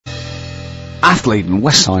Athlete and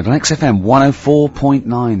Westside on XFM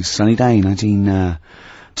 104.9. Sunny day,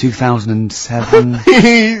 2007.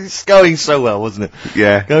 It's going so well, wasn't it?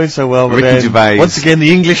 Yeah. Going so well. But Ricky Gervais. Once again,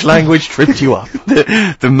 the English language tripped you up.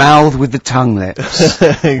 The mouth with the tongue lips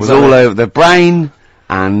Exactly. was all over the brain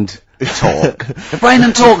and talk. The brain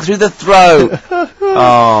and talk through the throat.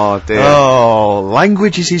 Oh dear. Oh,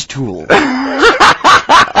 language is his tool.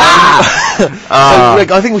 So, Rick,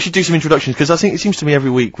 I think we should do some introductions, because I think it seems to me every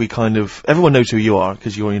week everyone knows who you are,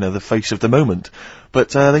 because you're, the face of the moment, but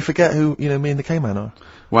they forget who, me and the K-Man are.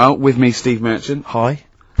 Well, with me, Steve Merchant. Hi.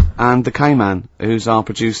 And the K-Man, who's our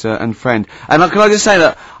producer and friend. And can I just say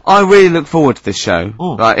that I really look forward to this show.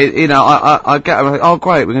 Right, I get, oh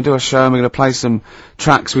great, we're going to do a show and we're going to play some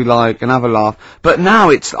tracks we like and have a laugh. But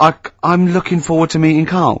now I'm looking forward to meeting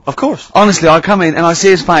Karl. Of course. Honestly, I come in and I see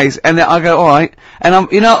his face and then I go, alright, and I'm,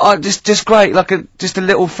 just great, like just a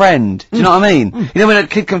little friend. Do you know what I mean? You know when a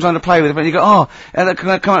kid comes on to play with him and you go, oh, and can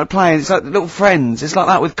I come out to play? And it's like little friends. It's like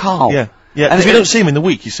that with Karl. Yeah. Yeah, because we don't see him in the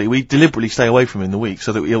week, you see. We deliberately stay away from him in the week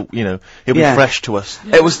so that he'll be fresh to us.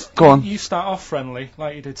 Yeah, it was, go on. You start off friendly,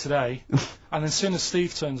 like you did today, and as soon as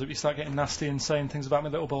Steve turns up, you start getting nasty and saying things about my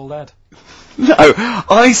little bald head. No,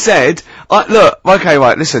 I said, look, okay,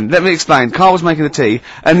 right, listen, let me explain. Karl was making the tea,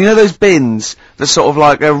 and you know those bins, the sort of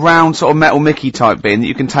like a round sort of Metal Mickey type bin that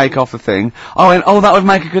you can take off the thing? I went, oh, that would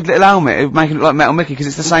make a good little helmet. It would make it look like Metal Mickey, because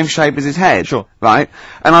it's the same shape as his head. Sure. Right?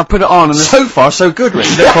 And I put it on, and so far, so good, Rick.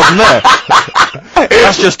 No problem there.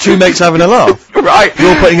 That's just two mates having a laugh. Right.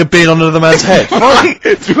 You're putting a bin on another man's head. Right.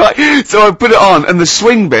 Right. So I put it on, and the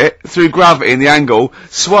swing bit, through gravity and the angle,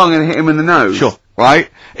 swung and hit him in the nose. Sure. Right?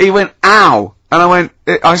 He went, ow! And I went,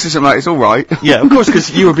 I said something like, it's alright. Yeah, of course, because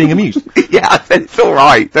you were being amused. Yeah, I said, it's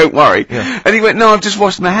alright, don't worry. Yeah. And he went, no, I've just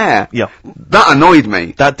washed my hair. Yeah. That annoyed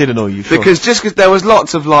me. That did annoy you, sure. Because there was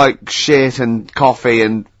lots of, like, shit and coffee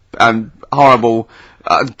and horrible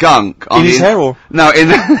gunk. In his hair, or? No, in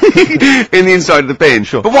the, in the inside of the bin.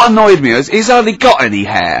 Sure. But what annoyed me is, he's hardly got any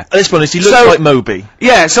hair. Let's be honest, he looks like Moby.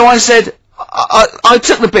 Yeah, so I said, I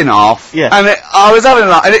took the bin off. Yeah. And I was having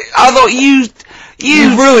that, and I thought, you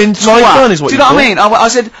ruined my fun, is what do you know what I thought. mean? I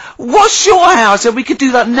said, what's your hair? I said, we could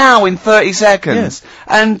do that now in 30 seconds. Yeah.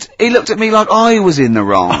 And he looked at me like I was in the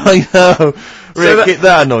wrong. I know. Rick,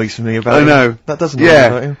 that annoys me about him. I know. That doesn't annoy me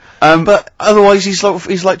about him. But otherwise, he's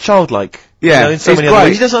like childlike. Yeah, in so many other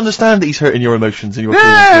ways. He doesn't understand that he's hurting your emotions and your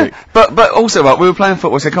feelings. But also, right, we were playing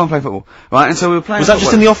football, so I can't play football, right, and so we were playing Was that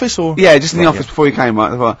just in the office, or? Yeah, just in the office before he came,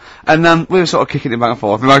 right, and we were sort of kicking it back and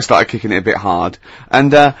forth, and I started kicking it a bit hard, and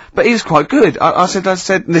but he was quite good. I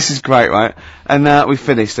said, this is great, right, and we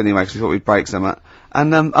finished anyway, because we thought we'd break something,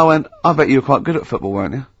 and I went, I bet you were quite good at football,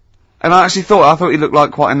 weren't you? And I actually thought he looked like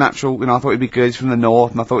quite a natural, I thought he'd be good, he's from the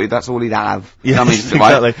north, and I thought that's all he'd have. Yeah, you know what I mean?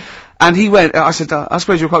 exactly. And he went, I said, I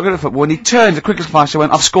suppose you're quite good at football. And he turned, the quickest flash, I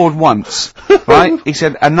went, I've scored once. Right? He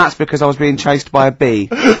said, and that's because I was being chased by a bee.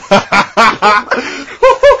 And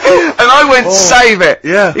I went, save it.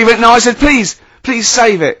 Yeah. He went, no, I said, please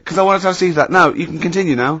save it, because I want to tell Steve that. No, you can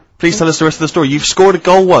continue now. Please tell us the rest of the story. You've scored a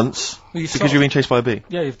goal once, because you're being chased by a bee.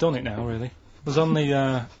 Yeah, you've done it now, really. I was on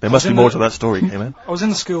the, there must be more to that story, man. I was in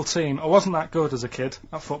the school team. I wasn't that good as a kid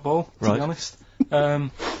at football, to be honest.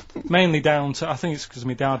 Mainly down to, I think it's because of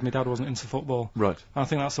my dad. My dad wasn't into football. Right. I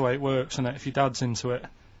think that's the way it works, isn't it? If your dad's into it,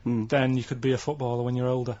 then you could be a footballer when you're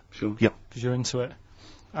older. Sure. Yep. Because you're into it.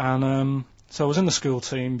 And so I was in the school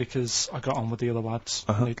team because I got on with the other lads.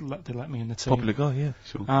 And they let me in the team. Popular guy, yeah.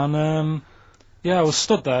 Sure. And yeah, I was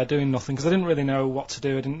stood there doing nothing because I didn't really know what to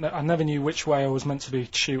do. I never knew which way I was meant to be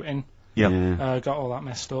shooting. Yeah. Got all that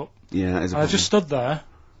messed up. Yeah, that is a I just stood there,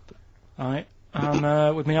 right,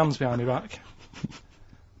 and with my hands behind my back,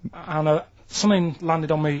 and something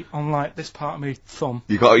landed on me, on like this part of my thumb.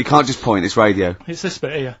 You can't just point. It's radio. It's this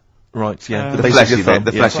bit here. Right. Yeah. The fleshy bit.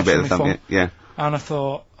 The fleshy bit of the thumb. Yeah. And I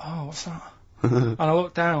thought, oh, what's that? And I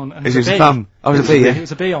looked down, and it was a bee. A thumb. Oh, it was a bee. Yeah. It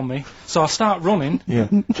was a bee on me. So I start running. Yeah.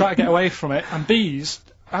 Try to get away from it, and bees.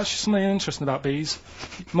 Actually, something interesting about bees.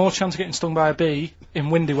 More chance of getting stung by a bee in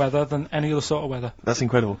windy weather than any other sort of weather. That's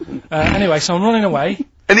incredible. Anyway, so I'm running away.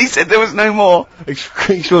 And he said there was no more.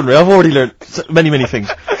 Extraordinary. I've already learned many things.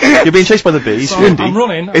 You're being chased by the bee. It's windy. I'm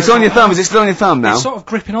running. It's on your thumb. Is it still on your thumb now? It's sort of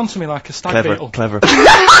gripping onto me like a stag beetle. Clever. Like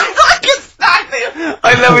a stag beetle.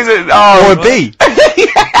 I love it. Oh, or a bee.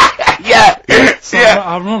 Yeah. So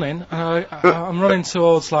I'm running. I'm running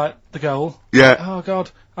towards like the goal. Yeah. Oh God!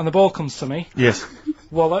 And the ball comes to me. Yes.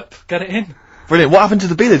 Wallop. Get it in. Brilliant. What happened to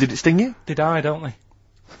the bee? Did it sting you? They die, don't they?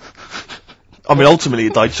 I mean, ultimately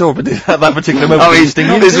it died, sure, but at that particular moment, did it sting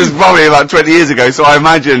you? This was probably about 20 years ago, so I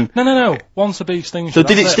imagine. No. Once a bee stings you. So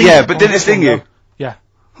did it sting you? Yeah, but did it sting you? Yeah.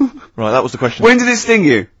 Right, that was the question. When did it sting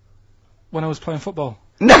you? when I was playing football.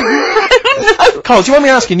 No. Carl, do you want me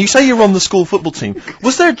asking? You say you're on the school football team.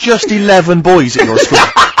 Was there just 11 boys at your school?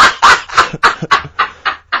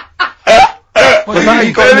 Well, how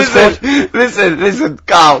you got in the squad? Listen,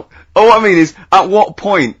 Carl. All I mean is, at what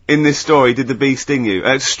point in this story did the bee sting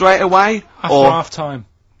you? Straight away? After or half time.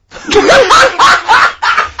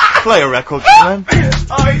 Play a record, man.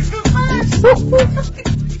 Oh, he's the best.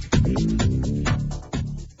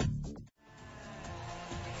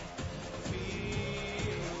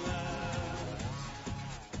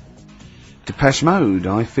 Depeche Mode,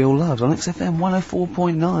 I Feel Loved, on XFM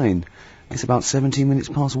 104.9. It's about 17 minutes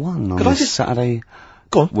past 1 on this Saturday.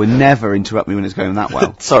 Go on. Will never interrupt me when it's going that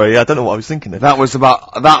well. Sorry, I don't know what I was thinking of. That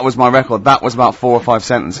was my record. That was about 4 or 5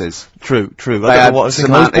 sentences. True. They I don't had know what I was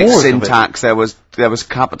thinking. semantic syntax, there was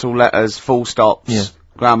capital letters, full stops,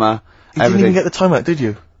 grammar, You everything. didn't even get the time out, did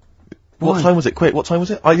you? Why? What time was it? Quick, what time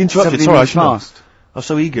was it? I interrupted, 17 sorry, I minutes should have. past. I was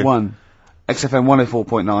so eager. 1. XFM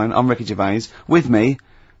 104.9, I'm Ricky Gervais. With me,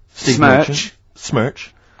 Steve Smirch, Merchant.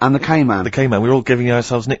 Smirch. and the K-Man. The K-Man. We're all giving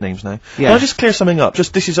ourselves nicknames now. Yeah. Can I just clear something up?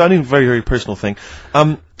 This is only a very, very personal thing.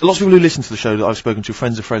 Lots of people who listen to the show that I've spoken to,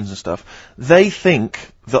 friends of friends and stuff, they think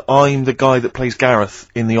that I'm the guy that plays Gareth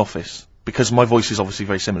in The Office. Because my voice is obviously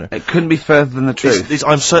very similar. It couldn't be further than the truth.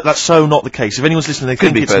 That's so not the case. If anyone's listening, they Could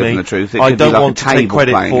think be it's further me. than the truth. It I could be don't like a want to take table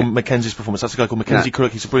credit playing for it. Mackenzie's performance. That's a guy called Mackenzie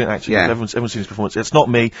Crook. He's a brilliant actor. Yeah. Everyone's seen his performance. It's not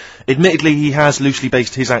me. Admittedly, he has loosely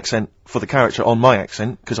based his accent for the character on my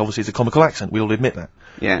accent, because obviously it's a comical accent. We all admit that.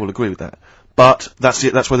 Yeah. We'll agree with that. But that's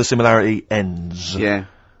it. That's where the similarity ends. Yeah.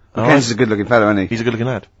 All Mackenzie's right. a good-looking fella, isn't he? He's a good-looking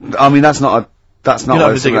lad. I mean, that's not You're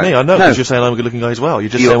not a digging me. I know, because you're saying I'm a good-looking guy as well.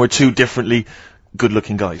 You're just You're- saying we're two differently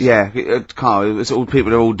good-looking guys. Yeah, Carl, it's all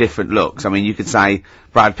people are all different looks. I mean, you could say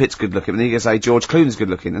Brad Pitt's good looking, and then you could say George Clooney's good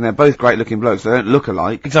looking, and they're both great looking blokes. They don't look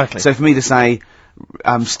alike. Exactly. So for me to say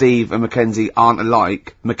Steve and Mackenzie aren't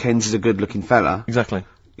alike, Mackenzie's a good looking fella. Exactly.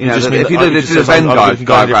 You know, just that mean if that you I looked just at the says I'm Venn a good-looking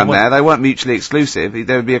guy in a diagram different way. there, they weren't mutually exclusive.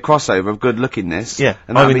 There would be a crossover of good lookingness. Yeah.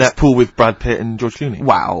 And I'm that'd in be that pool with Brad Pitt and George Clooney.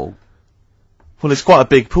 Wow. Well, it's quite a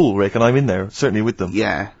big pool, Rick, and I'm in there, certainly with them.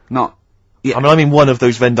 Yeah. Not. I mean, I'm in one of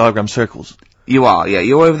those Venn diagram circles. You are. Yeah.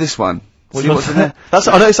 You're over this one. What See do you what's in want?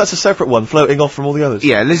 there? I noticed that's a separate one, floating off from all the others.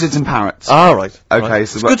 Yeah. Lizards and parrots. Ah, right. Okay, Right.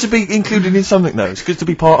 so it's what- good to be included in something, though. It's good to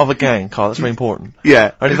be part of a gang, Carl. That's very important.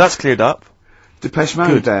 Yeah. Right, if that's cleared up. Depeche Mode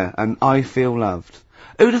Good. there, and I Feel Loved.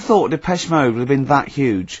 Who'd have thought Depeche Mode would have been that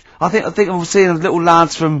huge? I think I'm seeing little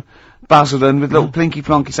lads from Basildon with little plinky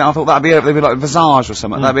plonky sound. I thought that'd be it. They'd be like Visage or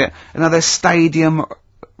something. That'd be it. And now they're stadium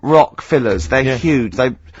rock fillers. They're huge.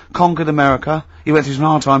 They conquered America. He went through some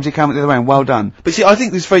hard times. He came out the other way. And well done. But see, I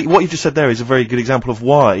think what you just said there is a very good example of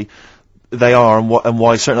why they are and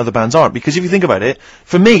why certain other bands aren't. Because if you think about it,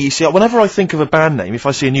 for me, you see, whenever I think of a band name, if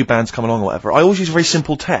I see a new band's come along or whatever, I always use a very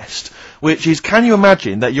simple test, which is, can you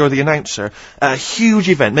imagine that you're the announcer at a huge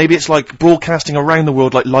event? Maybe it's like broadcasting around the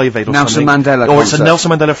world like Live Aid or Nelson something. Mandela Or it's a concert.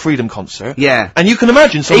 Nelson Mandela Freedom concert. Yeah. And you can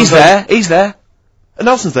imagine someone He's there.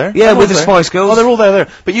 Nelson's there. Yeah, with Everyone's the there. Spice Girls. Oh, they're all there.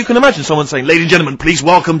 But you can imagine someone saying, "Ladies and gentlemen, please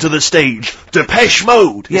welcome to the stage, Depeche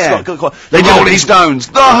Mode." Yeah. Ladies and Rolling gentlemen, Stones.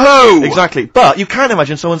 The Who. Exactly. But you can't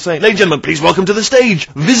imagine someone saying, "Ladies and gentlemen, please welcome to the stage,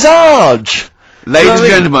 Visage." Ladies and I mean?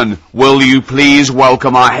 gentlemen, will you please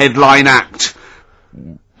welcome our headline act?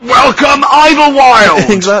 Welcome Idlewild.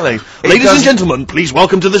 Exactly. Ladies and doesn't- gentlemen, please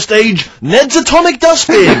welcome to the stage, Ned's Atomic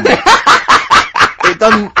Dustbin. It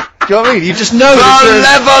doesn't. Do you know what I mean? You just know. The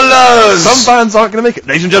Levelers. Some bands aren't going to make it.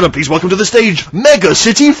 Ladies and gentlemen, please welcome to the stage, Mega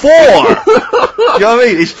City 4. Do you know what I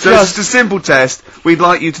mean? It's So it's just a simple test. We'd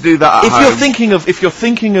like you to do that at If home. you're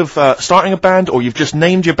thinking of starting a band, or you've just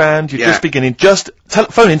named your band, you're Yeah. just beginning, just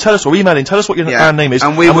phone in, tell us, or email in, tell us what your band name is,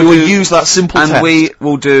 And we will will do- use that simple test. And we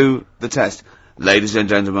will do the test. Ladies and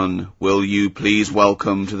gentlemen, will you please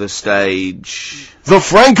welcome to the stage The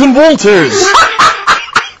Franken Walters.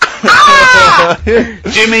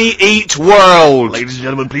 Jimmy Eat World. Ladies and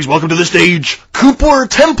gentlemen, please welcome to the stage, Cooper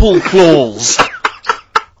Temple Claws.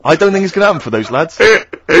 I don't think it's going to happen for those lads.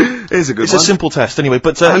 Here's a good It's one. a simple test anyway,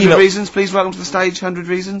 but 100 email, reasons, please welcome to the stage. 100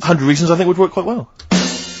 reasons. 100 reasons I think would work quite well. I'm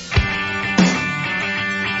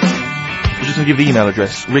just going to give the email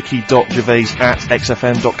address,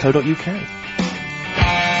 ricky.gervais@xfm.co.uk.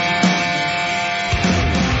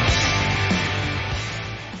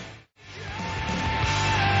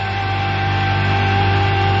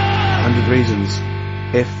 Reasons,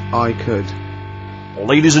 if I could.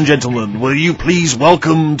 Ladies and gentlemen, will you please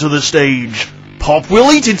welcome to the stage, Pop Will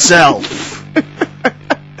Eat Itself.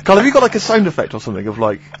 Carl, have you got like a sound effect or something of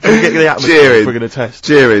like, get the atmosphere Cheering. we're going to test?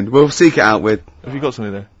 Cheering. We'll seek it out with. Have you got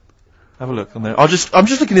something there? Have a look on there. I'm just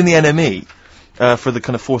looking in the NME, for the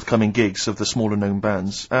kind of forthcoming gigs of the smaller known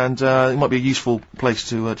bands, and it might be a useful place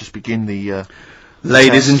to just begin the.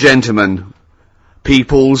 Ladies and gentlemen,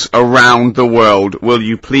 peoples around the world, will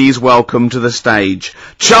you please welcome to the stage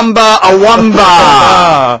Chumba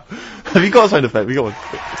Awamba? Have you got a sound effect? We got one.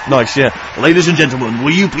 Nice, yeah. Ladies and gentlemen,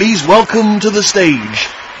 will you please welcome to the stage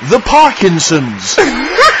the Parkinsons?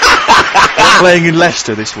 They're playing in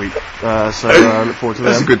Leicester this week, so I look forward to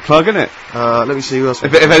that. That's a good plug, isn't it? Let me see who else.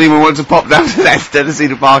 If anyone wants to pop down to Leicester to see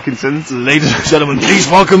the Parkinsons. Ladies and gentlemen, please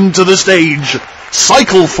welcome to the stage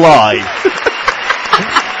Cyclefly.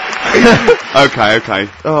 Okay.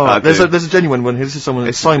 Oh, there's a genuine one here. This is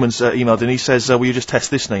someone. Simon's emailed, and he says, "Will you just test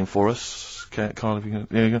this name for us, Carl? If you can,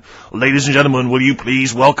 there you go. Ladies and gentlemen, will you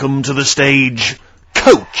please welcome to the stage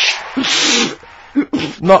Coach?"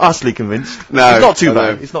 Not utterly convinced. No, it's not too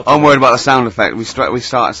bad. It's not. I'm worried about the sound effect. We start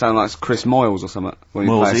to sound like Chris Moyles or something. When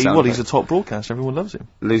you play a sound he's a top broadcaster. Everyone loves him.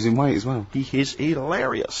 Losing weight as well. He is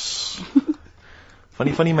hilarious.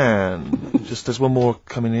 funny man. Just there's one more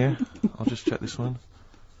coming here. I'll just check this one.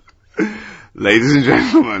 Ladies and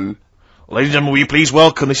gentlemen. Ladies and gentlemen, will you please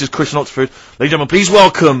welcome, this is Chris in Oxford, ladies and gentlemen, please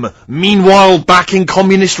welcome, meanwhile back in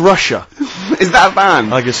communist Russia. Is that a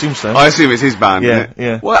band? I assume so. I assume it's his band, yeah, isn't it?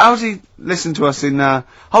 Yeah. Well, how does he listen to us in,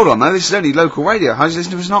 hold on, though, this is only local radio. How does he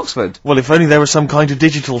listen to us in Oxford? Well, if only there was some kind of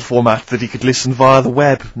digital format that he could listen via the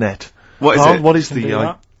web net. What is it? What is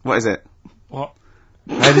the, what is it? What?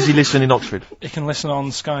 How does he listen in Oxford? You can listen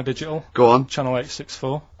on Sky Digital. Go on. Channel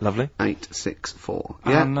 864. Lovely. 864.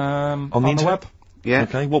 Yeah. And, on the web. Yeah.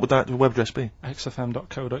 Okay, what would that web address be?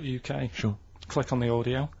 xfm.co.uk. Sure. Click on the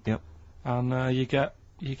audio. Yep. And you get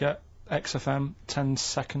XFM 10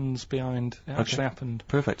 seconds behind it actually happened.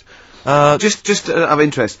 Perfect. Just of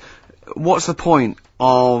interest, what's the point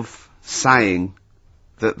of saying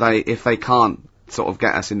that if they can't sort of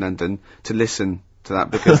get us in London to listen to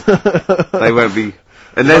that, because they won't be,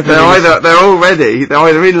 and they're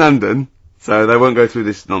either in London, so they won't go through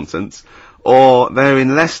this nonsense, or they're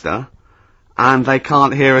in Leicester, and they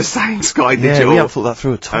can't hear us saying Sky Digital. Yeah, we haven't thought that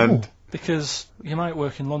through at all. Because you might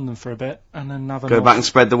work in London for a bit, and then have go back and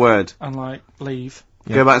spread the word. And, leave.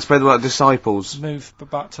 Yeah. Go back and spread the word, disciples. Move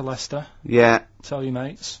back to Leicester. Yeah. Tell your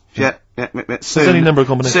mates. Yeah. Soon, any number of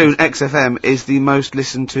combinations. Soon, XFM is the most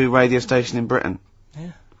listened to radio station in Britain.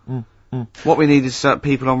 Yeah. What we need is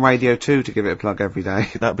people on Radio 2 to give it a plug every day.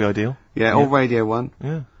 That'd be ideal. Yeah, or Radio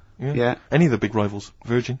 1. Yeah. Any of the big rivals.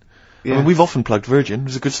 Virgin. Yeah. I mean, we've often plugged Virgin.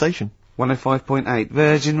 It's a good station. 105.8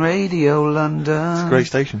 Virgin Radio London. It's a great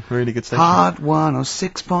station. Really good station. Hard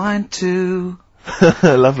 106.2.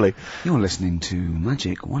 Lovely. You're listening to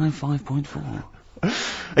Magic 105.4.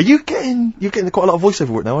 Are you getting quite a lot of voiceover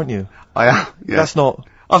work now, aren't you? I am. Yeah. That's not.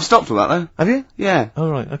 I've stopped all that though. Have you? Yeah. Oh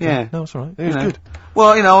right. Okay. Yeah. No, it's all right. It was good.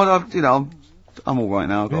 Well, I'm all right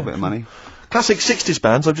now. I've got a bit of money. Classic 60s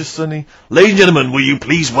bands, I've just suddenly... Ladies and gentlemen, will you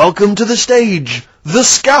please welcome to the stage, The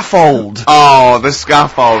Scaffold? Oh, The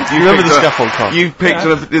Scaffold. You remember The Scaffold, Carl? You picked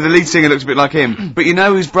the lead singer looks a bit like him. But you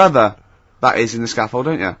know whose brother that is in The Scaffold,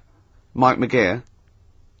 don't you? Mike McGear. Do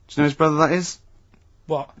you know whose brother that is?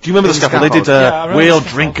 What? Do you remember The Scaffold? They did, we'll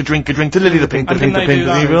drink a drink to Lily the Pink, the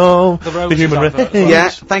Human Yeah,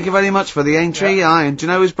 thank you very much for the entry, Ian. Do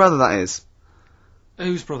you know whose brother that is?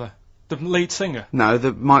 Whose brother? The lead singer? No,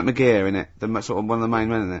 the Mike McGear in it. Sort of one of the main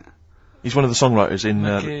men in it. He's one of the songwriters in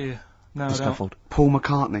The Scaffold. Paul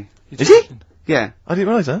McCartney. Is he? Yeah. I didn't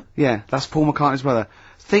realise that. Yeah, that's Paul McCartney's brother.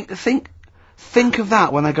 Think of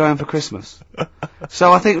that when they go home for Christmas.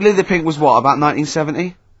 So I think Lily the Pink was what, about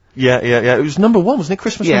 1970? Yeah. It was number one, wasn't it?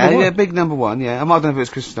 Christmas number one? Yeah, big number one, yeah. I don't know if it was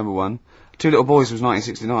Christmas number one. Two Little Boys was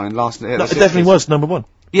 1969, last year. No, it definitely was number one.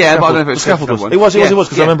 Yeah, but I don't know if it was Scaffold Christmas was. number one. It was,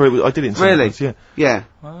 because I remember I did it in Really? Yeah.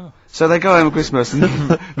 Wow. So they go home at Christmas and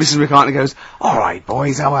Mrs. McCartney goes, alright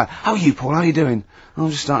boys, how are you, Paul, how are you doing? I'm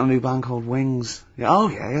just starting a new band called Wings.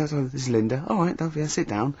 Yeah, so this is Linda. Alright, sit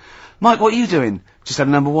down. Mike, what are you doing? Just had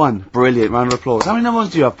a number one. Brilliant, round of applause. How many number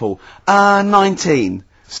ones do you have, Paul? 19.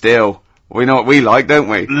 Still. We know what we like, don't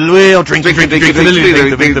we? We'll drink the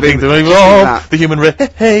human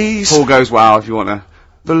race. Paul goes, wow, if you want to.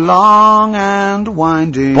 The long and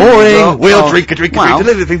winding. Boring. We'll drink a drink.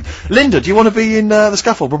 Linda, do you want to be in The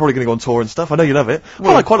Scaffold? We're probably going to go on tour and stuff. I know you love it.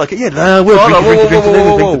 Well, I quite like it. Yeah.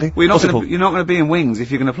 We'll drink. You're not going to be in Wings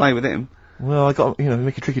if you're going to play with him. Well, I got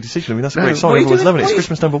make a tricky decision. I mean, that's a great song. Everyone's loving it. It's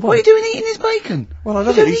Christmas number one. What are you doing eating his bacon? Well, I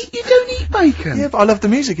love it. You don't eat bacon. Yeah, but I love the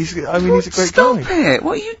music. He's a great guy. Stop it.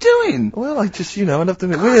 What are you doing? Well, I just, I love the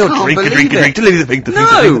music. We'll drink a drink to Lily the Pink.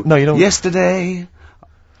 No, you don't. Yesterday.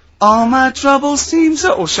 All my troubles seem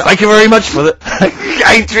so... Thank you very much for that.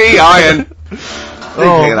 Entry, Iron.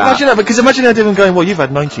 Imagine that, because imagine how different going, well, you've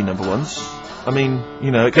had 19 number ones. I mean,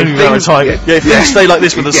 you know, it can be a matter of time. Yeah, If things stay like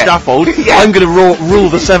this with the scaffold, I'm going to rule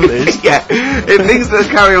the 70s. Yeah, if things that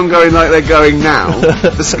carry on going like they're going now,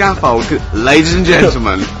 the scaffold, ladies and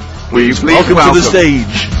gentlemen, will you please welcome to the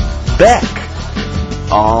stage, Beck.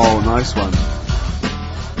 Oh, nice one.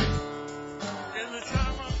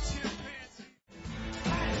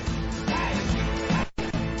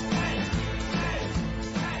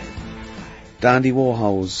 Dandy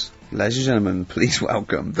Warhols. Ladies and gentlemen, please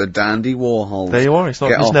welcome the Dandy Warhols. There you are, it's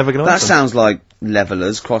never going to That sounds like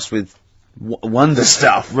Levellers crossed with Wonder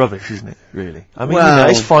Stuff. Rubbish, isn't it, really? I mean, Well, you know,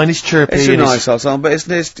 it's fine, it's chirpy. It's a nice old song, but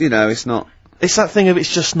it's you know, it's not... It's that thing of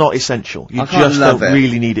it's just not essential. You I can't just love don't it.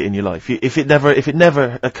 really need it in your life. If it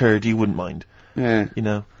never occurred, you wouldn't mind. Yeah. You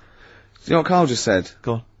know? Do you know what Carl just said?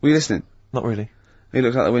 Go on. Were you listening? Not really. He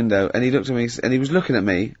looked out the window, and he looked at me, and he was looking at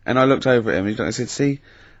me, and I looked over at him, and he said, see,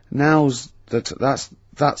 now's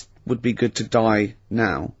that would be good to die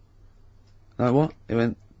now. Like, what? He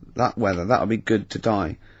went, that weather, that would be good to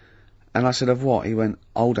die. And I said, of what? He went,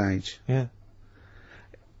 old age. Yeah.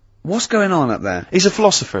 What's going on up there? He's a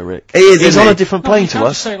philosopher, Rick. He is, He's isn't on he? a different No, plane you to can't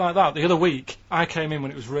us. just say it like that. The other week, I came in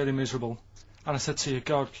when it was really miserable, and I said to you,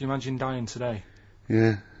 God, can you imagine dying today?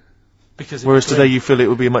 Yeah. Because Whereas today you feel it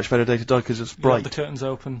would be a much better day to die because it's bright. the curtains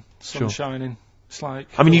open, sun Sure. shining. It's like...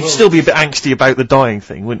 I mean, the you'd world- still be a bit angsty about the dying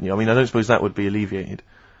thing, wouldn't you? I mean, I don't suppose that would be alleviated.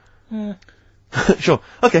 Yeah. Sure.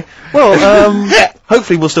 Okay. Well,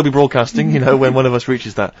 hopefully we'll still be broadcasting, you know, when one of us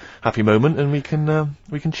reaches that happy moment, and we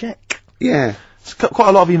can check. Yeah. It's quite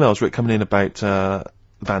a lot of emails, Rick, coming in about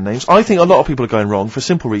band names. I think a lot of people are going wrong for a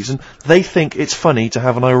simple reason. They think it's funny to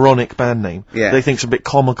have an ironic band name. Yeah. They think it's a bit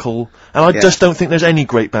comical. And I just don't think there's any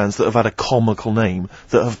great bands that have had a comical name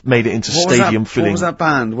that have made it into stadium filling. What was that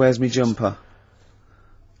band? Where's Me Jumper?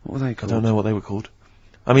 What were they I called? don't know what they were called.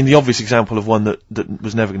 I mean, the obvious example of one that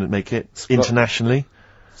was never going to make it internationally.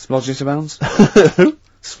 Splodgeness Abounds?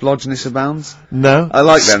 Splodgeness Abounds? No. I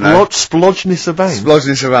like them, though. Splodgeness Abounds.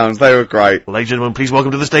 Splodgeness Abounds, they were great. Ladies and gentlemen, please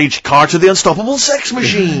welcome to the stage, Carter the Unstoppable Sex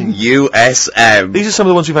Machine. USM. These are some of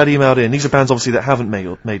the ones we've had emailed in. These are bands, obviously, that haven't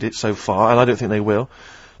made it so far, and I don't think they will.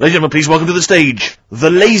 Ladies and gentlemen, please welcome to the stage,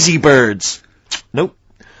 the Lazy Birds. Nope.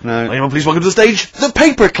 No. Ladies and gentlemen, please welcome to the stage, the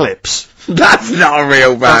Paperclips. That's not a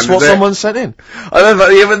real band, That's what is it? someone sent in. I don't know,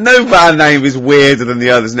 yeah, but no band name is weirder than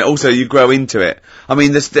the others, and also you grow into it. I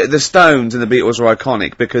mean, the Stones and the Beatles are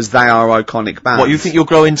iconic because they are iconic bands. What you think you'll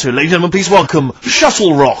grow into? Ladies and gentlemen, please welcome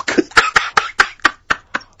Shuttle Rock.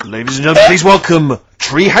 Ladies and gentlemen, please welcome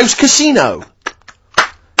Treehouse Casino.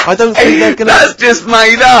 I don't think they're gonna... That's just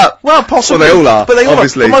made up! Well, possibly. Well, they all are, But they all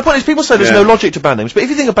obviously. are. But my point is, people say there's Yeah. no logic to band names, but if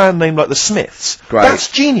you think a band name like the Smiths, Great. that's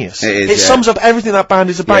genius. It is, It yeah. sums up everything that band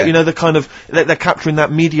is about, Yeah. you know, the kind of, they're capturing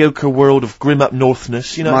that mediocre world of grim up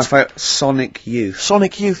northness, you know. My favourite, Sonic Youth.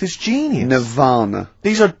 Sonic Youth is genius. Nirvana.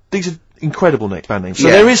 These are incredible band names. So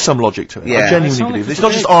Yeah. there is some logic to it. Yeah. I genuinely Sonic believe. is It's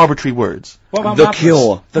not just big. arbitrary words. What about The Madness?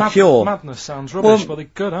 Cure. The Cure. Madness sounds rubbish, Well- but they're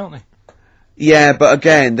good, aren't they? Yeah, but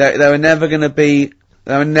again, they were never gonna be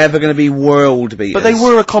world beaters. But they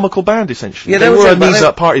were a comical band, essentially. Yeah, they they were were, a but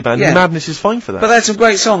knees-up party band, yeah. and Madness is fine for that. But they had some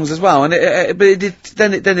great songs as well, and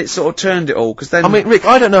then it sort of turned it all, because then... I mean, Rick,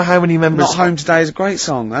 I don't know how many members... Not Home Today is a great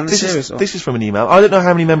song, and a serious song. This is from an email. I don't know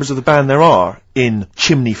how many members of the band there are in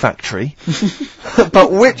Chimney Factory, but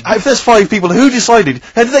if there's 5 people, who decided?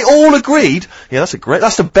 Had they all agreed? Yeah,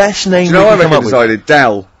 that's the best name Do you know we what can I come reckon up with. decided?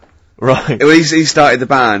 Dell. Right. Well, he started the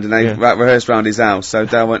band, and they Yeah. rehearsed around his house, so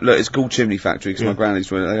Dale went, look, it's called Chimney Factory, because Yeah. my granny's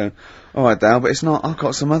doing it. They go, alright Dale, but it's not, I've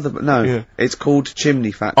got some other, but no, Yeah. it's called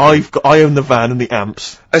Chimney Factory. I own the van and the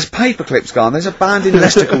amps. As Paperclips gone, there's a band in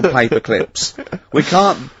Leicester called Paperclips. We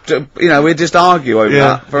can't, we'd just argue over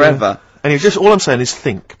that forever. Anyway, just all I'm saying is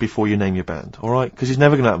think before you name your band, alright? Because it's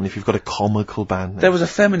never going to happen if you've got a comical band name. There was a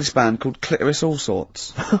feminist band called Clitoris All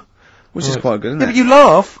Sorts, which is quite good, isn't Yeah, it? but you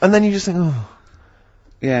laugh, and then you just think, oh,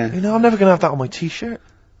 Yeah. you know, I'm never going to have that on my t-shirt.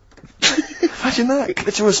 Imagine that.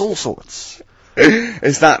 Clitoris all sorts.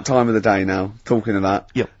 It's that time of the day now, talking of that.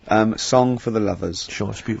 Yep. Song for the Lovers.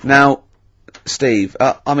 Sure, it's beautiful. Now, Steve,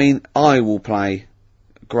 I mean, I will play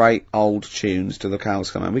great old tunes till the cows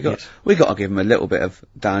come home. We got to give them a little bit of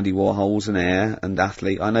Dandy Warhols and Air and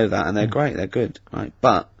Athlete. I know that, and they're great, they're good, right?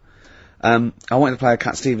 But I wanted to play a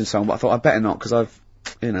Cat Stevens song, but I thought I'd better not, because I've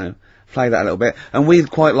play that a little bit. And we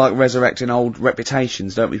quite like resurrecting old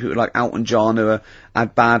reputations, don't we? People like Elton John who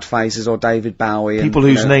had bad faces, or David Bowie. People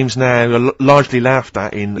whose names now are largely laughed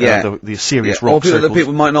at in the serious rock or people circles. that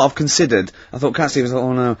people might not have considered. I thought Cat Stevens,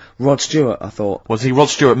 oh no, Rod Stewart, I thought. Well, see, Rod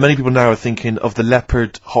Stewart, many people now are thinking of the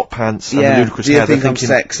leopard hot pants and the ludicrous Do you hair. think I'm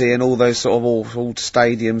sexy and all those sort of awful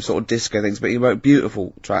stadium sort of disco things, but he wrote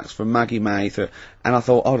beautiful tracks from Maggie May through, and I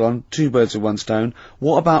thought, hold on, two birds with one stone.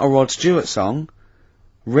 What about a Rod Stewart song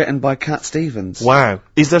written by Cat Stevens? Wow.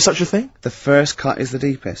 Is there such a thing? The first cut is the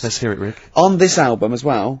deepest. Let's hear it, Rick. On this album as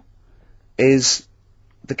well is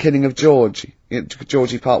The Killing of George.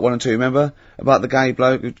 Georgie Part 1 and 2, remember? About the gay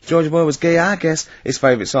bloke. Georgie Boy was gay, I guess. His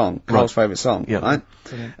favourite song. Carl's favourite song, right?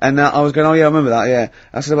 Brilliant. And I was going, oh yeah, I remember that, yeah.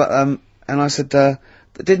 I said about, and I said,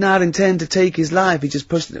 did not intend to take his life, he just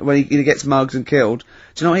pushed it when he gets mugged and killed.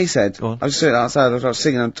 Do you know what he said? Go on. I was sitting outside, I was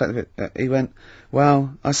singing, and he went,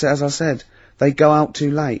 well, as I said, they go out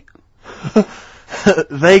too late.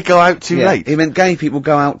 They go out too late? He meant gay people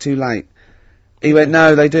go out too late. He went,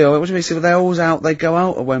 no, they do. I went, what do you mean? He said, well, they're always out, they go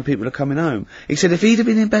out when people are coming home. He said, if he'd have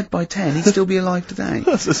been in bed by 10, he'd still be alive today.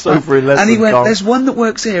 That's a sobering lesson, and he went, Carl. there's one that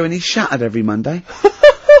works here, and he's shattered every Monday.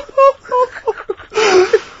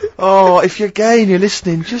 Oh, if you're gay and you're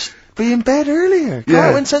listening, just be in bed earlier. Go Yeah.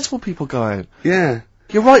 out when sensible people go out. Yeah.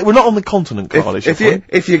 You're right, we're not on the continent, Carl,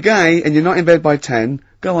 If you're gay and you're not in bed by 10,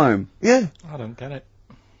 go home. Yeah. I don't get it.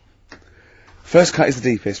 First cut is the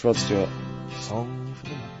deepest, Rod Stewart. Song for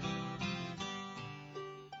the night.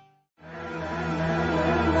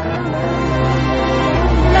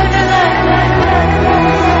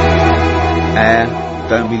 Air,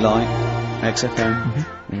 Don't Be Light, XFM,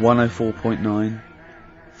 104.9,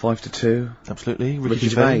 5 to 2. Absolutely. Ricky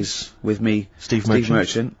Gervais with me, Steve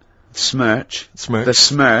Merchant. Smirch, Smirch. the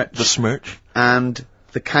Smirch, The Smirch. and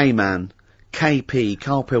the K-Man, KP,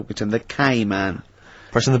 Karl Pilkington, the K-Man.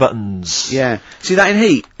 Pressing the buttons. Yeah. See that in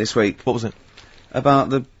Heat this week? What was it? About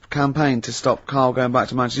the campaign to stop Karl going back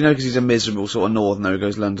to Manchester. You know, because he's a miserable sort of northerner who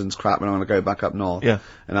goes, London's crap and I want to go back up north. Yeah.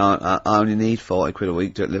 And I only need 40 quid a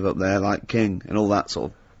week to live up there like King and all that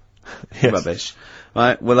sort of Yes. rubbish.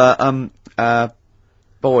 Right, well,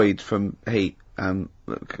 Boyd from Heat,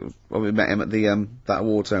 well, we met him at the, that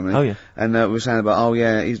award ceremony. Oh, yeah. And, we were saying about, oh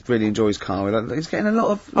yeah, he really enjoys Karl. He's getting a lot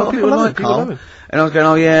of people people love like him, people Karl. love him. And I was going,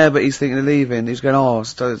 oh yeah, but he's thinking of leaving. He was going, oh,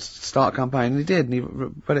 start a campaign. And he did, and he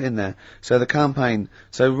put it in there. So the campaign,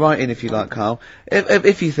 so write in if you like Karl.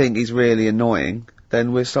 If you think he's really annoying,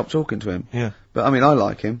 then we'll stop talking to him. Yeah. But I mean, I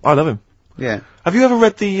like him. I love him. Yeah. Have you ever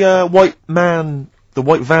read the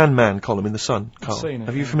White Van Man column in The Sun, Carl? seen it,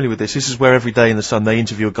 Are you yeah. familiar with this? This is where every day in The Sun they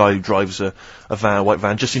interview a guy who drives a white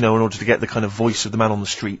van, just, in order to get the kind of voice of the man on the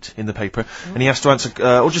street in the paper. And he has to answer,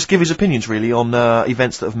 or just give his opinions really on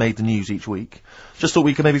events that have made the news each week. Just thought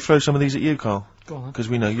we could maybe throw some of these at you, Carl. Go on then. Because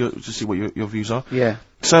we know to see what your views are. Yeah.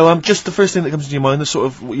 So, just the first thing that comes into your mind, the sort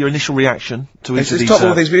of, your initial reaction to each It's of these. top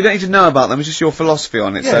all things, but you don't need to know about them, it's just your philosophy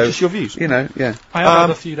on it. Yeah, so, just your views. You know, yeah. I have had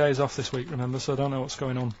a few days off this week, remember, so I don't know what's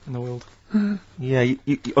going on in the world. Yeah, I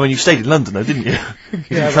mean, you stayed in London though, didn't you? You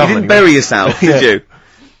Yeah, You travel didn't anywhere. bury yourself, did you?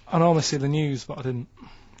 I normally see the news, but I didn't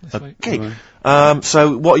this week. Okay.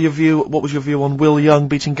 So what was your view on Will Young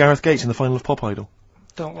beating Gareth Gates in the final of Pop Idol?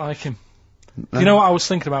 Don't like him. You know what I was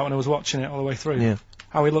thinking about when I was watching it all the way through? Yeah.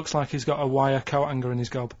 How he looks like he's got a wire coat hanger in his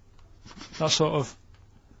gob. That sort of...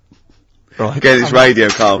 Right. Again, it's radio,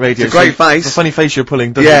 Carl. Radio. It's a great So face. The funny face you're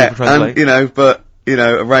pulling doesn't Yeah, really translate. and,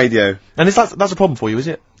 a radio. And that's a problem for you, is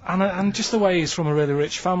it? And just the way he's from a really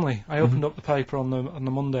rich family. I opened up the paper on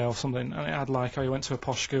the Monday or something, and it had like how he went to a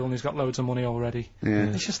posh school and he's got loads of money already. Yeah.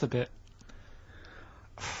 It's just a bit...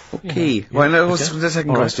 Okay. Right, now, what's the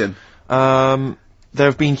second All right. question? There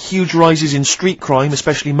have been huge rises in street crime,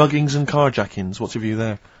 especially muggings and carjackings. What's your view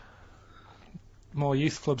there? More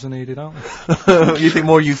youth clubs are needed, aren't they? You think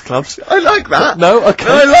more youth clubs? I like that. No? Okay.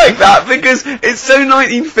 I like that because it's so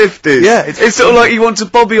 1950s. Yeah, it's sort of like you want a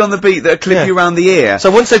bobby on the beat that'll clip Yeah. you around the ear. So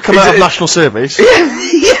once they've come Is out of it- national service...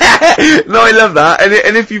 Yeah. No, I love that.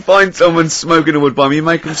 And if you find someone smoking a wood bomb, you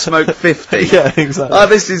make them smoke 50. Yeah, exactly. Oh,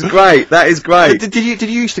 this is great. That is great. Did you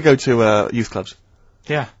used to go to youth clubs?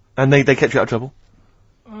 Yeah. And they kept you out of trouble?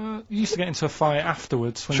 You used to get into a fight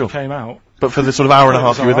afterwards when Sure. you came out. But for the sort of hour and a It half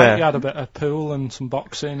was you were alright. there? You had a bit of pool and some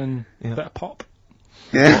boxing and Yeah. a bit of pop.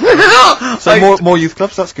 Yeah. So more youth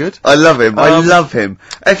clubs, that's good. I love him. I love him.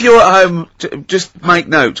 If you're at home, just make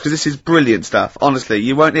notes because this is brilliant stuff. Honestly,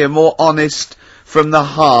 you won't hear more honest, from the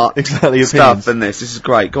heart Exactly, stuff opinions. than this. This is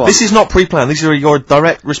great. Go on. This is not pre-planned. These are your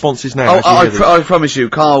direct responses now. as you hear these. I promise you,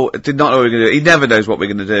 Carl did not know what we were going to do. He never knows what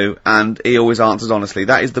we're going to do, and he always answers honestly.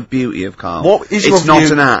 That is the beauty of Carl. What is it's your not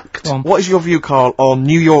view- an act. What is your view, Carl, on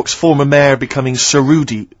New York's former mayor becoming Sir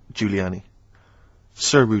Rudy Giuliani?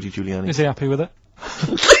 Sir Rudy Giuliani. Is he happy with it?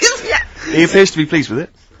 He appears to be pleased with it.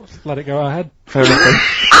 Let it go ahead. Fair enough. Then.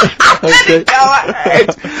 Okay. Go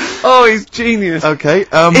ahead. Oh, he's genius. Okay.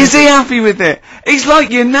 Is he happy with it? He's like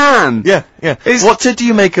your nan. Yeah, yeah. Is- What do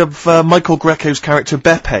you make of Michael Greco's character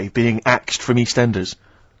Beppe being axed from EastEnders?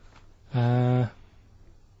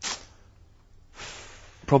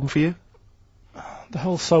 Problem for you? The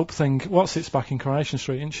whole soap thing. What's it's back in Coronation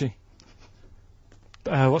Street, isn't she?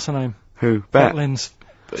 What's her name? Who? Bet Bet. Lynn's.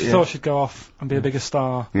 She Yeah. thought she'd go off and be a bigger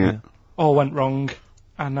star. Yeah. All went wrong,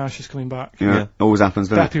 and now she's coming back. Yeah. Yeah. Always happens,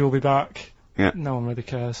 doesn't it? Beppe will be back. Yeah. No one really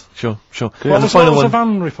cares. Sure, sure. What And the was, final what was the one.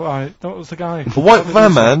 van reply? What was the guy? The White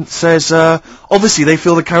Van Man says, obviously they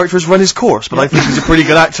feel the character has run his course, but I think he's a pretty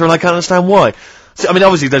good actor and I can't understand why. So, I mean,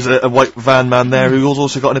 obviously there's a White Van Man there who's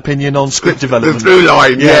also got an opinion on script The development. through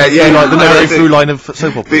line. Yeah. The narrative The- through line of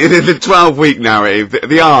soap opera. The 12-week narrative,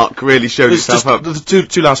 the arc really showed It's itself just up. the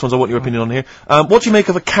two last ones I want your opinion on here. What do you make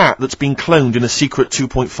of a cat that's been cloned in a secret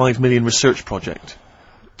 2.5 million research project?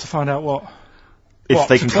 To find out what? If What,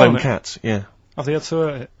 they to can clone clone it? cats, yeah. Have they had to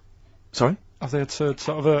hurt it? Sorry? Have they had to sort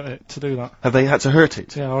of hurt it to do that? Have they had to hurt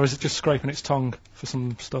it? Yeah, or is it just scraping its tongue for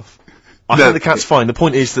some stuff? I No. think the cat's fine. The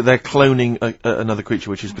point is that they're cloning another creature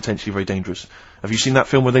which is potentially very dangerous. Have you seen that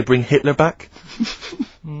film where they bring Hitler back?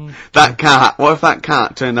 That cat. What if that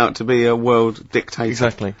cat turned out to be a world dictator?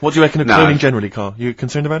 Exactly. What do you reckon of No. cloning generally, Carl? You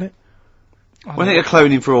concerned about it? Well, I think they're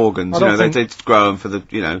cloning for organs. I You know, don't they grow them for the.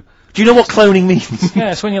 You know. Do you know what cloning means?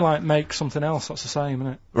 Yeah, it's when you like make something else that's the same,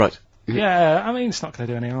 isn't it? Right. Yeah, I mean it's not going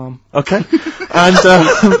to do any harm. Okay. And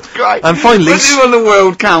Great. and finally, Let's do on the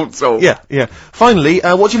World Council. yeah. Finally,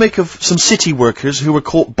 what do you make of some city workers who were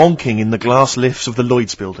caught bonking in the glass lifts of the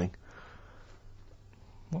Lloyd's building?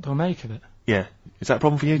 What do I make of it? Yeah. Is that a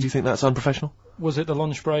problem for you? Do you think that's unprofessional? Was it the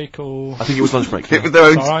lunch break or? I think it was lunch break. It was Yeah. their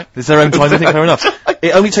It's own. all right. It's their own time. I think fair enough.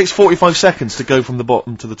 It only takes 45 seconds to go from the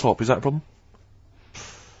bottom to the top. Is that a problem?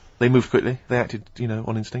 They moved quickly. They acted,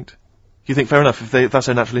 on instinct. You think fair enough? If that's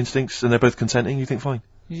their natural instincts and they're both consenting, you think fine?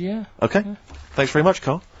 Yeah. Okay. Yeah. Thanks very much,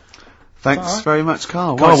 Carl. Thanks Alright. very much,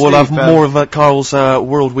 Carl. Carl, Right, we'll have Steve, more of Carl's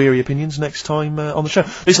world-weary opinions next time on the show.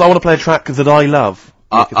 Listen, I want to play a track that I love.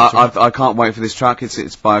 Nick, if that's all right. I can't wait for this track.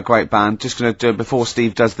 It's by a great band. Just going to do before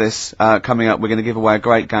Steve does this. Coming up, we're going to give away a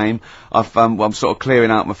great game. I'm sort of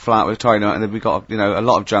clearing out my flat. We're tidying out, and then we've got a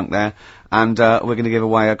lot of junk there. And we're going to give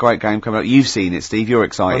away a great game coming up. You've seen it, Steve. You're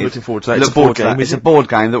excited. I'm looking forward to that. Look It's a board forward to game, that. It's isn't a it? board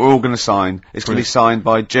game that we're all going to sign. It's going to be Brilliant. signed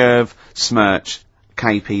by Gerv, Smirch,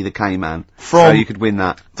 KP, the K-Man. From- So you could win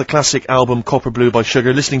that. The classic album Copper Blue by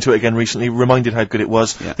Sugar. Listening to it again recently, reminded how good it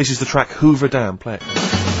was. Yeah. This is the track Hoover Dam. Play it.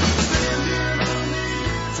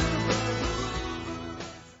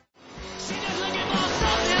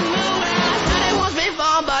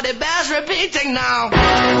 Repeating now.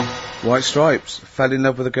 White Stripes fell in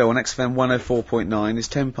love with a girl on XFM 104.9. It's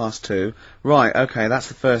 2:10. Right, okay, that's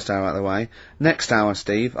the first hour out of the way. Next hour,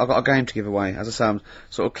 Steve, I've got a game to give away. As I say, I'm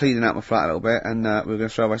sort of cleaning out my flat a little bit, and we were going to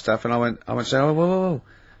throw away stuff, and I went, whoa,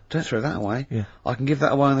 don't throw that away. Yeah. I can give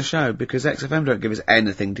that away on the show, because XFM don't give us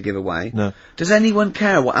anything to give away. No. Does anyone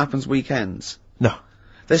care what happens weekends? No.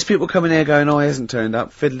 There's people coming here going, oh, he hasn't turned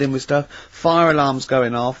up, fiddling with stuff, fire alarms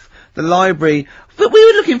going off, the library. But we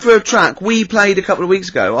were looking for a track we played a couple of weeks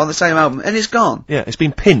ago on the same album, and it's gone. Yeah, it's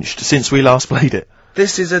been pinched since we last played it.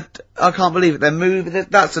 This is I can't believe it, they're moving,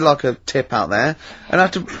 that's like a tip out there, and I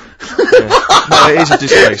have to... No, it is a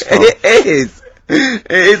disgrace, Carl. It is.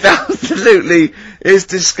 It is absolutely, it's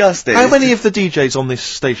disgusting. How many of the DJs on this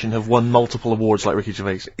station have won multiple awards like Ricky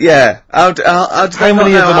Gervais? Yeah. How many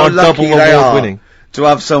of them are double award winning? To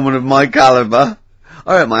have someone of my calibre.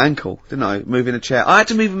 I hurt my ankle, didn't I? Moving a chair. I had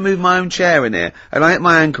to even move my own chair in here, and I hit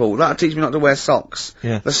my ankle. That'll teach me not to wear socks.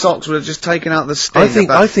 Yeah. The socks would have just taken out the sting.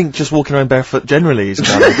 I think just walking around barefoot generally is a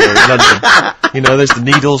bad idea in London. There's the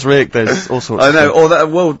needles, Rick, there's all sorts I of know, stuff. or that,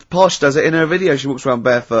 well, Posh does it in her video, she walks around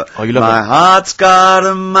barefoot. Oh, you love My it. heart's got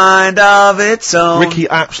a mind of its own. Ricky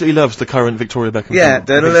absolutely loves the current Victoria Beckham. Yeah,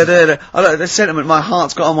 film. I like the sentiment, my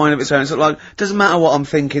heart's got a mind of its own. It's like, doesn't matter what I'm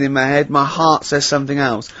thinking in my head, my heart says something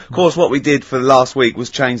else. Of course, what we did for last week was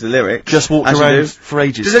change the lyrics. Just walked as you around do. for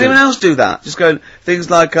ages. Does anyone else do that? Just go, things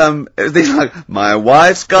like, my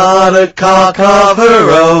wife's got a cock of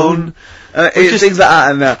her own. It's things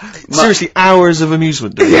like that, and Seriously, hours of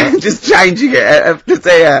amusement doing yeah, that. just changing it. Just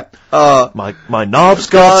oh, My knob's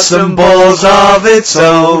got some balls of its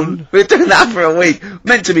own. we're doing that for a week.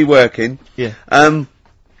 Meant to be working. Yeah.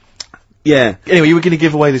 Yeah. Anyway, you were going to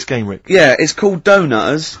give away this game, Rick. Yeah, it's called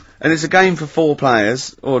Donutters, and it's a game for 4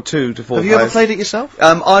 players, or 2 to 4 Have players. you ever played it yourself?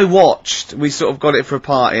 We sort of got it for a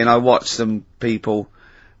party, and I watched some people.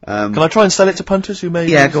 Can I try and sell it to punters who may...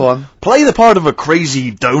 Yeah, go on. Play the part of a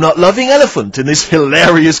crazy donut-loving elephant in this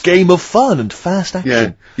hilarious game of fun and fast action.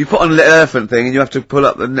 Yeah. You put on a little elephant thing, and you have to pull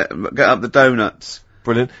up get up the donuts.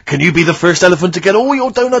 Brilliant. Can you be the first elephant to get all your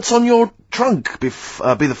donuts on your trunk? Be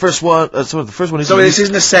the first one... sorry, the first one is... Sorry, this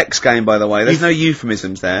isn't a sex game, by the way. There's no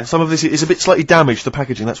euphemisms there. Some of this is a bit slightly damaged, the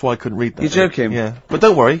packaging, that's why I couldn't read that. You're joking? Yeah. But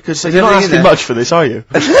don't worry, because you're not everything in asking there? much for this, are you?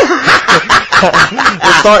 We'll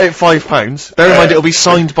start at £5. Bear in mind, it'll be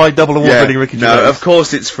signed by double award-winning Ricky Gervais. No, of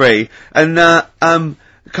course it's free. And,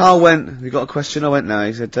 Carl went, you got a question? I went, no.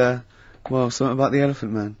 He said, well, something about the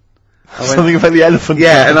Elephant Man. I went, Something about the elephant.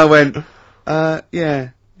 yeah, and I went, yeah.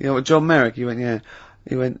 You know what, John Merrick? He went, yeah.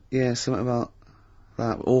 He went, yeah, something about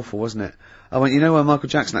that. Awful, wasn't it? I went, you know where Michael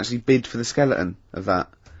Jackson actually bid for the skeleton of that?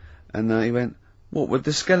 And, he went, what, would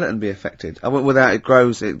the skeleton be affected? I went, without it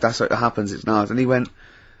grows, that's what happens, it's nice. And he went,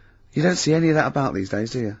 you don't see any of that about these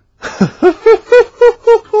days, do you?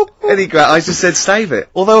 And I just said, save it.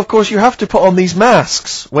 Although, of course, you have to put on these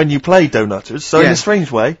masks when you play Donutters, so in Yeah. a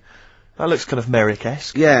strange way, that looks kind of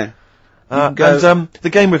Merrick-esque. Yeah. And, the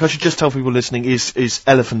game, Rick, I should just tell people listening, is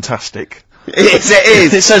Elephantastic. It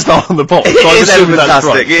is. It says that on the box, so I'm It is assuming that's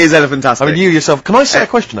Elephantastic. right. It is Elephantastic. I mean, you yourself... Can I set a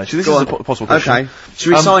question, actually? This Go is on. a possible question. Okay.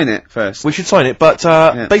 Should we sign it first? We should sign it, but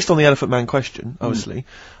based on the Elephant Man question, obviously,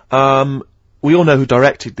 we all know who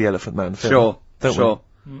directed the Elephant Man film. Sure. Don't sure.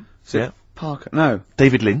 we? Is it Yeah. Parker? No.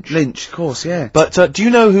 David Lynch. Lynch, of course, yeah. But do you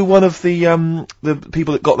know who one of the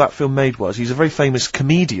people that got that film made was? He's a very famous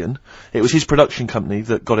comedian. It was his production company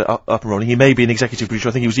that got it up and running. He may be an executive producer.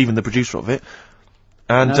 I think he was even the producer of it.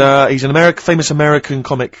 And he's an famous American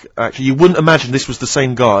comic actor. You wouldn't imagine this was the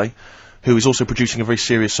same guy who is also producing a very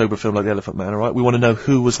serious, sober film like The Elephant Man. All right, we want to know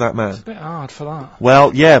who was that man. It's a bit hard for that.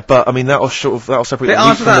 Well, yeah, but I mean that'll separate the wheat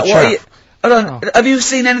After from that, the what are chaff. you, hold on, have you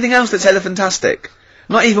seen anything else that's Elephantastic?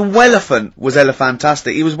 Not even Wellephant was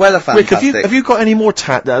Elephantastic. He was Wellefantastic. Rick, have you got any more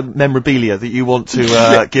memorabilia that you want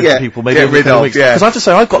to give to people? Maybe get over the rid coming of, weeks? yeah. Because I have to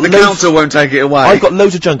say, I've got The loads. council won't take it away. I've got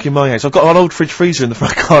loads of junk in my house. I've got an old fridge freezer in the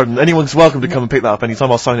front garden. Anyone's welcome to come and pick that up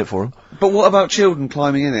anytime. I'll sign it for them. But what about children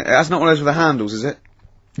climbing in it? That's not one of those with the handles, is it?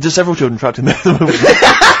 There's several children trapped in there at the moment.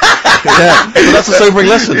 Yeah, but that's a sobering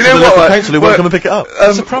lesson You to know the what, local right? council who won't come and pick it up.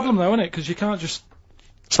 It's a problem though, isn't it? Because you can't just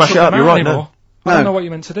Smash put it up, them you're out right, anymore. no. I don't No. know what you're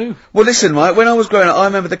meant to do. Well, listen, right, when I was growing up, I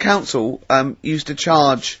remember the council, used to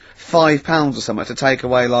charge £5 or something to take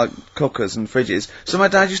away, like, cookers and fridges, so my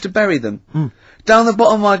dad used to bury them. Down the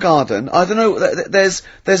bottom of my garden, I don't know, there's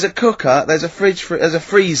a cooker, there's a fridge, there's a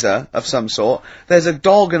freezer of some sort, there's a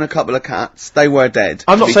dog and a couple of cats, they were dead.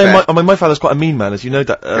 I'm to not be saying fair. my father's quite a mean man, as you know,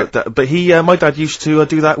 but my dad used to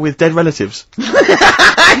do that with dead relatives.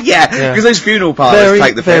 Yeah, because those funeral parlours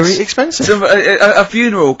take the piss. Very expensive. So, a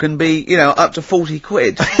funeral can be, you know, up to 40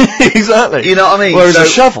 quid. Exactly. You know what I mean? Whereas So- a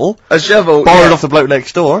shovel, A shovel, borrowed yeah. off the bloke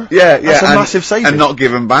next door. Yeah, That's a and- massive saving. And not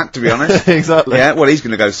given back, to be honest. Exactly. Yeah, well, he's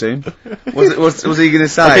going to go soon. What's he going to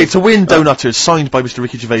say? Okay, to win Donutters, signed by Mr.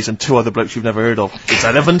 Ricky Gervais and 2 other blokes you've never heard of. It's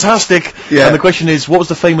Elephantastic! Yeah. And the question is, what was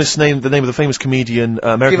the name of the famous comedian,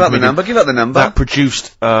 American Give out the comedian, number, give out the number. that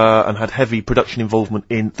produced, and had heavy production involvement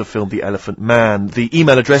in the film The Elephant Man? The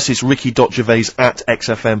email address is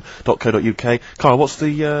ricky.gervais@xfm.co.uk. Carl, what's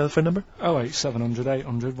the, phone number? 08700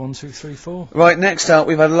 800 1234. Right, next up,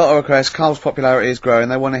 we've had a lot of requests. Carl's popularity is growing.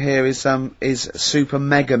 They want to hear his Super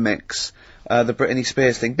Mega Mix, the Britney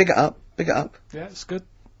Spears thing. Big it up, big it up. Yeah, it's good.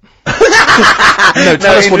 No,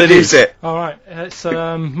 tell us what it introduce is. it. Alright, it's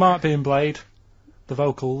Mark Bean Blade, the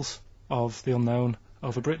vocals of The Unknown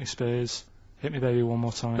over Britney Spears. Hit Me Baby One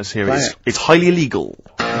More Time. Let's hear Play it. it. It's highly illegal.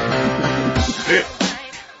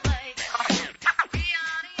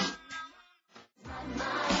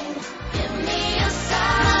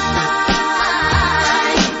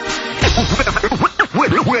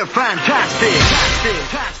 We're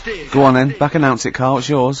fantastic. Go on then, back announce it, Carl. It's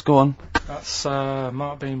yours. Go on. That's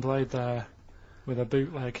Mark Bean Blade there with a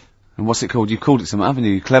bootleg. And what's it called? You've called it something, haven't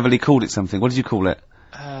you? You cleverly called it something. What did you call it?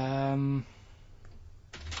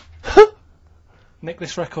 Nick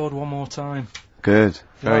this record one more time. Good.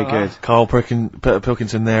 Very like good. that? Carl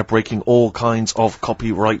Pilkington there, breaking all kinds of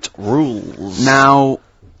copyright rules. Now,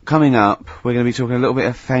 coming up, we're going to be talking a little bit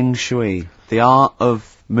of Feng Shui. The art of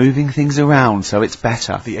moving things around so it's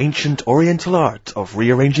better. The ancient oriental art of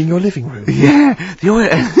rearranging your living room. Yeah,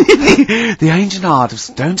 the ancient art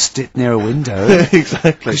of don't sit near a window.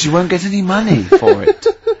 Exactly. Because you won't get any money for it.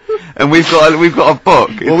 And we've got a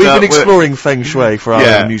book. Well, we've been exploring Feng Shui for our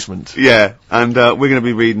own amusement. Yeah, and we're going to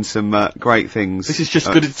be reading some great things. This is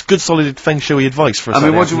just good. It's good, solid Feng Shui advice for us. I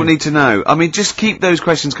mean, what do you need to know? I mean, just keep those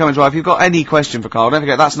questions coming to life. If you've got any question for Karl, don't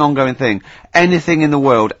forget that's an ongoing thing. Anything in the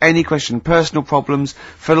world, any question, personal problems,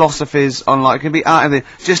 philosophies, it can be out of the.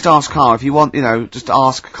 Just ask Karl if you want. Just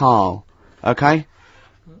ask Karl. Okay.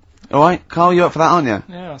 All right, Karl, you're up for that, aren't you?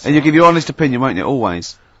 Yeah. And you'll give your honest opinion, won't you?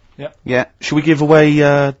 Always. Yep. Yeah. Should we give away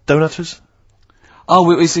donuters?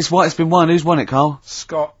 Oh, it's been won. Who's won it, Karl?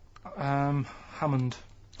 Scott Hammond.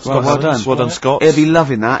 Well done. Well done, Scott. He'll be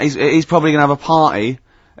loving that. He's probably going to have a party,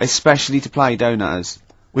 especially to play donuters.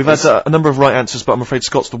 We've had a number of right answers, but I'm afraid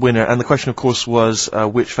Scott's the winner. And the question, of course, was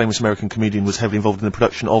which famous American comedian was heavily involved in the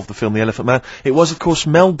production of the film The Elephant Man? It was, of course,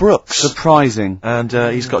 Mel Brooks. Surprising. And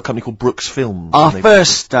he's got a company called Brooks Films. Our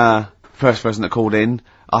first person that called in,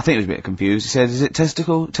 I think he was a bit confused. He said, "Is it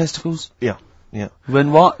testicles?" Yeah.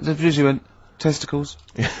 When what? The producer went, testicles.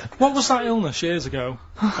 Yeah. What was that illness years ago?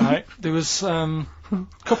 Right, there was a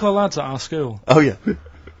couple of lads at our school. Oh yeah.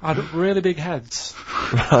 Had really big heads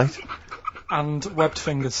Right. and webbed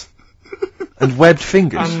fingers. And webbed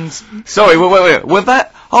fingers. And Sorry, wait.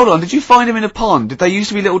 Hold on, did you find him in a pond? Did they used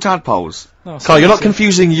to be little tadpoles? no, Karl, you're not seriously.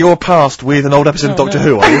 confusing your past with an old episode of No, Doctor no.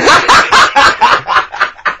 Who, are you?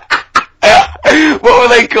 What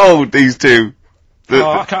were they called, these two?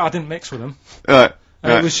 I didn't mix with them. Right.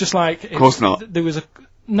 It was just like... Of course not. There was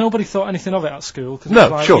nobody thought anything of it at school. Cause No, it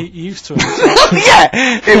was like, sure. You used to it. Yeah!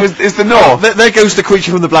 It's the North. There goes the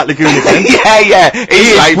creature from the Black Lagoon again. yeah. He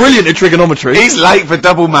is brilliant at trigonometry. He's late for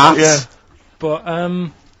double maths. Yeah. But, I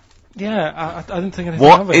didn't think anything of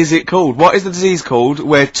What it. is it called? What is the disease called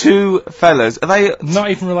where two fellas, are they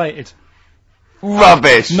Not even related.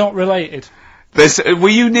 rubbish? Not related. Were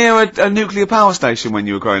you near a nuclear power station when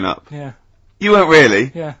you were growing up? Yeah. You weren't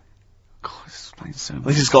really? Yeah. God, this explains so much.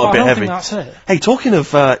 This has got a I bit don't heavy. think that's it. Hey, talking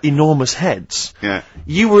of enormous heads, Yeah.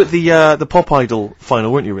 you were at the Pop Idol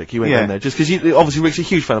final, weren't you, Rick? You went Yeah. down there just because obviously Rick's a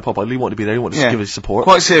huge fan of Pop Idol. He wanted to be there. He wanted to give his support.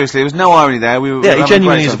 Quite seriously, there was no irony there. We were Yeah, having he a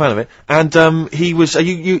genuinely great is a time. fan of it. And he was.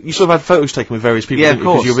 You sort of had photos taken with various people, Yeah, didn't of you?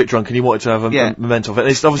 Because course. you were a bit drunk and you wanted to have a memento of it.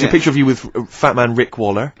 And it's obviously Yeah. a picture of you with Fat Man Rick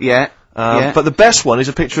Waller. Yeah. Yeah. But the best one is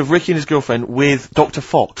a picture of Ricky and his girlfriend with Dr.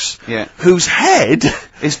 Fox. Yeah. Whose head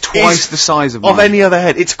It's twice the size of mine. of any other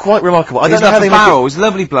head. It's quite remarkable. I He's don't know like how a they make it. barrel. He's a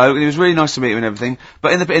lovely bloke, and he was really nice to meet him and everything.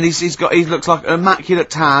 But he looks like an immaculate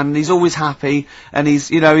tan, and he's always happy, and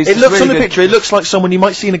he's It just looks really on the good. picture, it looks like someone you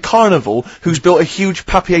might see in a carnival who's built a huge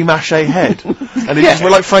papier-mâché head. And they just were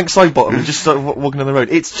like Frank Sidebottom and just started walking down the road.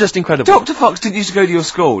 It's just incredible. Dr. Fox didn't used to go to your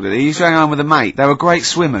school, did he? He used to hang around with a mate. They were great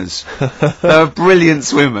swimmers. They were brilliant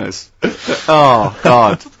swimmers. Oh,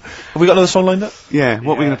 God. Have we got another song lined up? Yeah,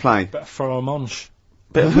 what are we going to play? Bit of Pheromonge.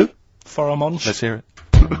 Bit of who? Pheromonge. Let's hear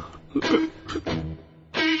it.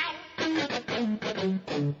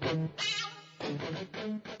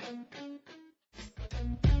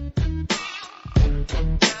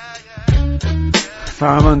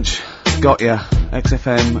 Faramunch, got ya.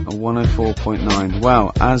 XFM 104.9.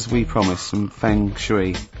 Well, as we promised, some Feng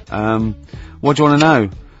Shui. What do you want to know?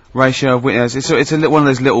 Ratio of witness. It's one of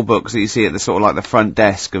those little books that you see at the sort of like the front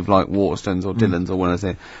desk of like Waterstones or Dillon's or one of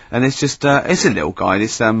those. And it's just, it's a little guide.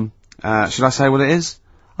 It's, should I say what it is?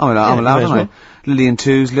 I'm allowed, may as aren't I? Lillian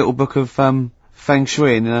Tu's little book of, Feng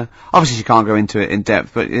Shui. And, obviously you can't go into it in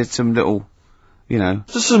depth, but it's some little,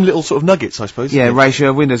 Just some little sort of nuggets, I suppose. yeah, isn't it? ratio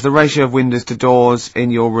of windows. The ratio of windows to doors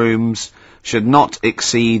in your rooms should not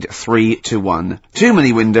exceed 3-1. Too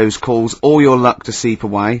many windows cause all your luck to seep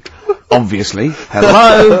away. Obviously.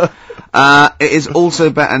 Hello! It is also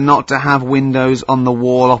better not to have windows on the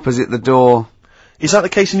wall opposite the door. Is that the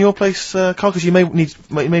case in your place, Carl? Because you may need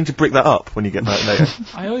to brick that up when you get back later.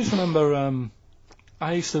 I always remember,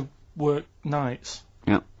 I used to work nights.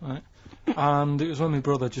 Yeah. Right. And it was when my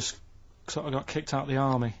brother just sort of got kicked out of the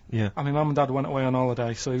army. Yeah. And my mum and dad went away on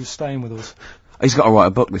holiday, so he was staying with us. He's got to write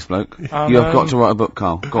a book, this bloke. And, You have got to write a book,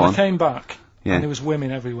 Carl. Go I on. came back, Yeah. and there was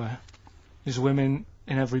women everywhere. There's women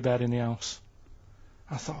in every bed in the house.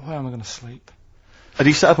 I thought, where am I going to sleep? Had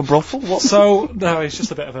he set up a brothel? What? So, no, it's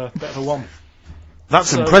just a bit of a one. That's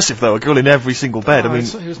so- impressive, though. A girl in every single bed. I mean,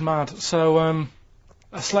 He was mad. So,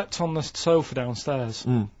 I slept on the sofa downstairs,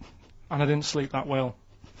 and I didn't sleep that well.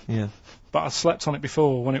 yeah, But I slept on it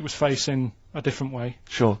before when it was facing a different way,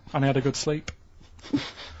 sure. and I had a good sleep.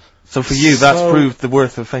 So for you, that's So- proved the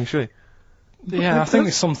worth of Feng Shui. Yeah, I think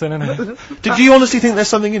there's something in it. Did you honestly think there's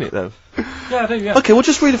something in it, though? Yeah, I do, yeah. Okay, well,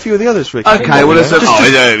 just read a few of the others, Rick. Okay, well, it's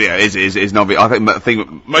not. I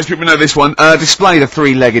think most people know this one. Display the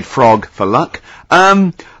three-legged frog for luck.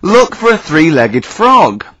 Look for a three-legged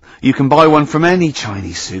frog. You can buy one from any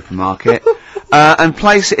Chinese supermarket, and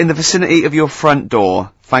place it in the vicinity of your front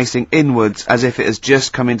door, facing inwards as if it has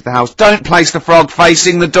just come into the house. Don't place the frog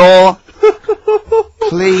facing the door.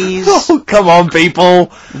 Please. Oh, come on, people.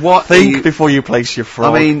 What? Think before you place your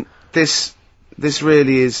frog. I mean, this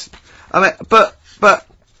really is. I mean, but.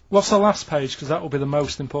 What's the last page? Because that will be the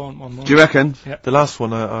most important one. Do you reckon? Yep. The last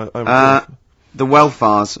one, I the wealth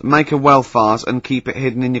vase. Make a wealth vase and keep it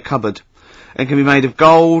hidden in your cupboard. It can be made of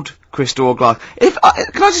gold, crystal, or glass. Can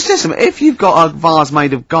I just say something? If you've got a vase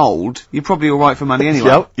made of gold, you're probably all right for money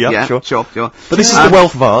anyway. Yeah, sure. But this is the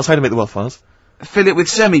wealth vase. How to make the wealth vase? Fill it with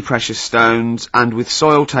semi-precious stones and with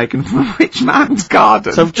soil taken from a rich man's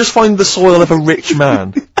garden. So just find the soil of a rich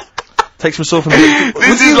man. Take some soil from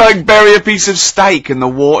This is like bury a piece of steak and the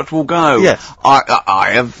water will go. Yes.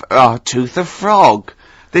 I have a tooth of frog.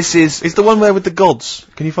 This is the one where with the gods.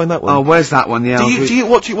 Can you find that one? Oh, where's that one? Yeah.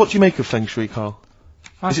 What do you make of Feng Shui, Carl?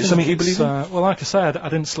 Is it something you believe in? Well, like I said, I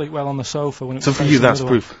didn't sleep well on the sofa when it was. So for you, that's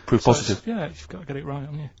proof positive. Yeah, you've got to get it right,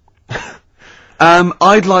 haven't you?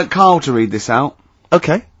 I'd like Carl to read this out.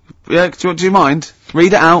 Okay. Yeah, do you mind?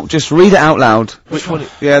 Read it out. Just read it out loud. Which one?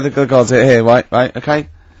 Yeah, the gods are here. Right. Okay.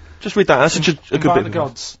 Just read that. That's a good bit. Invite the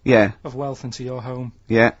gods. Yeah. Of wealth into your home.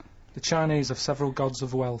 Yeah. The Chinese have several gods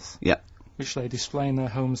of wealth. Yeah. Which they display in their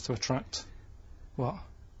homes to attract what?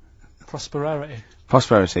 Prosperity.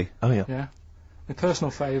 Prosperity. Oh yeah. Yeah. My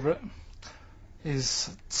personal favourite is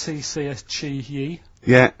TCS Chi Yi,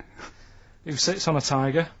 Yeah. who sits on a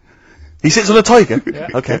tiger. He sits on a tiger? Yeah.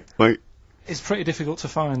 Okay. Wait. It's pretty difficult to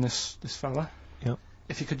find this fella. Yep.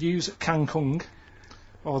 If you could use Kang Kung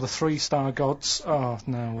or the 3-star gods. Oh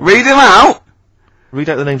no. Read him out. Read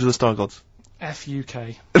out the names of the star gods. FUK.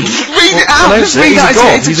 Read it out. Just read he's that. a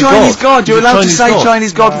god. It's a He's a Chinese god. god. You're He's a allowed to Chinese say god.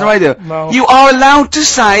 Chinese god on the radio. No. You are allowed to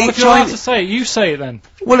say Well, if you're allowed Chinese. to say it, you say it then.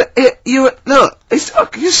 Well, look.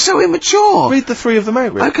 You're so immature. Read the three of them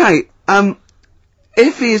out, Rick. Okay.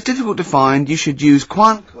 If he is difficult to find, you should use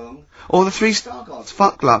Quan Kung or the 3-star gods,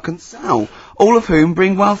 Fuck, Luck, and Sao, all of whom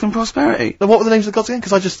bring wealth and prosperity. Then what were the names of the gods again?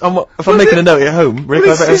 Because if I'm making a note at home, Rick,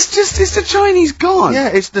 Well, it's the Chinese god. Yeah,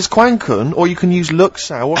 there's Quan Kun, or you can use Luk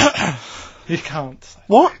Sao. You can't.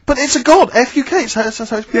 What? But it's a god. FUK. That's how it's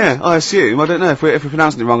pronounced. Yeah, I assume. I don't know if we're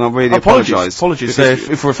pronouncing it wrong. I really apologise. Apologies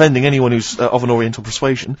if we're offending anyone who's of an Oriental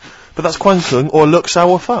persuasion. But that's Quan Kun or Luk Sao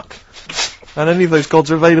or Fuck. And any of those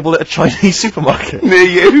gods are available at a Chinese supermarket. Near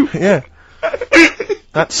you. Yeah.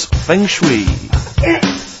 That's Feng Shui.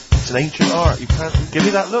 It's an ancient art. You can't give me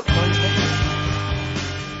that look.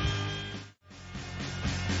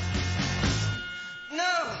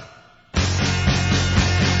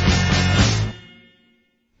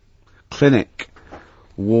 Clinic.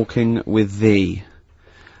 Walking with thee.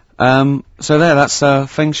 So that's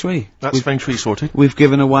Feng Shui. That's Feng Shui sorted. We've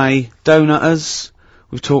given away donutters.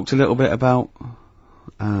 We've talked a little bit about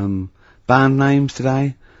band names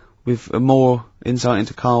today. With more insight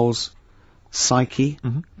into Carl's psyche.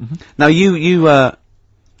 Now you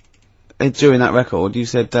during that record you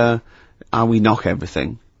said, we knock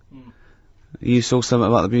everything. You saw something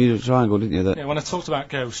about the Bermuda Triangle, didn't you? Yeah, when I talked about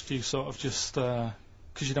Ghost, you sort of just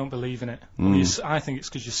because you don't believe in it. I think it's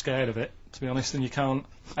because you're scared of it, to be honest, and you can't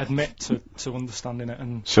admit to understanding it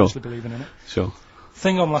and actually believing in it. Sure.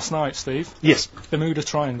 Thing on last night, Steve. Yes. Bermuda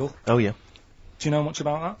Triangle. Oh yeah. Do you know much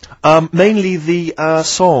about that? Mainly the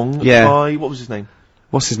song by, what was his name?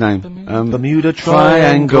 What's his name? Bermuda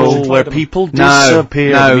Triangle, where people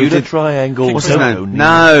disappear. No, Bermuda Triangle. What's his name?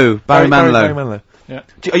 No, Barry Manilow. Yeah.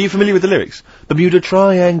 Are you familiar with the lyrics? Bermuda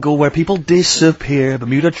Triangle, where people disappear.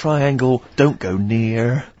 Bermuda Triangle, don't go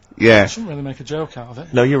near. Yeah. I shouldn't really make a joke out of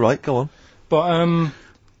it. No, you're right. Go on. But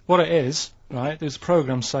what it is, right? There's a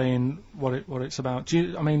program saying what it's about.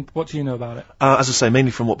 What do you know about it? As I say,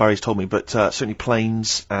 mainly from what Barry's told me, but certainly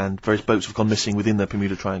planes and various boats have gone missing within the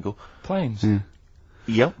Bermuda Triangle. Planes.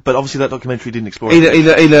 Yeah, but obviously that documentary didn't explore He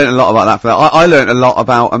learned a lot about that. I learned a lot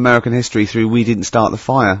about American history through "We Didn't Start the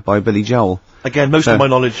Fire" by Billy Joel. Again, most of my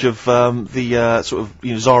knowledge of the sort of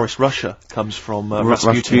Tsarist Russia comes from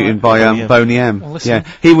Rasputin by Boney M. Well, listen.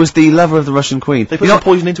 Yeah, he was the lover of the Russian queen. They put some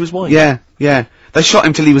poison into his wine. Yeah. They shot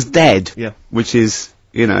him till he was dead. Yeah. Which is,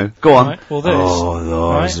 go on. Right, well, this.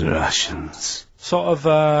 Oh, those Russians. Sort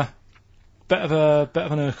of bit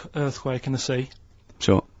of an earthquake in the sea.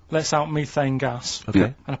 Sure. Lets out methane gas. Okay.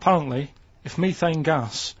 Yeah. And apparently, if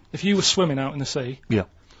you were swimming out in the sea. Yeah.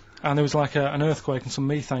 And there was like an earthquake and some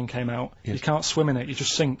methane came out, you can't swim in it, you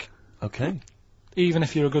just sink. Okay. even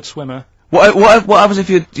if you're a good swimmer. What happens if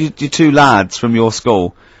you're two lads from your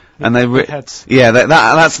school and they big heads. Yeah,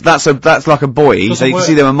 that's like a buoy, so you can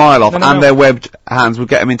see them a mile off, and their webbed hands would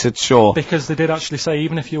get them into shore. Because they did actually say,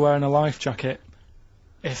 even if you're wearing a life jacket,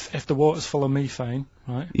 if the water's full of methane,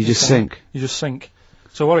 right, you just sink. You just sink.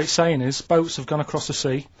 So what it's saying is, boats have gone across the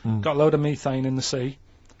sea, got a load of methane in the sea,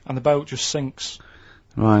 and the boat just sinks.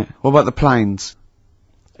 Right. What about the planes?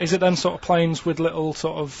 Is it them sort of planes with little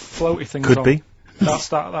sort of floaty things Could on? be.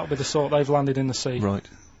 That'll be the sort they've landed in the sea. Right.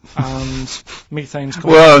 And methane's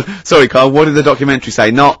coming. Well, sorry, Carl. What did the documentary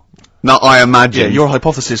say? Not I imagine. Yeah, your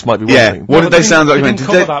hypothesis might be one Yeah. thing. What did they say in the They documentary?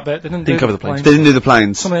 didn't cover that bit. They didn't cover the planes. They didn't do the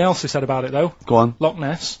planes. Something else they said about it though. Go on. Loch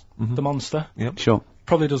Ness, the monster, Sure.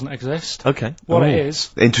 probably doesn't exist. Okay. What it is,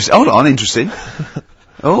 Interesting. Hold on. Interesting.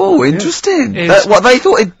 Oh, interesting. Is- What they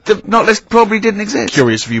thought the Loch Ness probably didn't exist.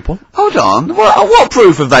 Curious viewpoint. Hold on. What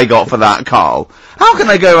proof have they got for that, Carl? How can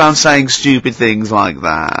they go around saying stupid things like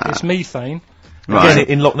that? it's methane, Right. Again,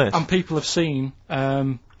 in Loch Ness. and people have seen.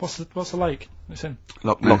 What's the lake it's in?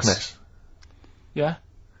 Loch Ness. Loch Ness. Yeah.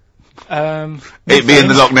 It being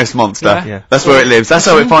the Loch Ness monster. Yeah. Yeah. That's where it lives. That's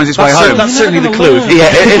how it finds its way home. That's You're certainly never the gonna clue.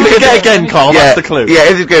 learn. Yeah, Again, Carl, that's the clue. Yeah,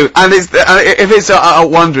 it's good. And it's if it's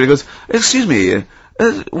wondering, it goes, excuse me,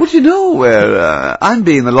 would you know where I'm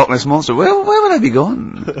being the Loch Ness monster? Where would I be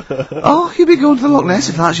going? Oh, you'd be going to the Loch Ness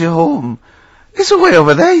if that's your home. It's away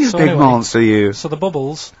over there, you So big anyway, monster, you. So the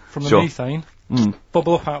bubbles from the Sure. methane Mm.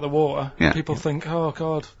 bubble up out of the water. Yeah. People think, oh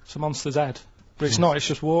god, it's a monster's head. But it's not, it's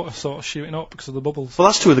just water sort of shooting up because of the bubbles. Well,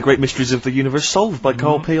 that's two of the great mysteries of the universe solved by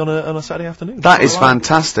Karl P on a Saturday afternoon. That is Alright.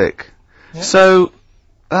 fantastic. Yeah. So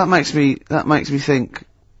that makes me think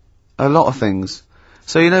a lot of things.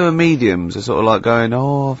 So you know, when mediums are sort of like going,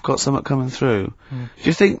 "Oh, I've got something coming through." Do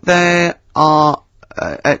you think they are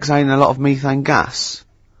exhaling a lot of methane gas,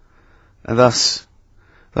 and thus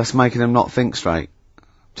making them not think straight?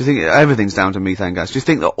 Do you think everything's down to methane gas? Do you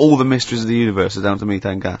think that all the mysteries of the universe are down to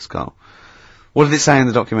methane gas, Carl? What did it say in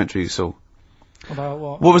the documentary you saw? About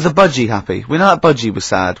what? What was the budgie happy? We know that budgie was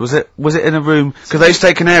sad. Was it in a room? Because they used to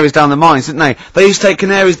take canaries down the mines, didn't they? They used to take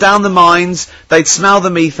canaries down the mines, they'd smell the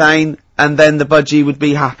methane, and then the budgie would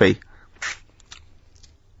be happy.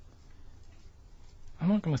 I'm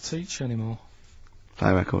not going to teach you anymore.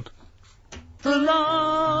 Play a record. The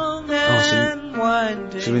long so and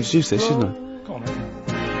winding Should we introduce this, shouldn't I? Go on then.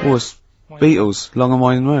 Oh, it's Beatles, Long and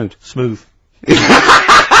Winding Road. Smooth.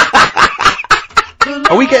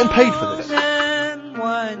 Are we getting paid for this? and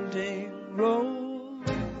winding road.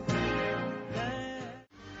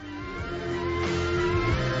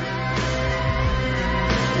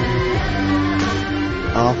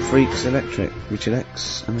 Our Freaks Electric, Richard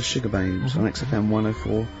X and the Sugar Babes on XFM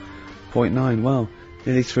 104.9. Well,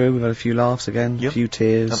 nearly through. We've had a few laughs again, a Yep. few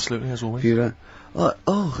tears. Absolutely, as always. Few,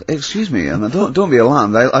 excuse me, and don't be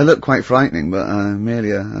alarmed. I look quite frightening, but I'm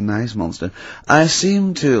merely a nice monster. I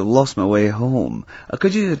seem to have lost my way home.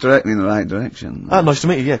 Could you direct me in the right direction? Nice to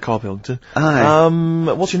meet you. Yeah, Karl Pilkington. Hi.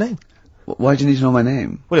 What's your name? Why do you need to know my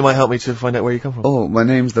name? Well, it might help me to find out where you come from. Oh, my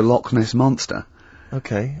name's the Loch Ness Monster.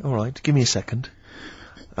 Okay, alright. Give me a second.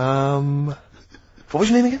 What was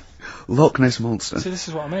your name again? Loch Ness Monster. See, this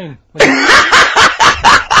is what I mean.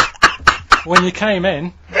 When you came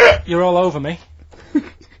in, you're all over me.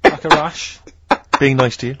 Like a rash. Being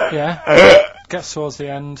nice to you. Yeah. Gets towards the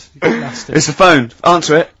end, you get nasty. It's the phone.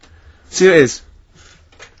 Answer it. See who it is.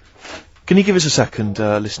 Can you give us a second,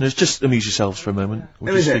 listeners? Just amuse yourselves for a moment.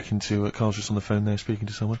 We're Who just is it? speaking to, Carl's just on the phone there speaking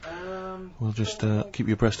to someone. We'll just keep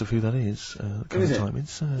you abreast of who that is. Current is it? time,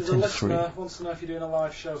 it's There's a 10 to 3. listener wants to know if you're doing a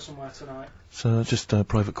live show somewhere tonight. So just a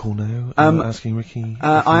private call now. Asking Ricky. if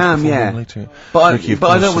I he's am, performing yeah. Later. But Ricky, I of don't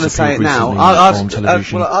course, want to has say it appeared now. recently I'll on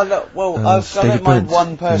television. I don't mind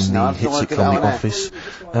one person. I in don't the want hit to get sitcom that The on air. Office,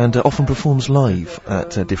 and often performs live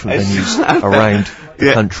at different venues around the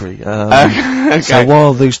Yeah. country. Okay. So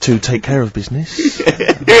while those two take care of business.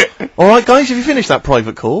 Alright guys, have you finished that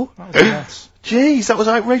private call? That was a mess. Jeez, that was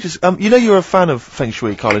outrageous. You know you're a fan of Feng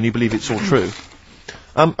Shui, Carl, and you believe it's all true.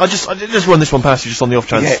 I just run this one past you just on the off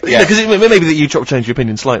chance. Yeah. Because maybe that you change your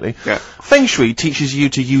opinion slightly. Yeah. Feng Shui teaches you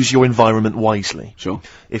to use your environment wisely. Sure.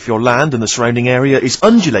 If your land and the surrounding area is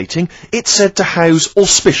undulating, it's said to house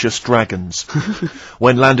auspicious dragons.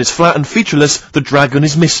 When land is flat and featureless, the dragon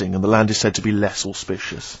is missing and the land is said to be less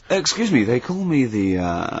auspicious. Excuse me, they call me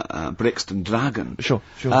the Brixton Dragon. Sure.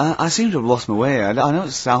 I seem to have lost my way. I know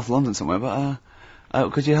it's South London somewhere,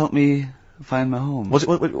 but could you help me find my home? What's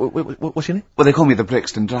your name? Well, they call me the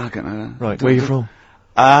Brixton Dragon. Right, where are you from?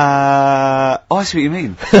 I see what you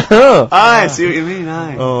mean. I see what you mean,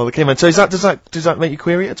 aye. Oh, okay, man. So does that make you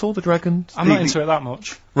query it at all, the dragon? I'm not into it that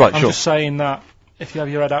much. Right, I'm sure. just saying that if you have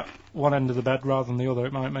your head one end of the bed rather than the other,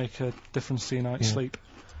 it might make a difference to your night's sleep.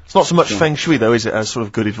 It's not so much feng shui though, is it, as sort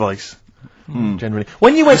of good advice? Generally.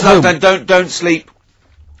 When you went It's home... like, don't sleep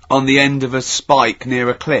on the end of a spike near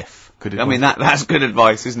a cliff. Good I mean, that's good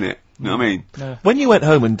advice, isn't it? You know what I mean? Yeah. When you went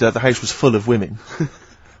home and the house was full of women,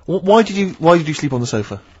 why did you sleep on the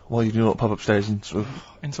sofa? Why did you not pop upstairs and sort of...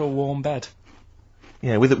 Into a warm bed.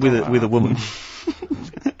 Yeah, with a woman.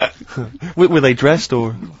 Were they dressed,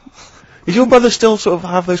 or... Is your brother still sort of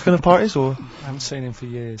have those kind of parties, or...? I haven't seen him for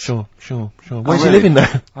years. Sure. Where's he living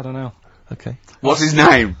now? I don't know. Okay. What's his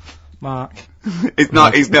name? Mark. He's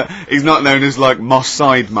not known as like Moss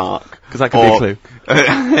Side Mark. Because that could be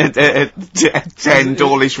a clue. 10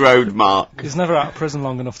 Dawlish Road Mark. He's never out of prison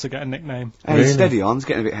long enough to get a nickname. Hey, Really? steady on, it's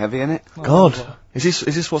getting a bit heavy, isn't it? God, is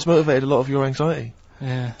this what's motivated a lot of your anxiety?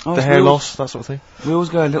 Yeah. The hair loss, that sort of thing? We always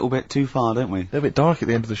go a little bit too far, don't we? A little bit dark at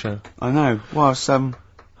the end of the show. I know. Well,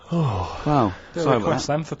 well, Do sorry a about request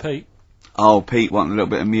that. then for Pete. Oh, Pete wanting a little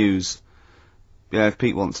bit of Muse. Yeah, if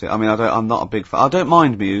Pete wants it. I mean, I'm not a big fan. I don't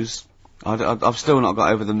mind Muse. I've still not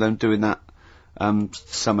got over them doing that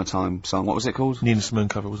summertime song. What was it called? Nina Simone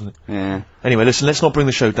cover, wasn't it? Yeah. Anyway, listen, let's not bring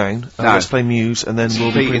the show down. No. Let's play Muse, and then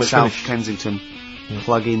we'll be Pete pretty in much South finished. Kensington. Yeah.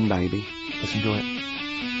 Plug in, baby. Let's enjoy it.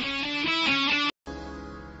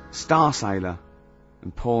 Star Sailor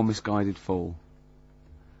and Poor Misguided Fool.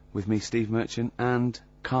 With me, Steve Merchant, and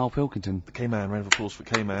Karl Pilkington. The K-Man, round of applause for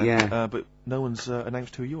K-Man. Yeah. But no one's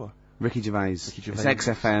announced who you are. Ricky Gervais. Ricky Gervais. It's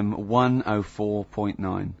XFM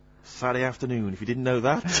 104.9. Saturday afternoon. If you didn't know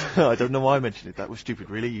that, I don't know why I mentioned it. That was stupid,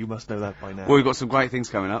 really. You must know that by now. Well, we've got some great things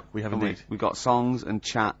coming up. We have haven't indeed. We've got songs and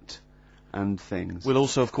chat and things. We'll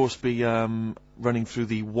also, of course, be running through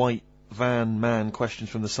the white van man questions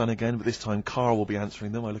from the Sun again, but this time Karl will be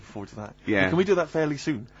answering them. I look forward to that. Yeah. Can we do that fairly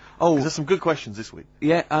soon? Oh, 'Cause there's some good questions this week.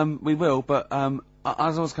 yeah, we will, but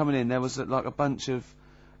as I was coming in, there was like a bunch of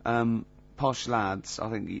posh lads, I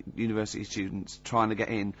think university students, trying to get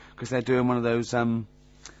in, because they're doing one of those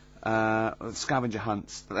scavenger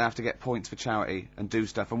hunts that they have to get points for charity and do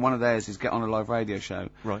stuff, and one of theirs is get on a live radio show.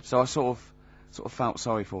 Right. So I sort of felt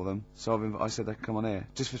sorry for them, so I said they could come on here,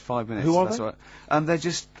 just for 5 minutes. Who are that's they? all right. They're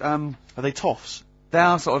just, Are they toffs? they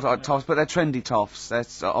are sort of like toffs, but they're trendy toffs. They're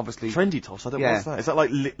obviously... Trendy toffs? I don't know Yeah. what's that. Is that like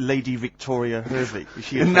Lady Victoria Hervey? Is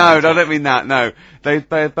she a No, trendy I toff? don't mean that, no.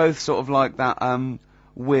 They're both sort of like that,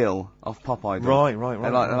 Will of Pop Idol. Right. They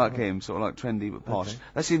like him, sort of like trendy but posh. Okay.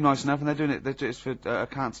 They seem nice enough, and they're doing it for a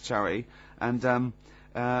cancer charity, and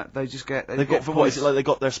they just get... They got, for what is it, like they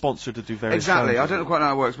got their sponsor to do various Exactly, I challenges? don't know quite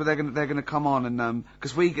how it works, but they're gonna come on and,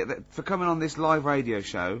 because we get, for coming on this live radio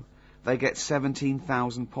show, they get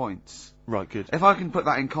 17,000 points. Right, good. If I can put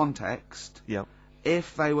that in context, Yeah.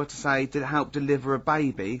 if they were to say, to help deliver a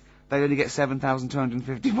baby, they only get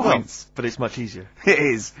 7,250 Well, points. but it's much easier. It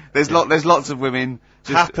is. There's lots of women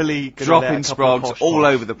just Happily gonna let dropping a couple of sprogs posh all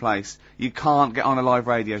toffs. over the place. You can't get on a live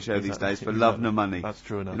radio show these Exactly, days for love nor money. That's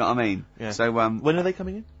true enough. You know what I mean? Yeah. So When are they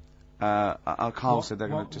coming in? Carl said they're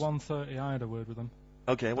going to just... 1:30. I had a word with them.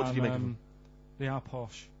 Okay, what did you make of them? They are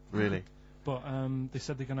posh, Really? but they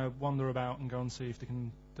said they're going to wander about and go and see if they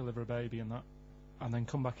can deliver a baby and that, and then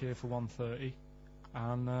come back here for 1:30.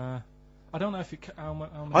 And I don't know if it. How many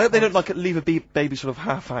I hope they don't points- like leave a baby sort of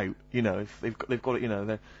half out. You know, if they've got it. You know,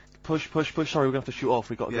 they're push. Sorry, we're going to have to shoot off.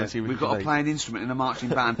 We've got to go Yeah, and see. we've got to play an instrument in a marching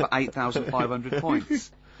band for 8,500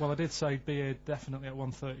 points. Well, I did say be here definitely at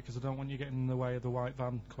 1:30 because I don't want you getting in the way of the white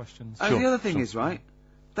van questions. And Sure, the other thing sure. is, right,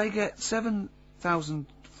 they get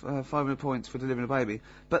 7,500 points for delivering a baby,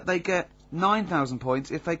 but they get 9,000 points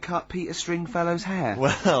if they cut Peter Stringfellow's hair.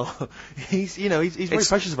 Well, he's very It's-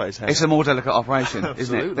 precious about his hair. It's a more delicate operation, isn't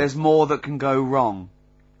Absolutely. it? There's more that can go wrong.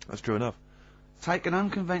 That's true enough. Take an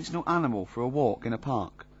unconventional animal for a walk in a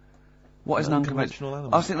park. What is An an unconventional unconventional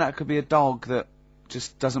animal? I think that could be a dog that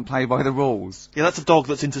just doesn't play by the rules. Yeah, that's a dog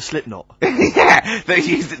that's into Slipknot. Yeah,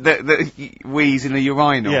 that wheeze in a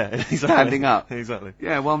urinal. Yeah, exactly. Standing up. Exactly.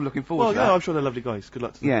 Yeah, well, I'm looking forward Well, to yeah, that. I'm sure they're lovely guys. Good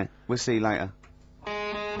luck to them. Yeah, we'll see you later.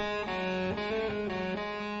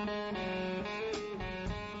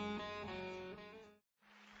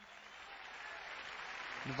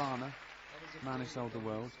 Nirvana, Man Who Sold the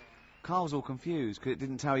World. Carl's all confused because it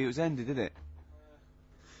didn't tell you it was ended, did it?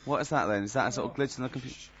 What is that then? Is that a sort of glitch in the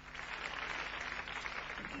computer?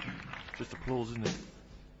 Just applause, isn't it?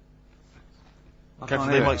 I Careful,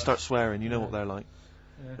 can't they hear might it. start swearing. You know what they're like.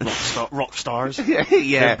 Yeah. Rock stars. Yeah, Their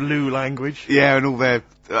yeah. blue language. Yeah, and all their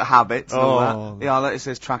habits and all Oh. that. Yeah, like it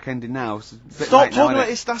says track ending now. It's a bit Stop late now, talking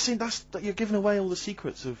innit? about it. That you're giving away all the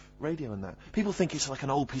secrets of radio and that. People think it's like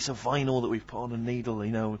an old piece of vinyl that we've put on a needle,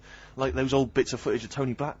 you know, like those old bits of footage of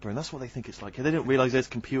Tony Blackburn. That's what they think it's like. They don't realise there's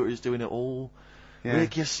computers doing it all. Yeah.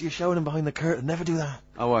 Rick, you're showing him behind the curtain. Never do that.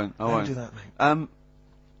 I won't. Never do that, mate.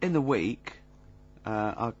 In the week,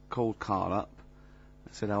 I called Karl up.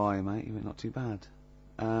 I said, "How are you, mate?" He went, "Not too bad."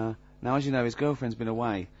 Now, as you know, his girlfriend's been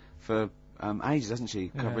away for ages, hasn't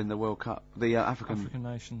she? Yeah. Covering the World Cup, the African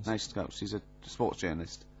Nations. Cup. She's a sports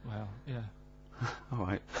journalist. Well, yeah. All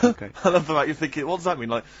right. Okay. I love the fact you're thinking, what does that mean?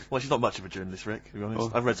 Like, well, she's not much of a journalist, Rick, to be honest.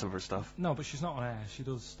 Oh. I've read some of her stuff. No, but she's not on air. She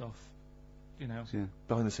does stuff, you know. Yeah.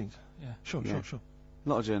 Behind the scenes. Yeah. Sure. A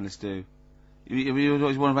lot of journalists do. You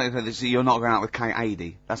always want to make clear that you're not going out with Kate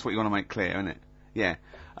Adie. That's what you want to make clear, isn't it? Yeah.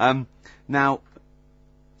 Now,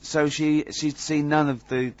 so she'd seen none of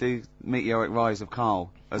the meteoric rise of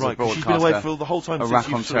Karl as a Right, 'cause broadcaster. she's been away for the whole time a since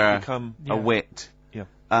you've sort raconteur, of become... Yeah. a wit, Yeah.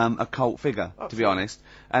 a cult figure, to be honest.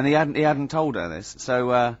 And he hadn't told her this.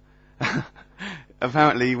 So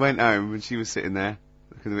apparently he went home and she was sitting there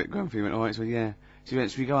looking a bit grumpy. He went, "All right." She went, "Yeah." She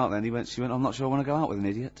went, "Should we go out then?" She went, "I'm not sure I want to go out with an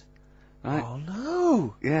idiot." Right? Oh,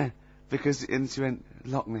 no! Yeah. And she went,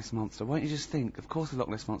 "Loch Ness Monster. Won't you just think? Of course the Loch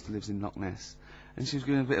Ness Monster lives in Loch Ness." And she was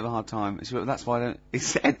giving a bit of a hard time. And she went, "That's why he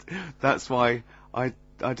said, "That's why I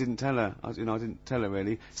didn't tell her. I didn't tell her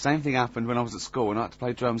really." Same thing happened when I was at school and I had to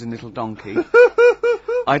play drums in Little Donkey.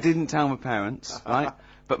 I didn't tell my parents, right?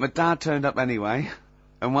 But my dad turned up anyway.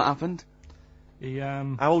 And what happened? He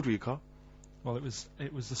How old were you, Carl? well, it was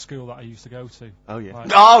the school that I used to go to. Oh, yeah.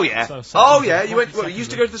 Like, Oh yeah. So Oh secondary- yeah. You went. what, Well, you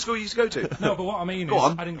used to go to the school you used to go to. No, but what I mean Go is,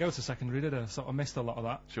 on. I didn't go to secondary, did I? So I missed a lot of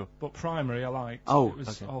that. Sure. But primary, I liked. Oh, it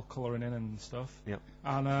was okay. all colouring in and stuff. Yep.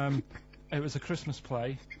 And it was a Christmas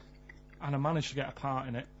play, and I managed to get a part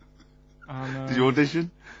in it. And, Did you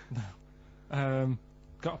audition?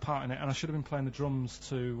 got a part in it, and I should have been playing the drums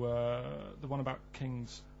to the one about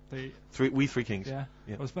Kings. We Three Kings. Yeah.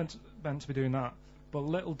 Yeah. I was meant to be doing that, but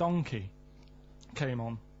Little Donkey came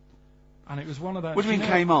on, and it was one of the. What do you mean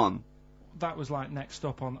came on? That was like next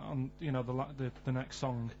up on the next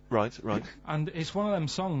song, Right. and it's one of them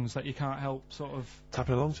songs that you can't help sort of.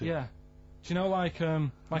 Tapping along to. Yeah. Do you know like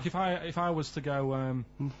if I was to go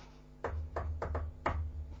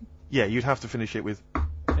Yeah, you'd have to finish it with...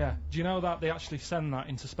 yeah. Do you know that they actually send that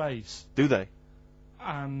into space? Do they?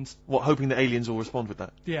 And What, hoping that aliens will respond with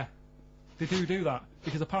that? yeah, they do that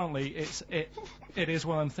because apparently it is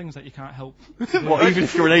one of them things that you can't help. What, even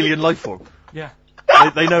if you're an alien life form? Yeah.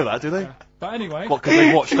 They know that, do they? Yeah. But anyway. What, because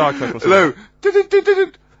they watch Star Trek or something?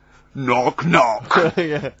 Hello. Knock knock.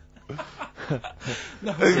 Yeah.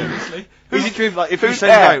 No, seriously. Is it true, like, if you who's send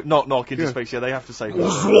there? out knock knock into space, yeah, they have to say...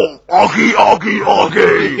 Oggy, oggy,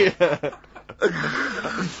 oggy. Yeah.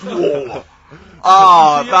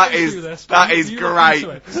 Oh, Do you that ever is do this? that Do is you look great. into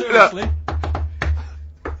it? Seriously.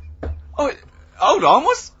 Oh, hold on,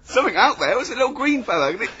 what's something out there? What's a little green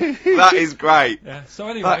fella? That is great. Yeah. So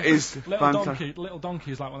anyway, That is Little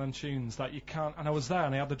Donkey is like one of them tunes that you can't. And I was there,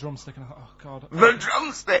 and I had the drumstick, and I thought, oh god, The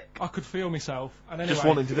drumstick. I could feel myself. And anyway, Just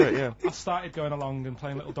wanting to do it, yeah. I started going along and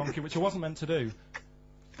playing Little Donkey, which I wasn't meant to do,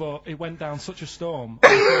 but it went down such a storm.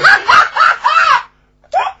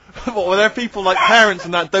 What, were there people like parents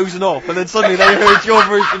and that dozing off, and then suddenly they heard your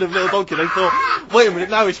version of Little Donkey, they thought, wait a minute,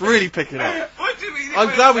 now it's really picking up. What do you mean?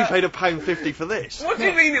 I'm glad we paid £1.50 for this. What do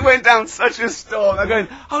you mean it went down such a storm? They're going,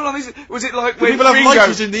 hold on, was it like when People have Ringo...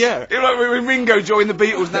 lighters in the air. It was like when Ringo joined the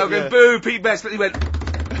Beatles, now going, Yeah. boo, Pete Best, but he went...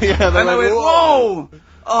 Yeah, and they went, whoa!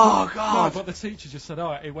 Oh, No, God. but the teacher just said,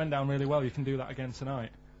 oh, it went down really well, you can do that again tonight,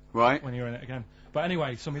 Right. when you're in it again. But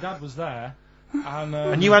anyway, so my dad was there, and...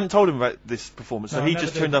 And you hadn't told him about this performance, so No, I he never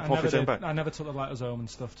just did. turned up I off never his own did. back. I never took the letters home and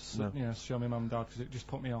stuff to No. show my mum and dad, because it just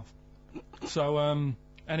put me off. So,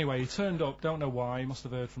 anyway, he turned up, don't know why, he must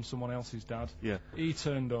have heard from someone else's dad. Yeah. He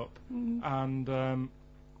turned up, and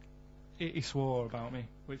he swore about me,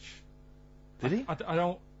 which... Did he? I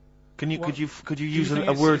don't... Could you What? use Do you think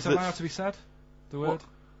a word it's allowed that's... to be said? The word? What?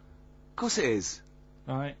 Of course it is.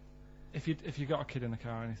 Right. If you got a kid in the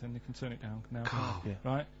car or anything, you can turn it down now. God. Yeah.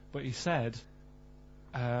 Right. But he said,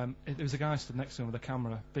 there was a guy stood next to him with a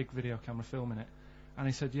camera, big video camera, filming it, and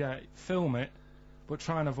he said, yeah, film it, but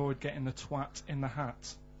try and avoid getting the twat in the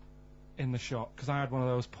hat in the shot, because I had one of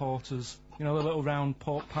those porters, you know, the little round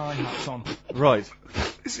pork pie hats on. Right.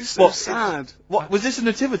 This is so What? sad. What, was this a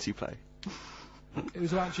nativity play? It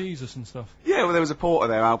was about Jesus and stuff. Yeah, well, there was a porter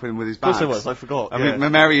there helping him with his Of course bags. there was, I forgot. I yeah.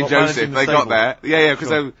 mean, Mary and What, Joseph, managing the they got stable? there. Yeah, because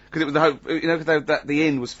Sure. it was the hope, you know, because the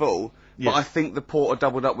inn was full. Yes. But I think the porter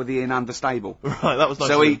doubled up with the inn and the stable. Right, that was nice.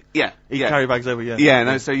 So of he, him. yeah, He yeah, carry bags over, yeah. yeah,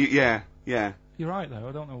 no, so yeah. You're right, though.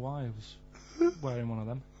 I don't know why I was wearing one of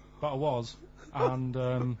them, but I was. And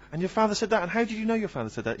And your father said that, and how did you know your father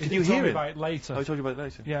said that? Did he you told hear me it? about it later. Oh, he told you about it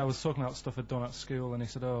later? Yeah, I was talking about stuff I'd done at school, and he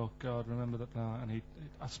said, "Oh God, remember that?" And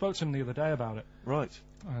I spoke to him the other day about it, Right.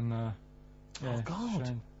 and yeah, Oh, God.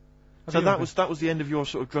 shame. Have So you that ever was the end of your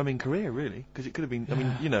sort of drumming career, really? Because it could have been. I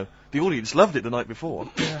mean, you know, the audience loved it the night before.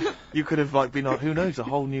 Yeah. You could have like been like, who knows, a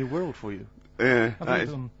whole new world for you. Yeah. Have that you is-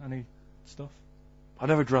 done any stuff? I've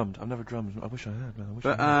never drummed. I wish I had. Man. I wish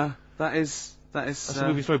But I had. that is That's a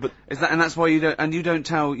movie story. But is that, and that's why you don't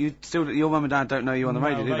tell your mum and dad don't know you on the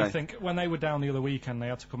radio, do they they? think when they were down the other weekend, they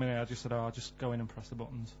had to come in here. I just said, I'll just go in and press the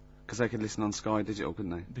buttons. Because they could listen on Sky Digital,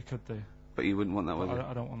 couldn't they? They could do. But you wouldn't want that, would you?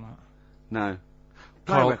 I don't want that. No.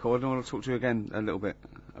 Play Carl- a record, and I want to talk to you again a little bit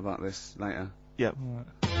about this later. yeah.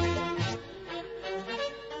 Right.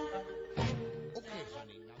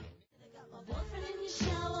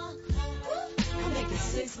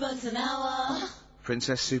 $6 an hour.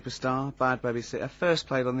 Princess Superstar, Bad Babysitter, first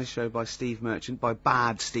played on this show by Steve Merchant, by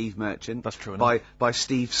Bad Steve Merchant. That's true enough. By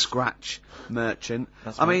Steve Scratch Merchant.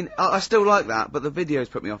 That's I right. mean, I still like that, but the videos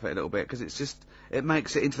put me off it a little bit, because it's just, it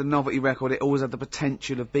makes it into the novelty record it always had the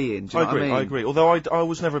potential of being. Do you know what I mean? I agree. Although I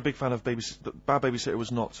was never a big fan of Bad Babysitter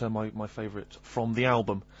was not my favourite from the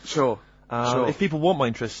album. Sure. Sure. If people want my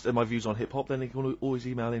interest and my views on hip hop, then they can always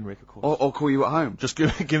email in, Rick, of course. Or call you at home. Just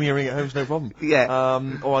give me a ring at home, no problem. Yeah.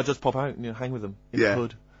 Or I just pop out and hang with them in the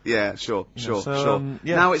hood. Yeah, sure, sure, so, sure.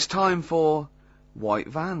 yeah. Now it's time for White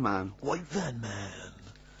Van Man. White Van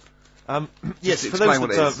Man. Yes, for explain those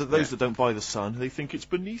what it is. those that don't buy the Sun, they think it's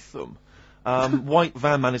beneath them. White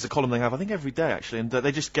Van Man is a column they have, I think, every day actually, and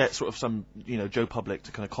they just get sort of some, Joe Public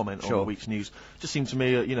to kind of comment on Sure. the week's news. Just seemed to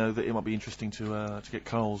me, that it might be interesting to get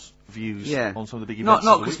Carl's views Yeah. on some of the big Not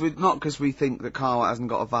events. of the week. because we think that Carl hasn't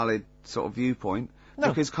got a valid sort of viewpoint. No.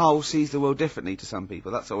 Because Carl sees the world differently to some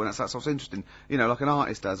people. That's all, and that's what's interesting. Like an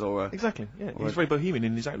artist does, or a. Exactly. Yeah, Or he's very bohemian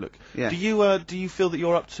in his outlook. Yeah. Do you feel that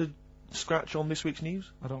you're up to scratch on this week's news?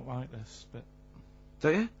 I don't like this, but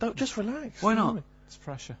Don't you? Don't just relax. Why not? it's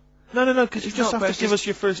pressure. No, because you It's just not, have but to give it's us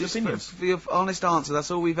your first just opinion. for your honest answer. That's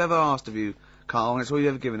all we've ever asked of you, Carl, and it's all you've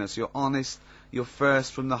ever given us. Your honest, your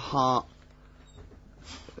first from the heart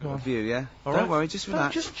Go on. view. Yeah. All Don't right. worry, just No,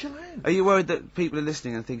 relax. just chill out. Are you worried that people are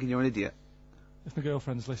listening and thinking you're an idiot? If my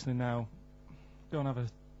girlfriend's listening now, go and have a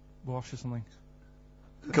wash or something.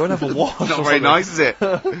 Go and have a wash. Not or very something. nice, is it?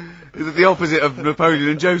 Is it the opposite of Napoleon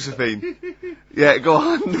and Josephine? Yeah, go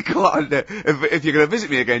on, go on. If you're going to visit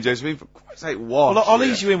me again, Josephine, for Christ's sake, wash. Well, I'll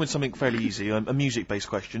ease you in with something fairly easy, a music-based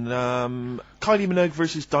question. Kylie Minogue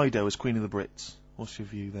versus Dido as Queen of the Brits. What's your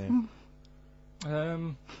view there?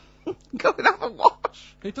 Go and have a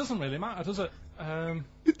wash. It doesn't really matter, does it?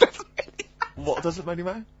 It doesn't really What does it really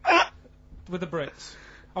matter? With the Brits,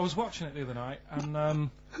 I was watching it the other night, and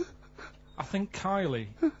I think Kylie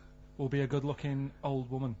will be a good-looking old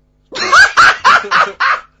woman.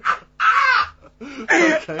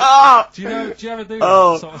 Ah! Do you ever do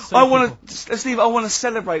Oh, that sort of I want to, Steve. I want to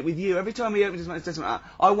celebrate with you every time he opens his mouth. It doesn't matter.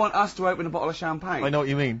 I want us to open a bottle of champagne. I know what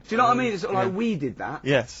you mean. Do you know what I mean? It's sort of Yeah. like we did that.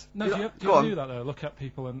 Yes. No, You do know- you go ever on. do that though? Look at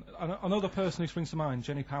people, and another person who springs to mind,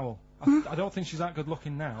 Jenny Powell. I don't think she's that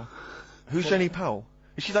good-looking now. Who's Jenny Powell?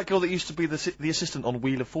 Is she that girl that used to be the assistant on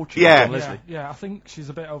Wheel of Fortune? Yeah. John Leslie. Yeah, I think she's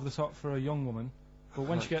a bit over the top for a young woman, but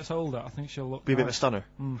when she gets older, I think she'll look Be a bit of a nice. stunner.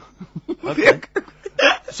 Mm. Okay.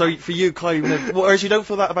 So for you, Kylie Minogue, whereas you don't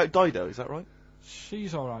feel that about Dido, is that right?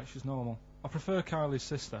 She's alright, she's normal. I prefer Kylie's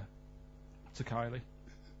sister to Kylie.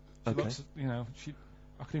 She Okay. looks,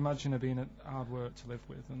 I could imagine her being a hard work to live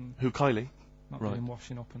with and Who, Kylie? not Right. being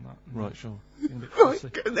washing up and that. and Right, sure. Being a bit Right, fussy.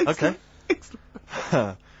 go next.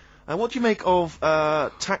 Okay. And what do you make of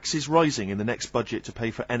taxes rising in the next budget to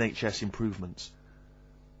pay for NHS improvements?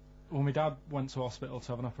 Well, my dad went to hospital to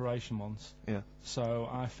have an operation once. Yeah. So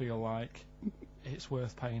I feel like it's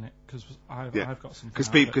worth paying it because I've got something. Because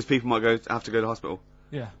out of it. people might have to go to hospital.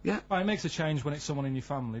 Yeah. Yeah. Well, it makes a change when it's someone in your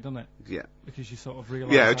family, doesn't it? Yeah. Because you sort of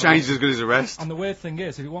realise. Yeah, how a change is it as good as a rest. And the weird thing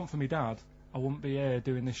is, if it weren't for my dad, I wouldn't be here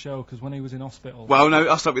doing this show because when he was in hospital. Well, no,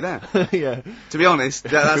 I'll stop you there. Yeah. To be honest,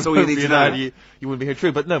 that's all you need to know. You wouldn't be here,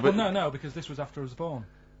 true, but no, but no, because this was after I was born.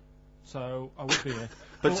 So I would be here.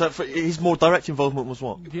 but Well, for his more direct involvement was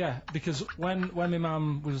what? yeah, because when my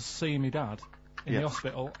mum was seeing my dad in Yeah. the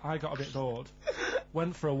hospital, I got a bit bored,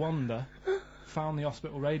 went for a wander, found the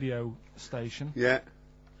hospital radio station, Yeah.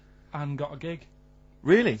 and got a gig.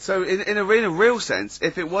 Really? So in a real sense,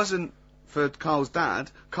 if it wasn't for Carl's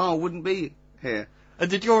dad, Carl wouldn't be here. And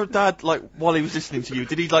did your dad, like, while he was listening to you,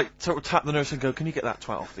 did he, like, sort of tap the nurse and go, can you get that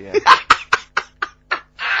twat off the air?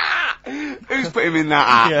 Who's put him in that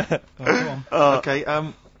app? Yeah. Oh, go on.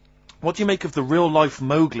 Okay, what do you make of the real-life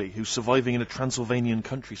Mowgli who's surviving in a Transylvanian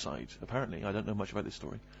countryside? Apparently, I don't know much about this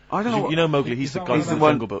story. I don't know. You know Mowgli, he's Is the that guy one from of the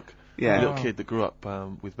them? Jungle Book. Yeah. The little Oh. kid that grew up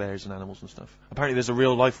with bears and animals and stuff. Apparently there's a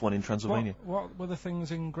real-life one in Transylvania. What were the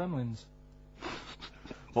things in Gremlins?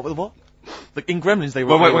 What were the what? Like, in Gremlins, they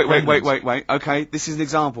were. Well, they were gremlins. wait. Okay, this is an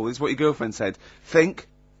example. This is what your girlfriend said. Think.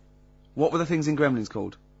 What were the things in Gremlins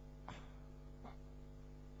called?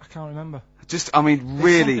 I can't remember. Just, I mean, It's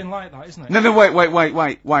really. something like that, isn't it?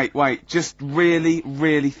 No, wait. Just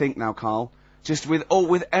really think now, Carl. Just with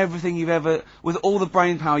everything with all the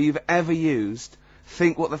brain power you've ever used,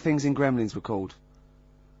 think what the things in Gremlins were called.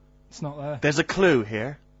 It's not there. There's a clue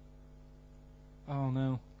here. Oh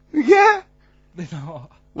no. Yeah. They're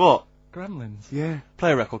not. What? Gremlins. Yeah.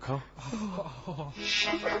 Play a record, Carl. Oh.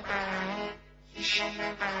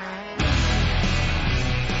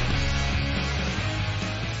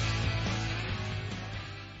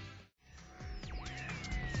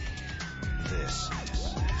 This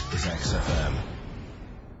is XFM.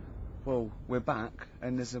 Well, we're back,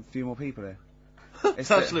 and there's a few more people here.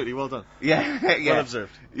 It's absolutely well done. Yeah, yeah. Well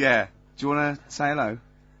observed. Yeah. Do you want to say hello?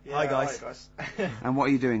 Yeah, Hi, guys. And what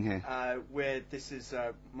are you doing here? This is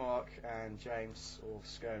Mark and James, or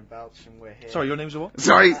Sko and Belch, and we're here. Sorry, your names are what?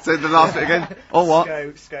 Sorry, say the last bit again. Or what?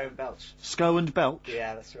 Sko and Belch. Sko and Belch.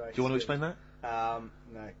 Yeah, that's right. Do you want to explain that?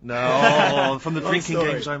 No. No, from the Long drinking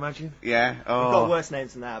story. games, I imagine. Yeah. We've got Oh. worse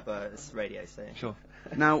names than that, but it's radio, so. Sure.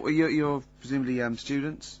 Now you're presumably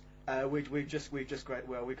students. We've just we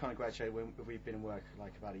kind of graduated. We've been in work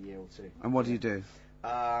like about a year or two. And what do you do?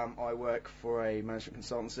 I work for a management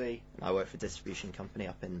consultancy. I work for a distribution company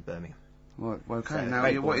up in Birmingham. Well, okay. So, Now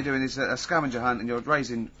great what boy. you're doing is a scavenger hunt, and you're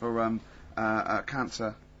raising for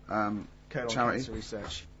cancer. Colon Charity. Cancer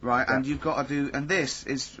Research. Right, Yeah. and you've got to do, and this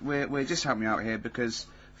is, we're just helping you out here because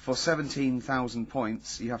for 17,000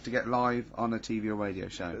 points you have to get live on a TV or radio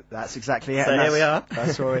show. That's exactly it. So and here we that's- are.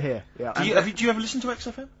 That's why we're here. Yeah. Do you ever listen to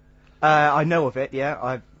XFM? I know of it.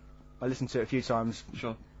 Yeah. I listened to it a few times.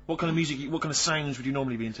 Sure. What kind of music, what kind of sounds would you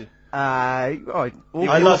normally be into? I all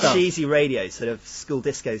love stuff. cheesy radio, sort of school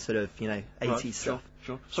disco, sort of, 80s Right, stuff.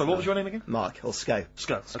 Sure. Sorry, what was your name again? Mark, or Sko.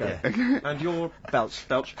 Sko. Sko. Okay. And you're Belch.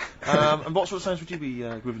 Belch. And what sort of sounds would you be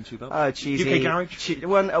grooving to, Belch? Cheesy. UK garage?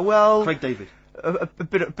 Well, Craig David. a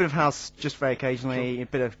bit of house, just very occasionally. A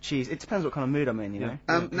bit of cheese. It depends what kind of mood I'm in, you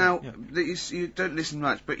know. Now, yeah. you don't listen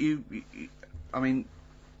much, but you I mean,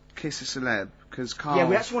 kiss a celeb, because Carl... Yeah,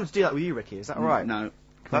 we actually wanted to do that with you, Ricky. Is that all right? No.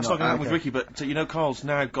 That's not going to happen with Okay. Ricky, but Carl's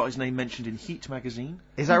now got his name mentioned in Heat magazine.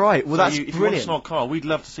 Is that right? Well, So that's if you want to brilliant. snog Carl, we'd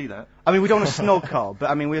love to see that. I mean, we don't want to snog Carl, but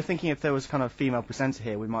I mean, we were thinking if there was kind of a female presenter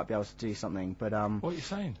here, we might be able to do something. But What are you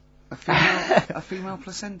saying? A female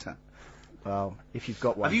placenta? well, if you've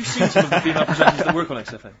got one. Have you seen some of the female presenters that work on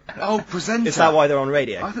XFM? Oh, presenter! Is that why they're on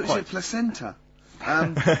radio? I thought you said placenta.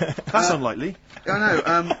 That's unlikely. I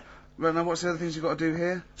know, well, now what's the other things you've got to do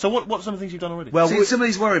here? So what are some of the things you've done already? Well, See, some of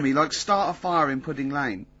these worry me, like start a fire in Pudding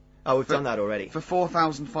Lane Oh, we've done that already. for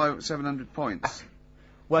 4,700 points.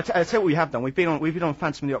 I'll tell you what we have done. We've been on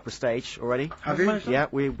Phantom of the Opera stage already. Have you? managed that? Yeah,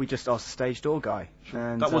 we just asked the stage door guy.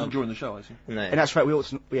 And, That wasn't during the show, I see. No. And that's right.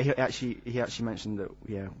 He actually mentioned that.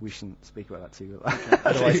 Yeah, we shouldn't speak about that too.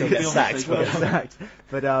 Otherwise he'll get Be on the sacked. stage, but- Exact.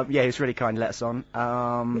 But yeah, he was really kind to let us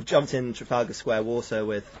on. We've jumped in Trafalgar Square Water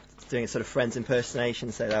with doing a sort of Friends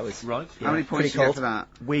impersonation, so that was Right. How many points pretty did you get cold. for that?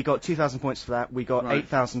 We got 2,000 points for that. We got Right.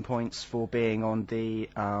 8,000 points for being on the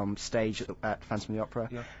stage at Phantom of the Opera.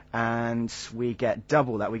 Yeah. And we get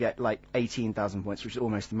double that. We get like 18,000 points, which is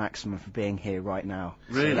almost the maximum for being here right now.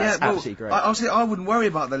 Really? So that's well, absolutely great. Honestly, I wouldn't worry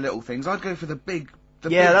about the little things. I'd go for the big.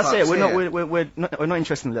 Yeah, that's it. bucks We're here. not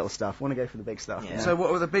interested in the little stuff. We want to go for the big stuff. Yeah. So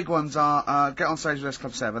what were the big ones are, get on stage with S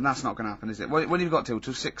Club 7, that's not going to happen, is it? When have you got till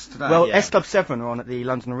 6 today? Well, Yeah. S Club 7 are on at the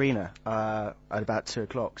London Arena at about 2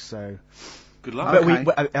 o'clock. So, Good luck.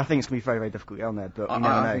 but Okay. I think it's gonna be very, very difficult to get on there. But we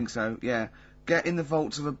never I know. think so, yeah. Get in the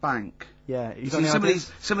vaults of a bank. Yeah, you got See, any some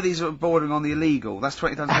ideas? of these are bordering on the illegal. That's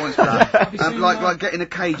 20,000 points for that. Have you seen like that? like getting a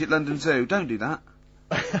cage at London Zoo. Don't do that.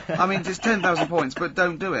 I mean, just 10,000 points, but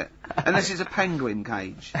don't do it unless it's a penguin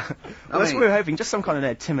cage. Well, I that's mean, what we're hoping. Just some kind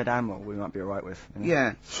of timid animal we might be alright with. you know?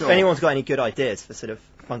 yeah, sure. If anyone's got any good ideas for sort of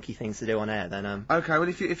funky things to do on air, then Okay, well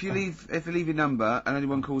if you leave your number and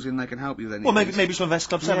anyone calls in, they can help you with anything. Well, maybe some of S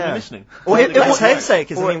Club 7 Yeah. are listening. Or let's hope so,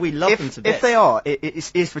 because or we love if, them to bits. If they are,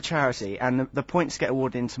 it is for charity, and the points get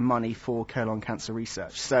awarded into money for colon cancer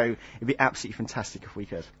research. So it'd be absolutely fantastic if we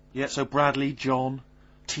could. Yeah, so Bradley, John,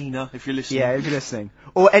 Tina, if you're listening. Yeah, if you're listening,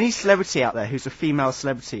 or any celebrity out there who's a female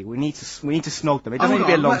celebrity, we need to snog them. It doesn't Hold need to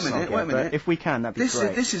be a on, long wait a minute, snog, wait a but minute. if we can, that'd be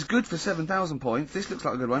great. This is good for 7,000 points. This looks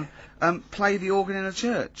like a good one. Play the organ in a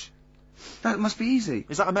church. That must be easy.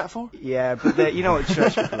 Is that a metaphor? Yeah, but you know what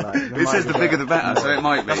church people are like. They It might says be the bigger like- the better, so it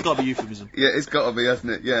might be. That's got to be euphemism. Yeah, it's got to be,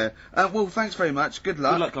 hasn't it? Yeah. Well, thanks very much. Good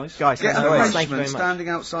luck. Good luck, guys. Guys, Get thanks an very much. Thank you arrangement very much. standing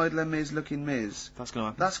outside Les Mis looking Miz. That's going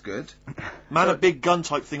to happen. That's good. Man, a big gun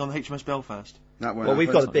type thing on the HMS Belfast. That won't Well, we've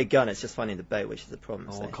happen. got a big gun. It's just finding the boat, which is the problem.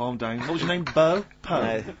 Oh, so. calm down. What was your name? Bo? Poe?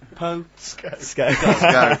 No. Poe? Let's go. Let's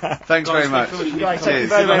go. Thanks very much. Right, thank you Cheers.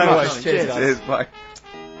 very, very Good much. night. Cheers, guys. Cheers. Bye.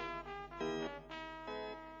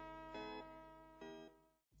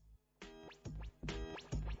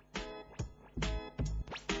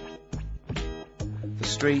 The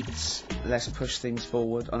streets, let's push things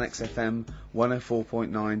forward on XFM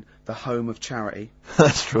 104.9, the home of charity.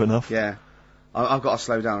 That's true enough. Yeah, I've got to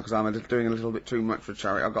slow down because I'm doing a little bit too much for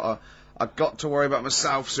charity. I've got to worry about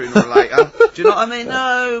myself sooner or later. Do you know what I mean?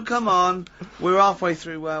 No, come on. We were halfway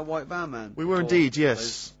through White Van Man. We were before indeed,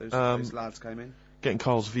 yes. Those lads came in. Getting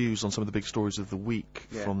Carl's views on some of the big stories of the week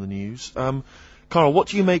Yeah. from the news. Carl, what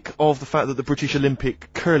do you make of the fact that the British Olympic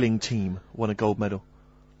curling team won a gold medal?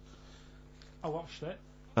 I watched it.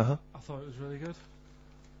 Uh-huh. I thought it was really good.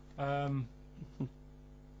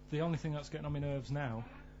 The only thing that's getting on my nerves now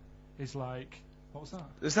is like, what was that?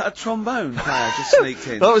 Is that a trombone player just sneaked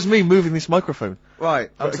in? That was me moving this microphone. Right.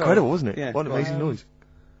 I'm sorry. Incredible, wasn't it? Yeah, What an go on. amazing noise.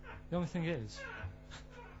 The only thing is,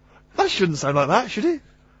 That shouldn't sound like that, should it?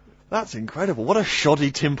 That's incredible. What a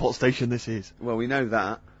shoddy tin pot station this is. Well, we know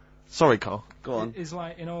that. Sorry, Carl. Go on. is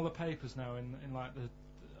like in all the papers now, in like the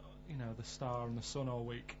the Star and the Sun all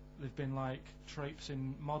week, they've been like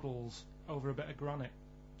traipsing models over a bit of granite.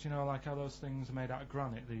 Do you know like how those things are made out of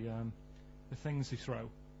granite? The things they throw,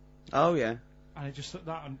 Oh yeah. and it just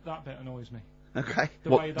that bit annoys me. Okay. The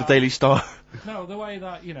What, way the that, Daily Star? No, the way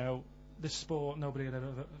that this sport nobody had ever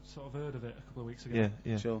sort of heard of it a couple of weeks ago. Yeah,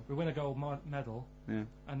 yeah. Sure. We win a gold medal, Yeah.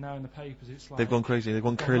 and now in the papers it's like They've gone crazy. They've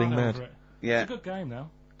gone gone curling mad mad. over it. Yeah. It's a good game though.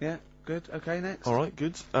 Yeah. Good. Okay. Next. All right,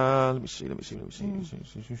 good. Let me see. What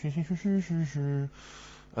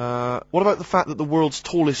about the fact that the world's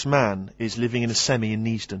tallest man is living in a semi in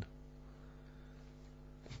Neasden?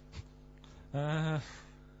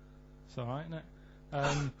 It's alright, isn't it?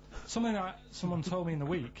 Something that someone told me in the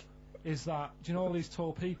week is that, do you know all these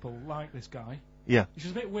tall people like this guy? Yeah. It's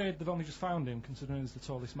just a bit weird they've only just found him, considering he's the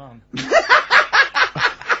tallest man.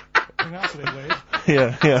 I think that's a bit weird.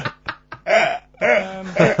 Yeah, yeah.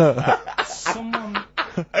 Someone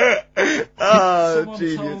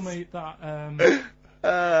genius. told me that,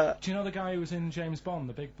 do you know the guy who was in James Bond,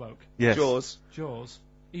 the big bloke? Yes. Jaws?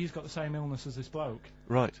 He's got the same illness as this bloke.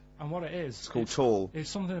 Right. And what it is... It's called tall. It's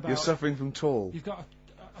something about... You're suffering from tall. You've got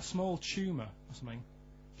a small tumour or something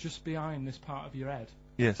just behind this part of your head.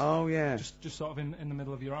 Yes. Oh yeah. Just sort of in the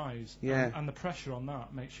middle of your eyes. Yeah. And the pressure on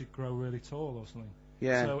that makes you grow really tall or something.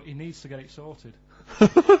 Yeah. So he needs to get it sorted.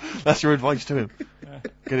 That's your advice to him. Yeah.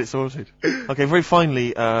 Get it sorted. Okay, very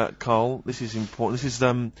finally, Carl, this is important. This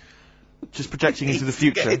is just projecting into the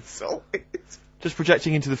future. Just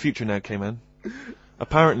projecting into the future now, K-Man.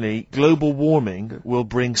 Apparently, global warming will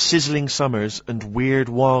bring sizzling summers and weird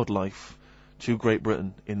wildlife to Great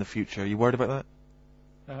Britain in the future. Are you worried about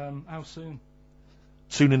that? How soon?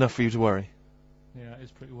 Soon enough for you to worry. Yeah,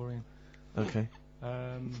 it's pretty worrying. Okay.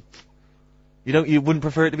 Um, You wouldn't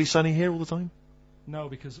prefer it to be sunny here all the time? no,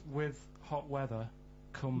 because with hot weather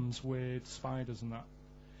comes weird spiders and that.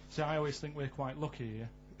 See, I always think we're quite lucky here.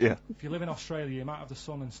 Yeah. If you live in Australia, you might have the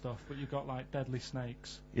sun and stuff, but you've got like deadly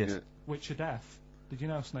snakes, Yes. Yeah. which are deaf. Did you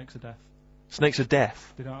know snakes are deaf? Snakes are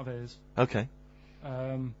deaf. They don't have ears. Okay.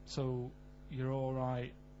 So you're all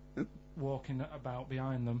right walking about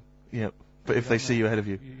behind them. Yeah. But if they see you ahead of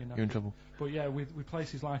you, know. you're in trouble. But yeah, with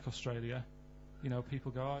places like Australia,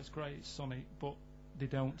 people go, oh, it's great, it's sunny, but they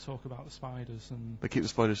don't talk about the spiders and They keep the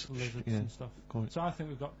spiders. lizards Yeah. and stuff. Quite. So I think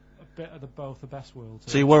we've got a bit of both the best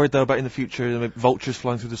worlds. So you're worried though about in the future, vultures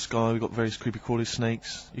flying through the sky, we've got various creepy crawly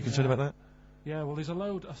snakes. You concerned Yeah. about that? Yeah, well, there's a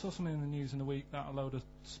load. I saw something in the news in the week that a load of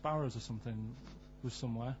sparrows or something was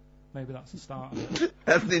somewhere. Maybe that's the start of it.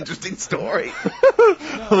 That's an interesting story.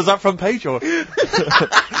 Was that front page or?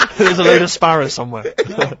 There's a load of sparrows somewhere.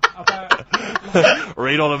 No, about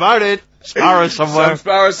Read all about it. Sparrows somewhere. Some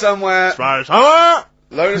sparrows somewhere. Sparrows somewhere.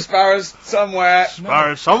 Load of sparrows somewhere.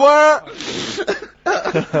 Sparrows somewhere.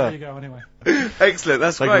 there you go. Anyway, Excellent.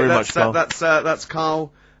 That's Thank you great. very much, Carl. That's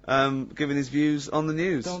Carl giving his views on the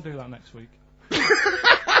news. don't do that next week.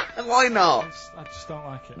 Why not? I just don't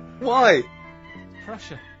like it. Why?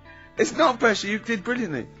 Pressure. It's not pressure. You did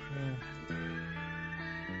brilliantly. Yeah.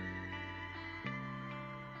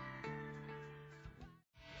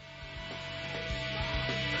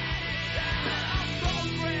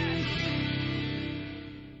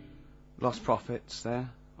 Lost Profits there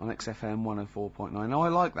on XFM 104.9. Now I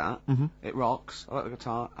like that. Mhm. It rocks. I like the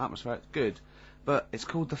guitar. Atmosphere. It's good. but it's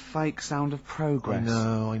called The Fake Sound of Progress.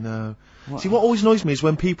 I know. What? See, what always annoys me is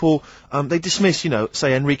when people, they dismiss,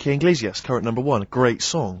 say, Enrique Iglesias, current #1, a great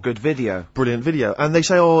song. Good video. Brilliant video. And they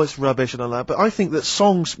say, oh, it's rubbish and all that. But I think that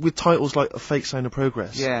songs with titles like A Fake Sound of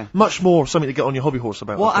Progress. Yeah. Much more something to get on your hobby horse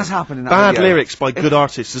about. What has happened in that Bad video? lyrics by good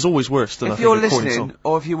artists is always worse than If I think you're a corny listening, song.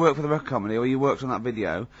 or if you work for the record company, or you worked on that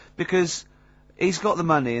video, because he's got the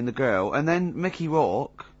money and the girl, and then Mickey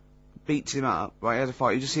Rourke beats him up, right, he has a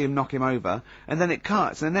fight, you just see him knock him over, and then it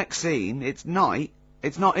cuts, and the next scene, it's night,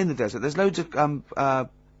 it's not in the desert, there's loads of,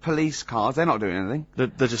 police cars, they're not doing anything.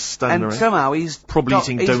 They're just standing And around. somehow he's Probably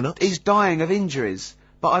eating donuts. He's dying of injuries,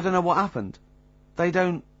 but I don't know what happened.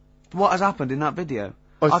 What has happened in that video?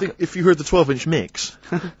 I think if you heard the 12-inch mix,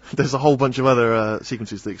 there's a whole bunch of other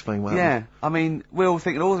sequences that explain what happened. Yeah, I mean, we're all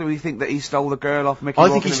thinking, also we think that he stole the girl off Mickey I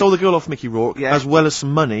Rourke. think he stole the girl off Mickey Rourke, Yeah. as well as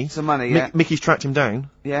some money. Some money, yeah. Mickey's tracked him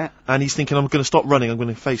down, Yeah. and he's thinking, I'm going to stop running, I'm going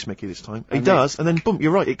to face Mickey this time. He And does, and then boom,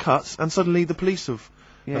 you're right, it cuts, and suddenly the police have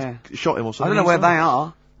shot him or I something. don't know where they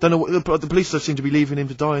are. Don't know what, the police seem to be leaving him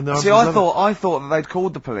to die in the arms See, of his I lover. thought that they'd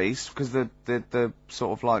called the police, because the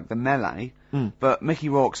sort of like the melee, but Mickey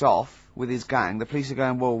Rourke's off with his gang. The police are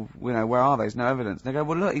going, well, where are they? There's no evidence. They go,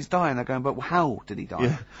 well, look, he's dying. They're going, but how did he die?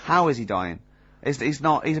 Yeah. How is he dying? He's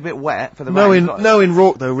a bit wet for the rain. Knowing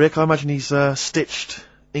Rourke though, Rick, I imagine he's stitched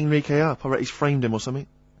Enrique up. I reckon he's framed him or something.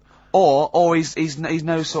 Or he's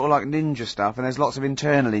no sort of like ninja stuff, and there's lots of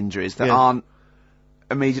internal injuries that aren't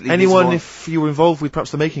immediately Anyone, visible. if you were involved with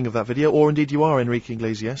perhaps the making of that video, or indeed you are Enrique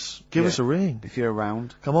Iglesias, give us a ring. If you're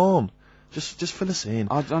around. Come on. Just fill us in.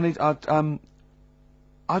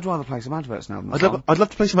 I'd rather play some adverts now than I'd love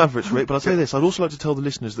to play some adverts, Rick, but I'll tell you this, I'd also like to tell the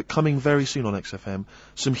listeners that coming very soon on XFM,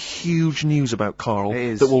 some huge news about Karl It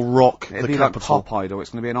is. that will rock It'll the be like capital. Pop Idol. It's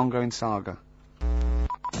going to be an ongoing saga.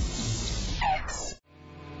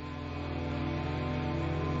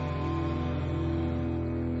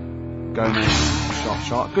 Gomez,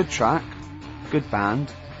 shot. Good track, good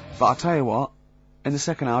band, but I'll tell you what, in the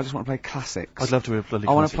second hour I just want to play classics. I'd love to hear a bloody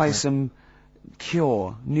I want to classic, play mate. some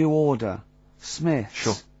Cure, New Order, Smiths.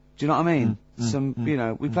 Sure. Do you know what I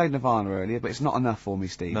mean? We played Nirvana earlier, but it's not enough for me,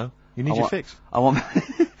 Steve. No? You need your fix. I want.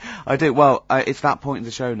 I do. Well, it's that point in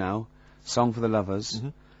the show now. Song for the Lovers.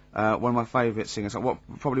 One of my favourite singers.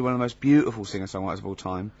 Probably one of the most beautiful singer-songwriters of all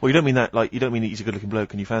time. Well, you don't mean that, you don't mean that he's a good-looking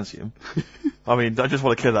bloke and you fancy him. I mean, I just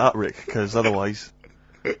want to clear that up, Rick, because otherwise...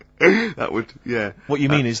 That would, yeah. What you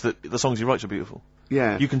mean is that the songs he writes are beautiful.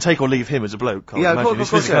 Yeah. You can take or leave him as a bloke, can't Yeah, imagine of his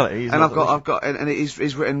course, yeah. physicality. And I've got, and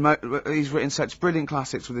he's written such brilliant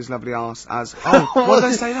classics with his lovely arse as. Oh, why did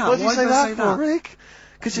I say that? Why did you say that for, Rick?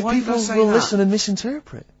 Because Why did I people say will that? listen and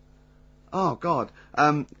misinterpret. Oh God.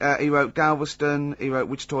 He wrote Galveston. He wrote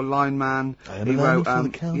Wichita Lineman. I am He a man wrote, for the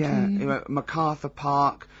county. yeah. He wrote MacArthur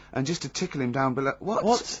Park. And just to tickle him down below.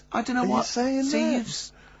 What? I don't know are what. you saying See, there?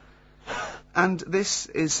 And this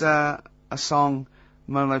is a song,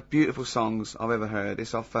 one of the most beautiful songs I've ever heard.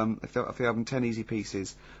 It's off the album 10 Easy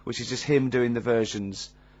Pieces, which is just him doing the versions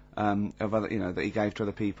of other, that he gave to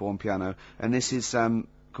other people on piano. And this is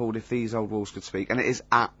called If These Old Walls Could Speak, and it is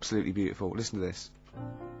absolutely beautiful. Listen to this.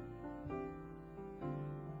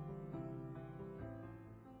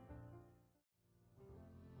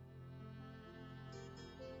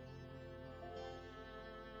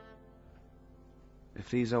 If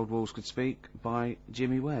These Old Walls Could Speak by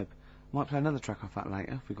Jimmy Webb. Might play another track off that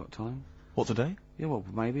later if we've got time. What, today? Yeah, well,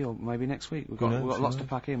 maybe, or maybe next week. We've Who got knows, lots who to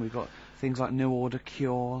pack in. We've got things like New Order,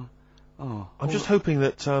 Cure. I'm just hoping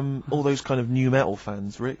that all those kind of new metal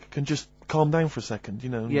fans, Rick, can just calm down for a second,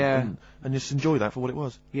 Yeah. and just enjoy that for what it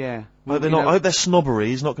was. Yeah. I hope their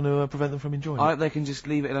snobbery is not going to prevent them from enjoying I it. hope they can just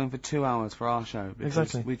leave it alone for 2 hours for our show. Because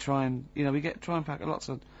Exactly. we try and, try and pack lots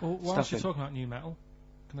of Well, stuff whilst you're in. talking about new metal,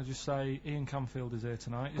 can I just say Ian Camfield is here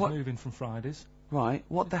tonight. He's What? moving from Fridays. Right,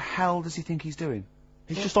 what the hell does he think he's doing?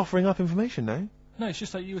 He's just offering up information now. No, it's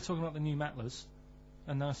just that you were talking about the new metalers,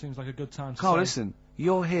 and now seems like a good time to Carl, say... listen,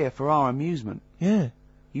 you're here for our amusement. Yeah.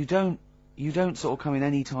 You don't sort of come in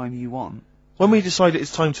any time you want. When we decide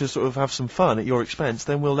it's time to sort of have some fun at your expense,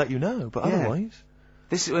 then we'll let you know. But Yeah. otherwise,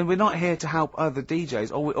 We're not here to help other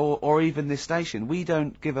DJs or even this station. We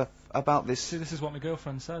don't give a about this. See, this is what my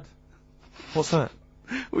girlfriend said. what's that?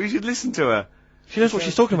 We should listen to her. She knows what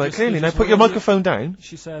she's talking They about just- clearly. they Now just put your wheel you- microphone down,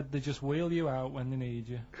 She said they just wheel you out when they need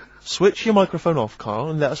you. switch your microphone off, Carl,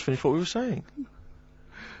 and let us finish what we were saying.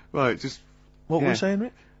 Right, just What were Yeah. we saying,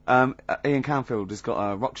 Rick? Ian Camfield has got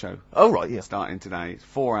a rock show Oh, right, yeah. starting today. It's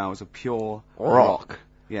 4 hours of pure Rock.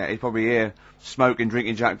 Yeah, he'd probably hear smoking,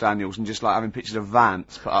 drinking Jack Daniels, and just like having pictures of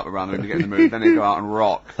Vance put up around him to get in the mood. Then he'd go out and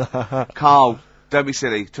rock. Carl, don't be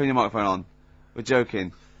silly. Turn your microphone on. We're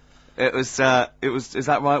joking. Is that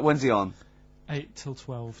right? When's he on? 8 till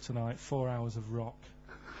 12 tonight, 4 hours of rock.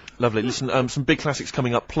 Lovely. Listen, some big classics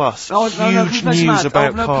coming up, plus Oh, huge no, can we play some news ads?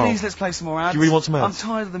 about no, Karl. please, let's play some more ads. Do you really want some ads? I'm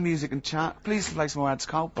tired of the music and chat. Please play some more ads,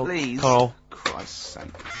 Karl. Please. Karl. Christ's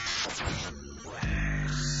sake.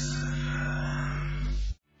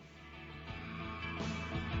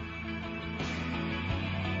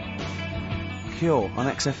 Cure on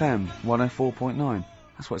XFM 104.9.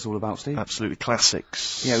 That's what it's all about, Steve. Absolutely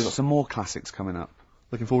classics. Yeah, we've got some more classics coming up.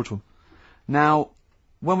 Looking forward to them. Now,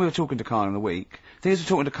 when we were talking to Karl in the week, the thing is we're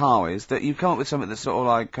talking to Karl is that you come up with something that's sort of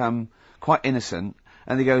like, quite innocent,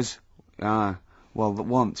 and he goes, well,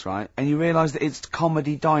 once, right? And you realise that it's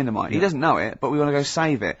comedy dynamite. Yeah. He doesn't know it, but we want to go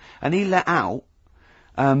save it. And he let out,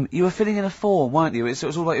 you were filling in a form, weren't you? It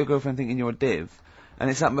was all like your girlfriend thinking you're a div. And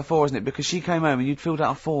it's happened before, isn't it? Because she came home and you'd filled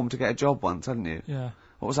out a form to get a job once, hadn't you? Yeah.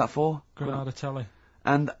 What was that for? Granada Telly.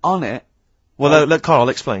 And on it, Well, let Karl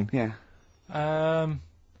explain. yeah.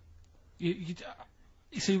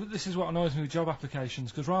 You see, this is what annoys me with job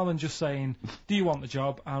applications, because rather than just saying, do you want the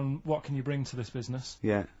job and what can you bring to this business?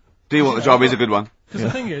 Yeah. Do you want the job is a good one. Because the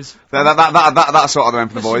thing is... That's sort of the one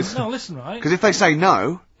for the boys. No, listen, right? Because if they say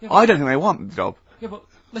no, Yeah, I don't think they want the job. Yeah, but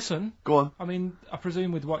listen. Go on. I mean, I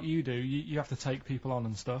presume with what you do, you have to take people on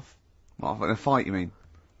and stuff. Well, in a fight, you mean?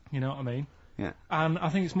 You know what I mean? Yeah. And I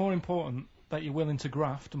think it's more important that you're willing to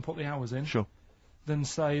graft and put the hours in Sure. than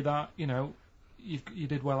say that, you know, you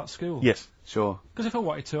did well at school. Yes, Sure. Because if I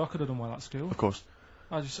wanted to, I could have done well at school. of course.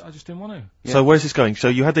 I just didn't want to. Yeah. So where's this going? So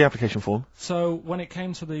you had the application form. So when it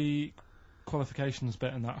came to the qualifications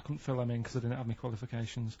bit and that, I couldn't fill them in because I didn't have my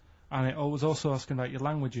qualifications. And it was also asking about your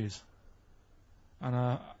languages. And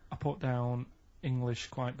I put down English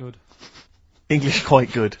quite good. English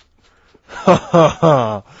quite good. Ha ha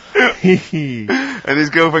ha. And his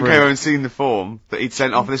girlfriend came Brilliant. over and seen the form that he'd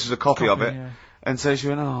sent off. This was a copy of it. Yeah. And so she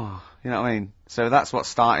went, oh, you know what I mean? So that's what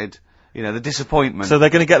started, you know, the disappointment. So they're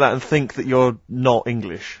going to get that and think that you're not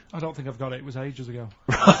English. I don't think I've got it. It was ages ago.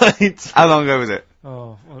 Right. How long ago was it?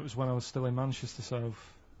 Oh, well, it was when I was still in Manchester, so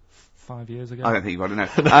 5 years ago. I don't think you got it,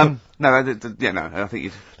 no. No, I think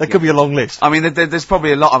you'd... There could be a long list. I mean, there's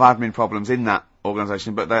probably a lot of admin problems in that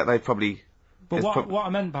organisation, but they probably... But it's what I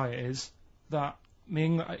meant by it is that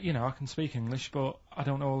you know, I can speak English, but I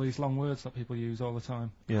don't know all these long words that people use all the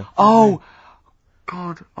time. Yeah. Oh,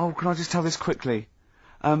 God. Oh, can I just tell this quickly?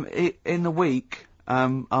 In the week,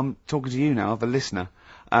 I'm talking to you now, the listener.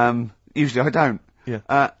 Usually I don't.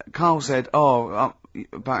 Yeah. Karl said, about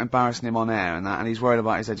embarrassing him on air and that, and he's worried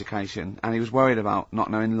about his education, and he was worried about not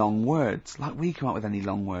knowing long words. Like, we come up with any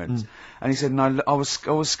long words. And he said, and I was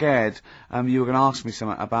scared, you were going to ask me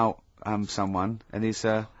something about, someone, and he's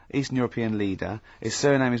Eastern European leader. His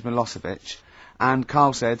surname is Milosevic. And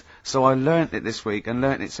Karl said, so I learnt it this week, and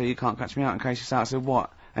learnt it so you can't catch me out in case you start. I said,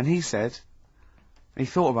 what? And he said, he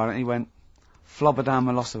thought about it, and he went, Flobodan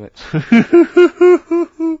Milosevic.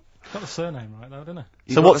 Got the surname right though, didn't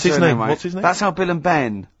he? So got what's the his surname name? right. What's his name? That's how Bill and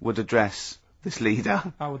Ben would address this leader.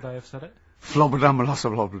 How would they have said it? Flobodan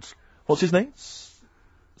Milosevic. What's his name?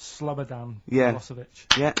 Slobodan Yeah.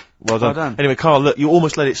 Milosevic. Yeah. Well done. Well done. Anyway, Karl, look, you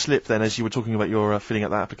almost let it slip then as you were talking about your filling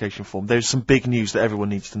out that application form. There's some big news that everyone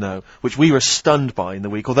needs to know, which we were stunned by in the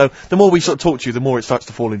week, although the more we sort of talk to you, the more it starts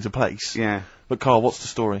to fall into place. Yeah. But Karl, what's the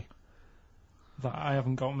story? That I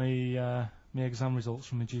haven't got me exam results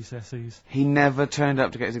from my GCSEs. He never turned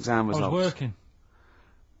up to get his exam I results. was working.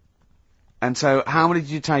 And so, how many did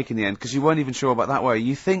you take in the end? Because you weren't even sure about that, were you?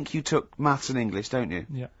 You think you took maths and English, don't you?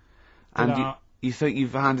 Yeah. And Did art. you think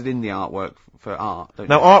you've handed in the artwork for art, don't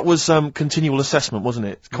Now, you? art was continual assessment, wasn't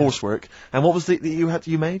it? Coursework. And what was it that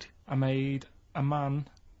you made? I made a man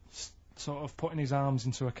sort of putting his arms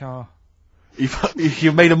into a car.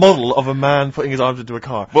 You made a model of a man putting his arms into a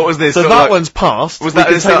car. What was this? So Sort of that like- one's passed. Was We that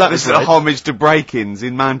can this, take that this as read. homage to break-ins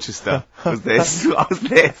in Manchester? Was this? What was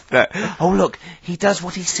this? Oh look, he does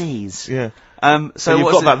what he sees. Yeah. So So you've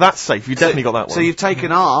what's got it- that. That's safe. You definitely got that one. So you've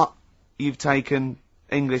taken art, you've taken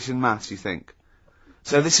English and maths, you think?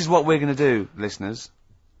 So this is what we're going to do, listeners.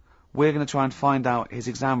 We're going to try and find out his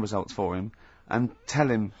exam results for him and tell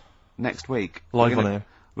him next week. Live We're on gonna- air.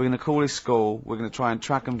 We're going to call his school, we're going to try and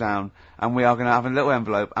track him down, and we are going to have a little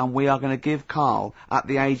envelope, and we are going to give Karl, at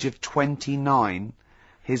the age of 29,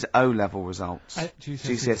 his O-level results.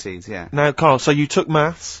 GCSEs, yeah. Now, Karl, so you took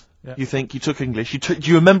maths. Yeah. You think you took English. Do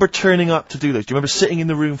you remember turning up to do those? Do you remember sitting in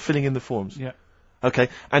the room filling in the forms? Yeah. Okay.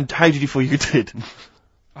 And how did you feel you did?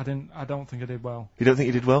 I don't think I did well. You don't think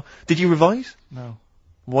you did well? Did you revise? No.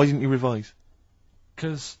 Why didn't you revise?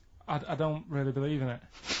 Because I don't really believe in it.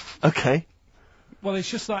 Okay. Well, it's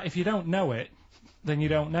just that if you don't know it, then you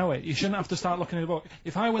don't know it. You shouldn't have to start looking at the book.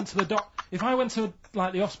 If I went to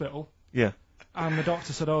like the hospital, Yeah. and the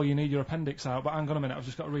doctor said, "Oh, you need your appendix out," but hang on a minute, I've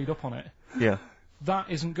just got to read up on it. Yeah.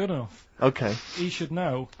 That isn't good enough. Okay. He should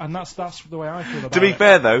know, and that's the way I feel about it. To be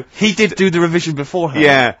fair though, He did do the revision beforehand.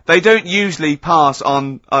 yeah, they don't usually pass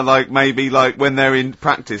on, like, maybe, like, when they're in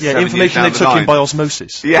practice. Yeah, 7 years information down they the took in line. by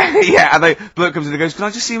osmosis. Yeah, yeah, and bloke comes in and goes, "Can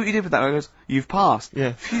I just see what you did with that?" And I goes, "You've passed."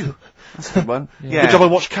 Yeah. Phew. That's a good one. Yeah. Yeah. Good job I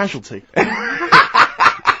watched Casualty.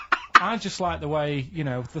 I just like the way,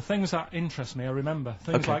 the things that interest me, I remember.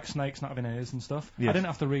 Things Okay. like snakes not having ears and stuff. Yes. I didn't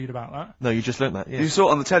have to read about that. No, you just learnt that, yeah. You saw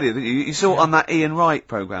it on the telly, didn't you? You saw it on that Ian Wright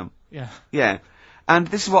programme. Yeah. Yeah. And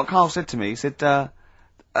this is what Carl said to me. He said,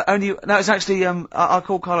 it's actually, I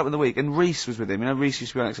called Carl up in the week, and Reese was with him. You know, Reese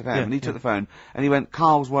used to be on XFM, Yeah, and he took the phone, and he went,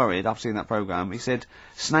 "Carl's worried after seeing that programme." He said,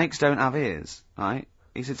 "Snakes don't have ears, right?"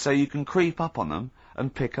 He said, "So you can creep up on them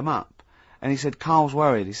and pick them up." And he said, "Carl's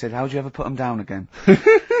worried." He said, "How do you ever put them down again?"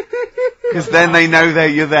 Because then they know that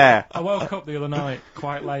you're there. I woke up the other night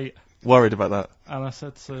quite late, Worried about that. and I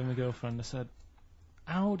said to my girlfriend, I said,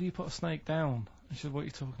 "How do you put a snake down?" And she said, "What are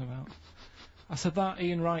you talking about?" I said, "That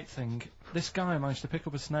Ian Wright thing, this guy managed to pick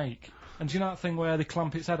up a snake. And do you know that thing where they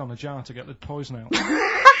clamp its head on a jar to get the poison out?"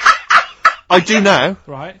 I do now.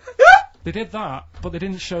 Right? They did that, but they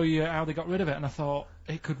didn't show you how they got rid of it, and I thought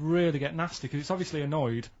it could really get nasty, because it's obviously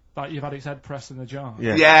annoyed that you've had its head pressed in the jar.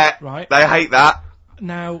 Yeah. Yeah. Right? They hate that.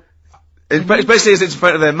 Now, Especially as it's in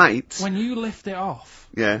front of their mates. when you lift it off,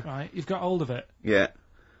 Yeah. right, you've got hold of it. Yeah.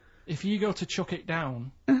 If you go to chuck it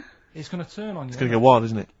down, it's going to turn on you. It's going to get wild,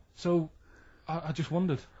 isn't it? So, I just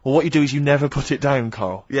wondered. Well, what you do is you never put it down,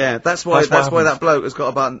 Carl. Yeah, that's why That's what that happens. bloke has got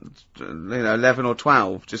about 11 or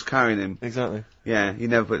 12 just carrying him. Exactly. Yeah, you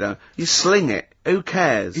never put it down. You sling it. Who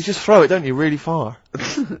cares? You just throw it, don't you, really far.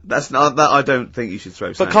 That's not that. I don't think you should throw.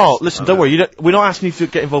 But snakes. Carl, listen, I don't worry. We're not asking you to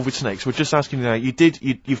get involved with snakes. We're just asking you now.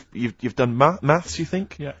 You've done maths, you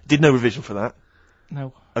think? Yeah. Did no revision for that.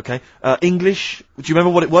 No. Okay. English. Do you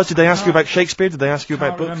remember what it was? Did they ask you about Shakespeare? Did they ask you I can't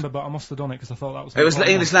about books? remember, but I must have done it, because I thought that was... It was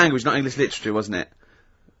important. English language, not English literature, wasn't it?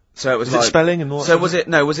 So it was Was like it spelling and all that? So sort was of it?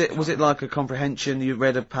 No, was it like a comprehension? You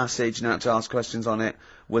read a passage and had to ask questions on it.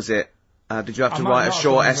 Was it? Did you have I to might write a not have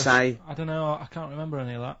short done English. essay? I don't know, I can't remember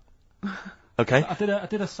any of that. thing? Okay. I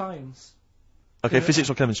did a science, Okay. Physics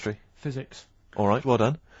or chemistry? physics. All right. Well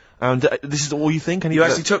done. And this is all you think? You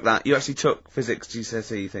actually took that. You actually took physics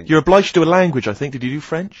GCSE. You think? You're obliged to do a language, I think. Did you do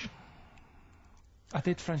French? I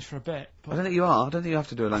did French for a bit, I but don't think you are. I don't think you have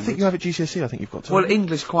to do a I language. think you have at GCSE. I think you've got to. Well,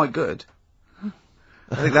 English quite good.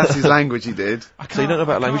 I think that's his language he did. I can't, So you don't know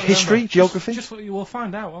about I can't language. remember. History? Geography? Just we'll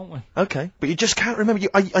find out, won't we? Okay, but you just can't remember.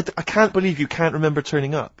 I can't believe you can't remember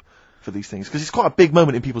turning up for these things, because it's quite a big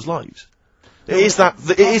moment in people's lives. It is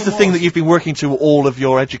the thing that you've been working to all of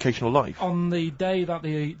your educational life. On the day that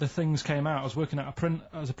the things came out, I was working at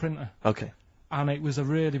as a printer, Okay. and it was a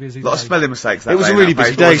really busy A lot of day. spelling mistakes. That It was day, a really that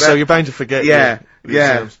busy paper, day, wasn't so it? you're bound to forget. Yeah, your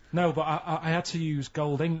yeah. exams. No, but I had to use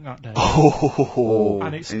gold ink that day, Oh.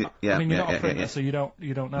 and it's. Yeah, I mean, you're not yeah, a printer, yeah. so you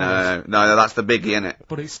don't know. this. No, that's the biggie, innit?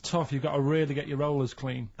 But it's tough. You've got to really get your rollers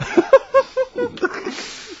clean.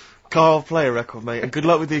 Carl, play a record, mate, and good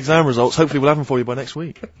luck with the exam results. Hopefully we'll have them for you by next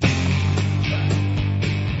week.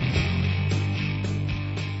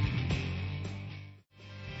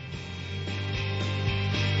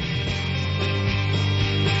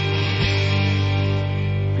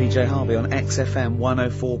 PJ Harvey on XFM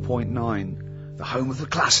 104.9, the home of the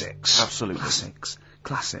classics. Absolutely. Classics.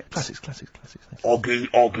 Classics. Oggy.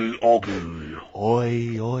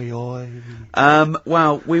 Oi, oi, oi.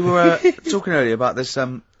 Well, we were talking earlier about this,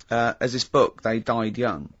 as this book, They Died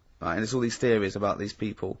Young, right? And there's all these theories about these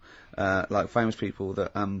people, like famous people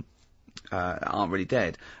that, aren't really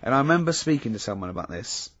dead. And I remember speaking to someone about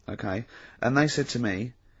this, okay? And they said to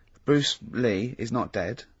me, Bruce Lee is not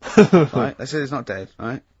dead, right? They said he's not dead,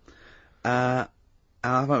 right? And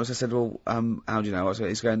I said, well, how do you know?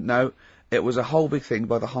 He's going, no, it was a whole big thing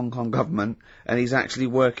by the Hong Kong government, and he's actually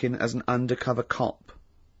working as an undercover cop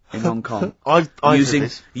in Hong Kong, I've heard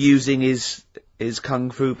this. using his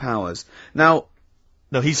kung fu powers. Now,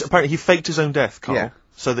 No, apparently he faked his own death, Carl, Yeah.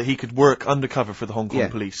 so that he could work undercover for the Hong Kong Yeah.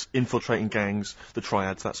 police, infiltrating gangs, the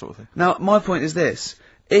triads, that sort of thing. Now, my point is this.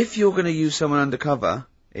 If you're going to use someone undercover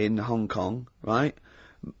in Hong Kong, right,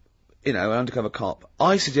 you know, an undercover cop,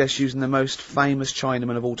 I suggest using the most famous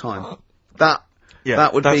Chinaman of all time. That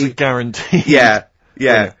would that's be... a guarantee. Yeah.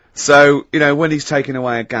 Yeah. So, you know, when he's taking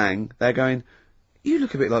away a gang, they're going, you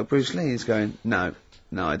look a bit like Bruce Lee. He's going, no,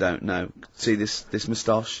 I don't know. See this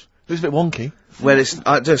moustache? It was a bit wonky. Well, it's,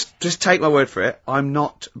 just take my word for it. I'm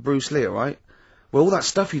not Bruce Lee, alright? Well, all that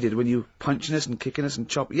stuff you did when you were punching us and kicking us and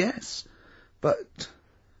chopping, yes. But,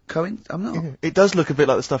 I'm not. It does look a bit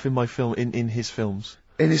like the stuff in my film, in his films.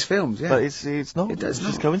 In his films, yeah. But it's not. It's just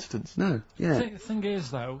not. coincidence. No, yeah. The thing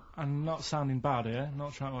is, though, I'm not sounding bad here,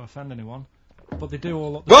 not trying to offend anyone, but they do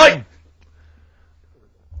all look the Right! same.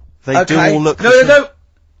 They do all look. No. No,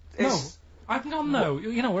 It's- I've gone no.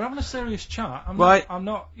 You know, we're having a serious chat. Right. I'm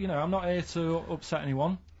not. You know, I'm not here to upset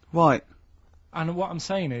anyone. Right. And what I'm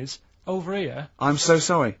saying is, over here, I'm so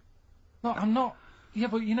sorry. no, I'm not. Yeah,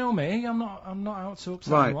 but you know me. I'm not out to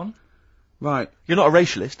upset Right. anyone. Right. You're not a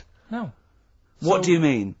racialist. No. What So- do you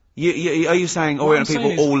mean? Are you saying What Oriental I'm people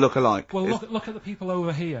saying is- all look alike? Well, look at the people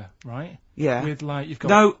over here, right? Yeah. With like you've got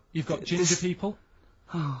No. you've got ginger This- people.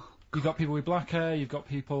 You've got people with black hair. You've got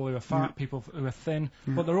people who are fat, people who are thin,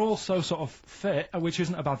 but they're all so sort of fit, which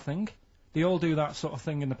isn't a bad thing. They all do that sort of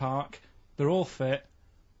thing in the park. They're all fit.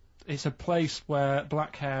 It's a place where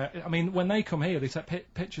black hair. I mean, when they come here, they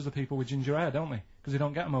take pictures of people with ginger hair, don't they? Because they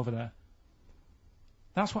don't get them over there.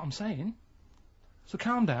 That's what I'm saying. So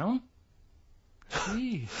calm down.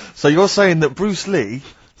 Jeez. So you're saying that Bruce Lee,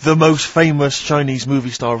 the most famous Chinese movie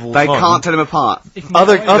star of all They time, can't tell him apart. He can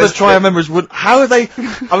other get away with it. triad members would. How are they?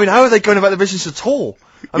 I mean, how are they going about the business at all?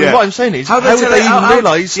 I mean, Yeah. what I'm saying is, how would tell they it- even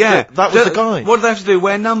realise yeah. that was the guy? What do they have to do?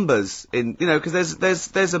 Wear numbers in, because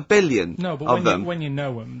there's a billion No, but of them. when you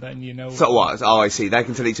know them, then you know. So what? Oh, I see. They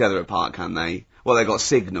can tell each other apart, can they? Well, they got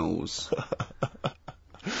signals.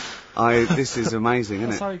 This is amazing, isn't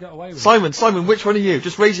That's it? how he got away with it. Simon, which one are you?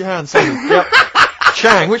 Just raise your hand, Simon. Yep.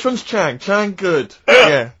 Chang, which one's Chang? Chang, good.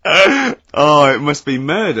 Yeah. Oh, it must be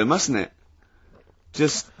murder, mustn't it?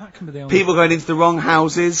 Just That can be the only. people going into the wrong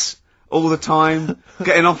houses all the time,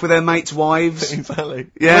 getting off with their mates' wives. Exactly.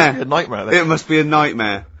 Yeah. It must be a nightmare. Then. It must be a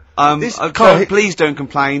nightmare. Please don't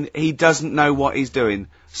complain. He doesn't know what he's doing.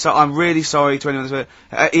 So I'm really sorry to anyone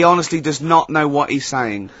that's... he honestly does not know what he's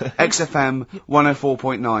saying. XFM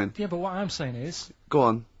 104.9. Yeah, but what I'm saying is, Go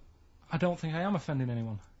on. I don't think I am offending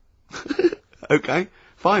anyone. Okay.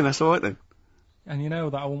 Fine, that's alright then. And you know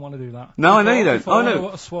that I wouldn't want to do that. No, I know you don't. Before Oh, I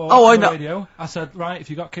no. swore Oh, I on the know. radio, I said, right, if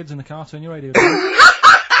you've got kids in the car, turn your radio down.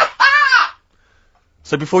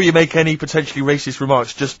 So before you make any potentially racist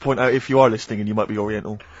remarks, just point out if you are listening and you might be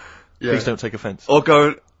Oriental. Yeah. Please don't take offence. Or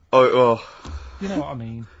go... Oh. You know what I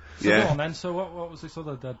mean. So Yeah. go on then, so what was this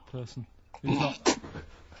other dead person? Who's not...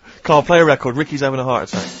 Carl, play a record. Ricky's having a heart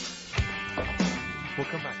attack. We'll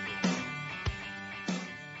come back.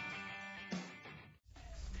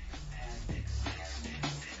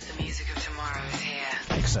 The music of tomorrow is here.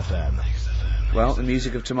 XFM. Well, the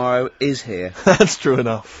music of tomorrow is here. That's true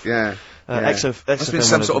enough. Yeah. yeah. Must Must have been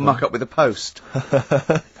some sort of muck-up with the post.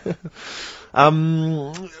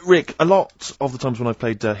 Rick, a lot of the times when I've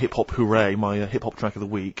played Hip Hop Hooray, my hip hop track of the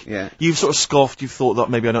week, Yeah. you've sort of scoffed, you've thought that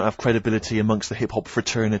maybe I don't have credibility amongst the hip hop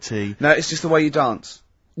fraternity. No, it's just the way you dance.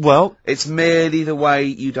 Well, It's merely the way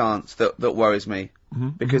you dance that worries me.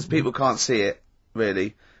 Mhm, Because people can't see it,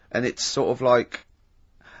 really. And it's sort of like...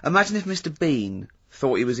 Imagine if Mr. Bean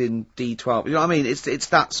thought he was in D12. You know what I mean? It's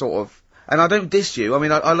that sort of... And I don't diss you. I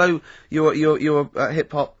mean, I know you're a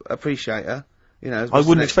hip-hop appreciator. You know, as I Mr.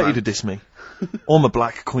 wouldn't Next expect you Man. to diss me. I'm a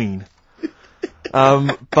black queen.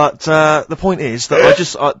 But the point is that I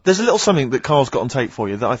just there's a little something that Carl's got on tape for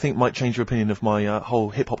you that I think might change your opinion of my whole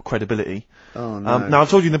hip hop credibility. Oh, no. Now I've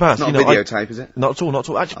told you in the past, Not you know, a videotape, is it? not at all, not at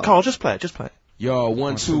all. Actually, Carl, just play it. Yo,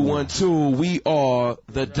 1 2 1 2. We are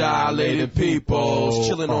the Dilated Peoples,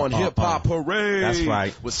 chilling on Hip Hop Parade. That's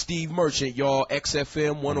right. With Steve Merchant, y'all.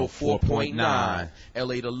 XFM 104.9.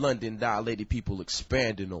 LA to London, Dilated People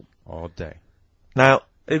expanding them All day. Now,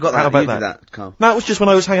 Who got How that? about You that? did that, Carl. that was just when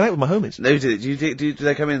I was hanging out with my homies. Who did it? Do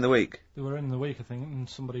they come in the week? They were in the week, I think, and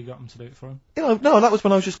somebody got them to do it for him. You know, no, that was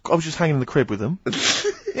when I was just hanging in the crib with them.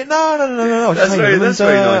 Yeah, no. I was just That's hanging very- with them, that's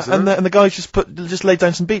very nice of and them. the guys just laid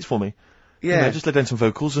down some beats for me. Yeah. You know, just laid down some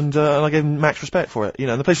vocals, and I gave them max respect for it. You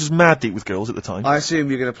know, and the place was mad deep with girls at the time. I assume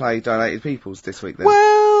you're going to play Dilated Peoples this week then?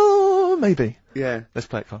 Well, maybe. Yeah. Let's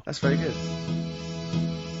play it, Carl. That's very good.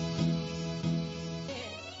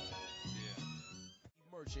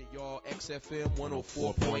 Merchant, y'all. XFM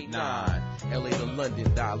 104.9. LA to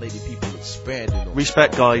London, Dilated People expanding them.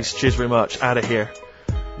 Respect, guys. Cheers very much. Out of here.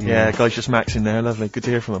 Yeah, guys, just maxing there. Lovely. Good to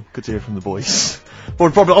hear from them. Good to hear from the boys.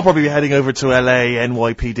 But I'll probably be heading over to LA,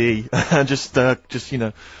 NYPD, and just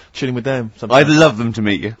chilling with them. I'd love them to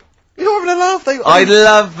meet you. You're having a laugh. I'd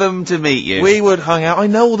love them to meet you. We would hang out. I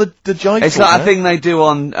know all the jive. It's like a thing they do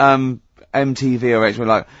on MTV or H,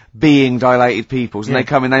 like being Dilated Peoples, and Yeah. they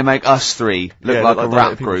come in, they make us three look Yeah, like look a like rap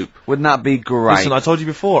Dilated Peoples. group. Wouldn't that be great? Listen, I told you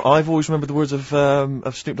before. I've always remembered the words of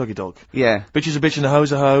Snoop Doggy Dogg. Yeah. Bitch is a bitch and a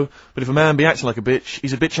hoe's a hoe, but if a man be acting like a bitch,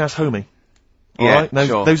 he's a bitch ass homie. All Yeah, right?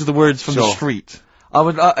 sure. Those are the words from the Sure. street. I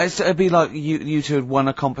would. It'd be like you two had won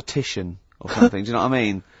a competition or something. Do you know what I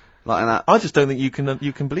mean? Like that. I just don't think you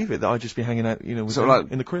can believe it that I'd just be hanging out, with Sort them of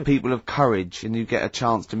like in the crib. people of courage, and you get a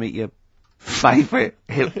chance to meet your favourite.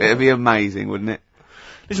 It'd be amazing, wouldn't it?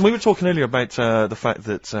 Listen, we were talking earlier about the fact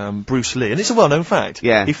that Bruce Lee, and it's a well-known fact,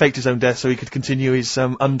 Yeah. he faked his own death so he could continue his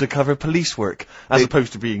undercover police work, as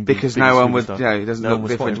opposed to being the Because biggest no one movie would, star. he doesn't No one look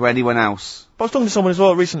was different spotting to anyone else. But I was talking to someone as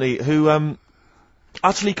well recently who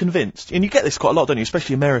utterly convinced, and you get this quite a lot, don't you,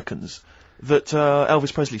 especially Americans, that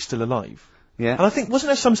Elvis Presley's still alive. Yeah. And I think, wasn't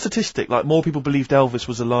there some statistic, like more people believed Elvis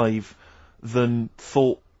was alive than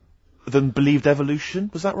believed evolution?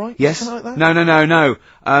 Was that right? Yes. Something like that?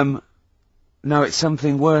 No. No, it's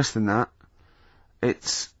something worse than that.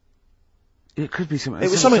 It could be something.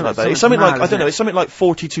 It was something like that. It's something mad, like, I don't know, isn't it's something like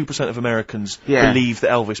 42% of Americans Yeah. believe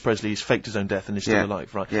that Elvis Presley's faked his own death and is still Yeah.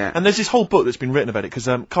 alive, right? Yeah. And there's this whole book that's been written about it, because,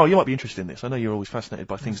 Carl, you might be interested in this. I know you're always fascinated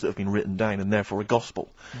by things that have been written down and therefore a gospel.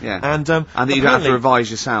 Yeah. And that you don't have to apparently-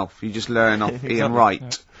 revise yourself. You just learn off Exactly. Ian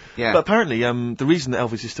Wright. Yeah. But apparently, the reason that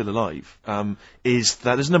Elvis is still alive is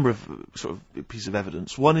that there's a number of sort of pieces of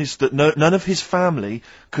evidence. One is that none of his family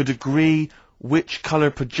could agree which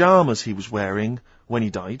colour pyjamas he was wearing when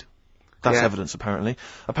he died. That's Yeah. evidence, apparently.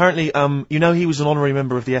 Apparently, he was an honorary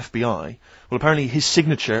member of the FBI. Well, apparently his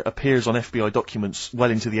signature appears on FBI documents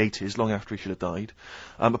well into the 80s, long after he should have died.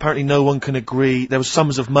 Apparently no one can agree. There was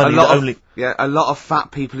sums of money that only... a lot of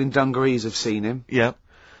fat people in dungarees have seen him. Yeah.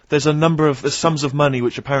 There's sums of money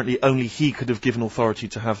which apparently only he could have given authority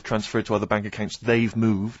to have transferred to other bank accounts. They've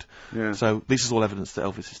moved. Yeah. So this is all evidence that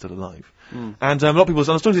Elvis is still alive. And a lot of people, and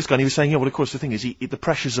I was talking to this guy and he was saying, well, of course the thing is, the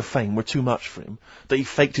pressures of fame were too much for him, that he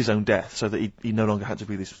faked his own death so that he no longer had to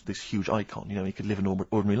be this huge icon, he could live an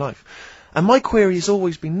ordinary life. And my query has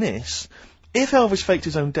always been this: if Elvis faked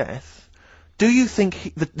his own death, do you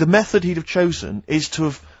think the method he'd have chosen is to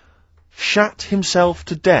have shat himself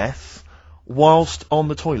to death whilst on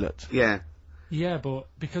the toilet? Yeah. Yeah, but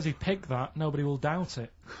because he picked that, nobody will doubt it.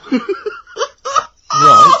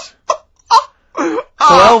 Right.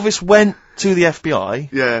 So Elvis went to the FBI.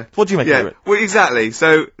 Yeah. What do you make of it? Well, exactly.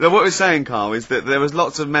 So, what we're saying, Carl, is that there was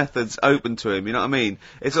lots of methods open to him, you know what I mean?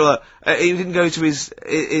 It's all like, he didn't go to his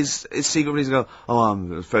secret police and go, oh,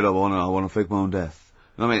 I'm fed up, I want to fake my own death.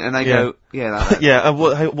 You know what I mean? And they go, that. Yeah, and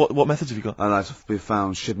what methods have you got? I like to be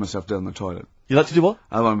found, shit myself down the toilet. You like to do what?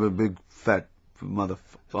 I want to be a big, fat on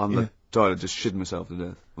the toilet, just shitting myself to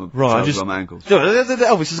death. Right, on my ankles.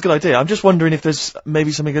 Elvis is a good idea. I'm just wondering if there's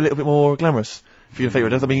maybe something a little bit more glamorous for your favourite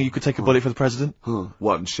death. I mean, you could take a bullet for the president.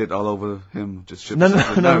 What, and shit all over him? Just shit No,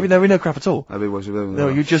 myself? we know crap at all. That'd be what No,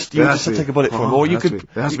 you just take a bullet for him, or you could.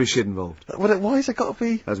 There has to be shit involved. Why has it got to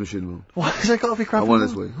be? There has to be shit involved. Why has it got to be crap? I want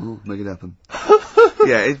this way. Make it happen.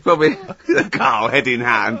 Yeah, it's probably Carl, head in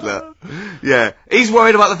hand, look. Yeah. He's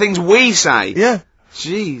worried about the things we say. Yeah.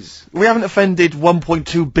 Jeez. We haven't offended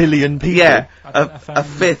 1.2 billion people. Yeah. A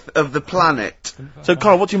fifth of the planet. So,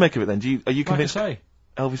 Carl, what do you make of it then? Are you Like convinced I say,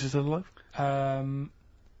 Elvis is still alive? am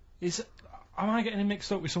I getting him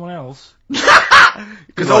mixed up with someone else?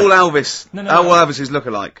 Because all Elvis, all Elvises look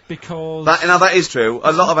alike. Because Now that is true.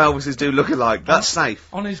 A lot of Elvises do look alike. That's safe.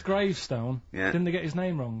 on his gravestone, Yeah. didn't they get his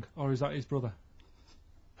name wrong, or is that his brother?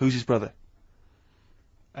 Who's his brother?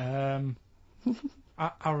 Aaron.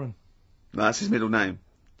 No, that's his middle name.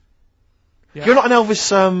 Yeah. You're not an Elvis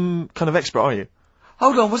kind of expert, are you?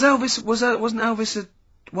 Hold on, wasn't Elvis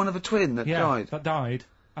one of a twin that died? That died,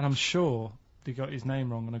 and I'm sure they got his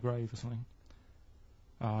name wrong on a grave or something.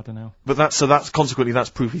 Oh, I don't know. But that's consequently that's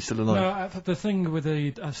proof he's still alive. No, the thing with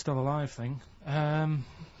the still alive thing,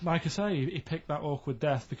 like I say, he picked that awkward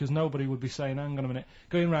death because nobody would be saying, hang on a minute,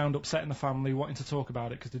 going round upsetting the family, wanting to talk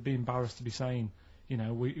about it because they'd be embarrassed to be saying, he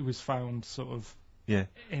was found sort of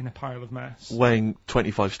in a pile of mess. Weighing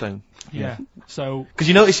 25 stone. Yeah. So. Because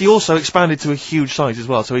you notice he also expanded to a huge size as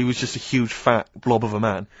well, so he was just a huge fat blob of a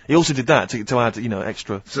man. He also did that to add,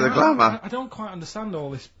 extra. To the glamour. I don't quite understand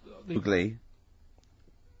all this. Mowgli.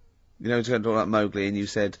 You know, we were talking about Mowgli, and you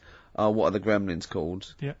said, what are the gremlins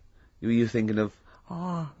called? Yeah. Were you thinking of,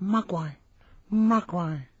 Mugwai.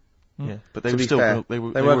 Yeah, but they To were be still, fair, they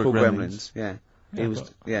were called gremlins. Yeah. Yeah, It was,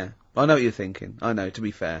 I know what you're thinking. I know, to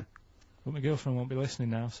be fair. But my girlfriend won't be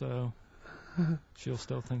listening now, so she'll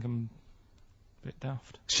still think I'm a bit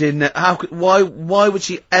daft. Why would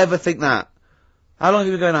she ever think that? How long have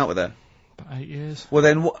you been going out with her? About 8 years. Well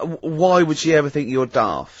then, why would she ever think you're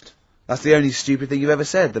daft? That's the only stupid thing you've ever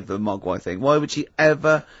said, the Mogwai thing. Why would she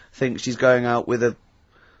ever think she's going out with a,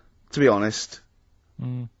 to be honest,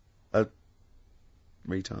 a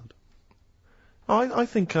retard? I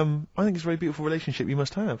think it's a very beautiful relationship you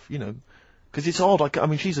must have, because it's odd. I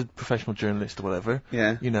mean, she's a professional journalist or whatever.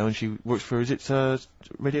 Yeah. And she works for, is it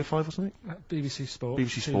Radio 5 or something? BBC Sport.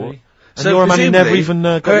 BBC Sport. And you're a man who never presumably, even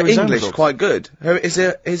got her your exam English results. quite good.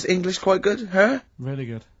 Is English quite good? Her? Really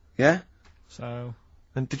good. Yeah. So,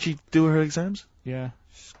 And did she do her exams? yeah,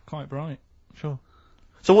 she's quite bright. Sure.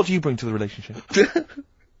 So what do you bring to the relationship?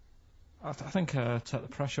 I think take the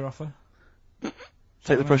pressure off her.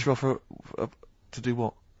 Take the pressure off her to do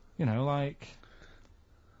what? You know, like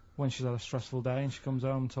when she's had a stressful day and she comes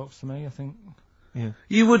home and talks to me, I think. Yeah.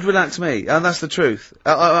 You would relax me, and that's the truth.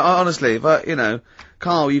 I honestly, but you know,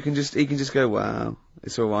 Carl, he can just go, wow,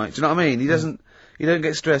 it's all right. Do you know what I mean? He doesn't. You don't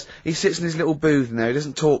get stressed. He sits in his little booth now. He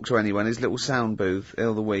doesn't talk to anyone. His little sound booth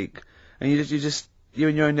all the week, and you're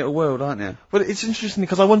in your own little world, aren't you? Well, it's interesting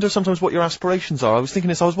because I wonder sometimes what your aspirations are. I was thinking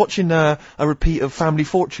this. I was watching a repeat of Family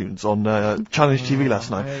Fortunes on Challenge TV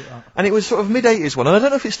last night, and it was sort of mid-80s one. And I don't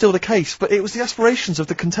know if it's still the case, but it was the aspirations of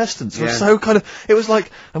the contestants. It was so kind of. It was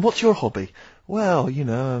like, and what's your hobby? Well, you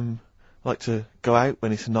know, I like to go out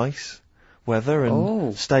when it's nice weather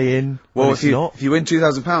and stay in when it's not. If you win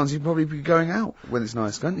 £2,000, you'd probably be going out when it's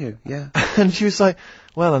nice, can't you? Yeah. And she was like,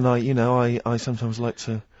 well, and I sometimes like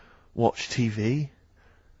to watch TV,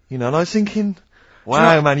 you know, and I was thinking,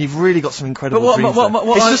 wow, man, you've really got some incredible dreams there.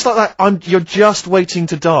 It's just like that, you're just waiting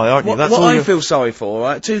to die, aren't you? That's what all I feel sorry for,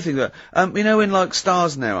 right, two things, you know, in like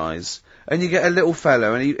Stars in Their Eyes, and you get a little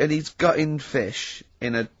fella, and he's gutting fish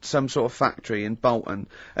in some sort of factory in Bolton,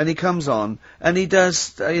 and he comes on, and he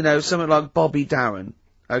does, you know, something like Bobby Darin,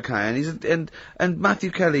 okay, and Matthew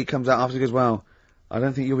Kelly comes out after and goes, well, I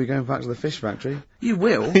don't think you'll be going back to the fish factory. You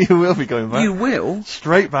will. You will be going back. You will.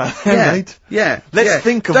 Straight back, yeah, mate. Yeah. Let's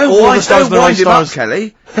think of don't all the Stars in Their Eyes him up, stars.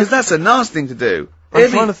 Kelly, because that's a nasty thing to do. I'm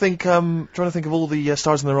trying to think of all the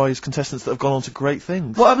Stars in Their Eyes contestants that have gone on to great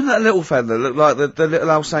things. What happened to that little fella that looked like the little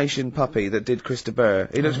Alsatian puppy that did Christa Burr?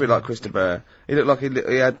 He looks a bit like Christa Burr. He looked like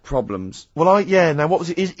he had problems. Well, now what was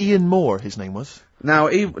it? Is Ian Moore his name was?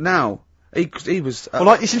 He was.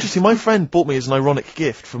 Well, it's interesting. My friend bought me as an ironic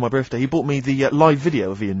gift for my birthday. He bought me the live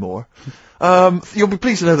video of Ian Moore. You'll be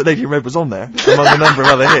pleased to know that Lady in Red was on there among a number of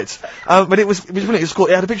other hits. But it was brilliant. It was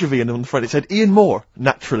called. It had a picture of Ian on the front. It said Ian Moore,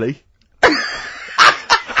 naturally.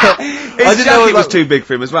 His jacket was too big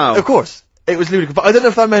for him as well. Of course. It was ludicrous, but I don't know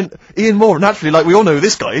if that meant Ian Moore, naturally, like we all know who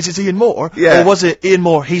this guy is, it's Ian Moore. Yeah. Or was it Ian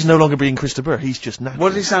Moore, he's no longer being Christa Burr, he's just natural. What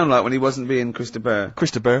did he sound like when he wasn't being Christa Burr?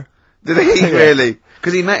 Christa Burr. Did he really?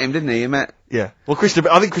 Because he met him, didn't he? Yeah. Well, I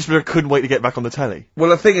think Christa Burr couldn't wait to get back on the telly. Well,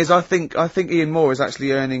 the thing is, I think Ian Moore is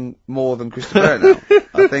actually earning more than Christa Burr now.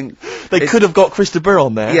 I think they could have got Christa Burr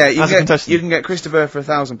on there. Yeah, you can get Christa Burr for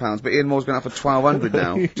 £1,000, but Ian Moore's going up for £1,200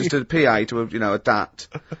 now, just a PA to a DAT.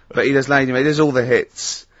 But he does Lady, he does all the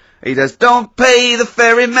hits. He does Don't Pay the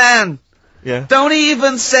Ferryman. Yeah. Don't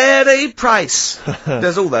even set a price.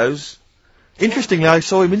 Does all those. Interestingly, I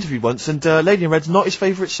saw him interviewed once, and Lady in Red's not his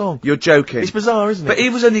favourite song. You're joking. It's bizarre, isn't it? But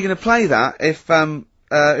he was only going to play that if it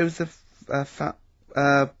was the fat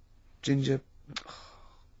ginger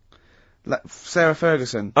Sarah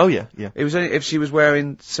Ferguson. Oh yeah. It was only if she was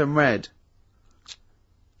wearing some red.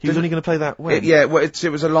 He was only going to play that when?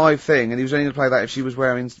 It was a live thing, and he was only going to play that if she was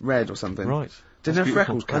wearing red or something. Right. Didn't her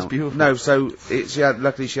freckles count? That's beautiful. No, so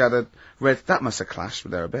luckily she had a red. That must have clashed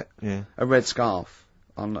with her a bit. Yeah. A red scarf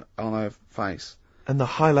on her face. And the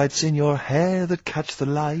highlights in your hair that catch the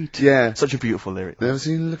light. Yeah. Such a beautiful lyric. Never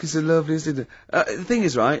seen you looking so lovely as did. The thing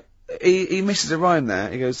is, right, he misses a rhyme there.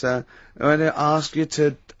 He goes, when I ask you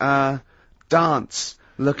to dance,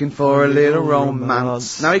 looking for a little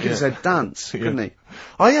romance. Now he could have said dance, couldn't he?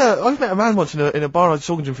 I met a man once in a bar. I was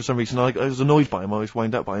talking to him for some reason. I was annoyed by him. I was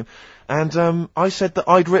wound up by him, and I said that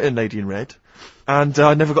I'd written Lady in Red, and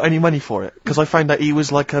I never got any money for it because I found out he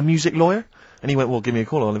was like a music lawyer, and he went, "Well, give me a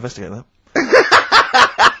call. I'll investigate that."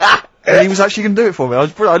 And he was actually going to do it for me.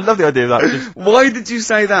 I love the idea of that. Just why did you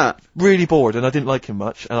say that? Really bored, and I didn't like him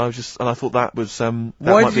much, and I thought that was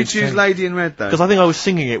why did you choose Lady in Red though? Because I think I was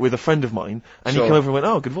singing it with a friend of mine, and he came over and went,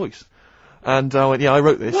 "Oh, good voice." And I went, yeah, I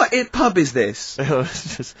wrote this. What pub is this?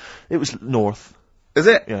 It was North. Is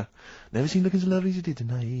it? Yeah. Never seen looking so lovely as you did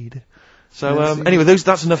tonight. So, anyway,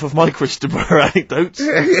 that's enough of my Christa Burr anecdotes.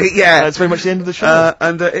 Yeah. That's very much the end of the show.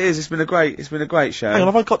 And it is, it's been a great show. Hang on,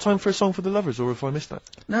 have I got time for a song for the lovers, or have I missed that?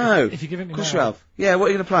 No. If you give it me of course now. you have. Yeah, what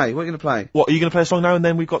are you going to play? What are you going to play? What, are you going to play a song now and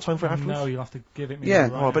then we've got time for it afterwards? No, you'll have to give it me Yeah.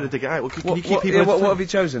 now. Oh, I better dig it out. Well, can you keep people what have you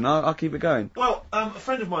chosen? I'll keep it going. Well, a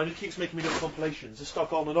friend of mine who keeps making me little compilations has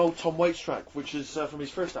stuck on an old Tom Waits track, which is from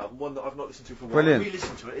his first album, one that I've not listened to for a while. Brilliant. I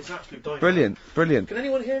re-listened to it, it's absolute dynamite. Brilliant. Can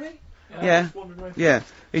anyone hear me? Yeah.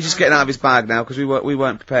 He's just getting out of his bag now because we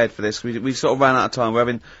weren't prepared for this. We sort of ran out of time. We're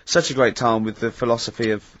having such a great time with the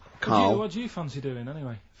philosophy of Carl. What do you fancy doing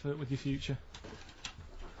anyway with your future?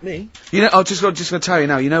 Me? You know, I'm just going to tell you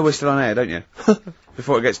now, you know we're still on air, don't you?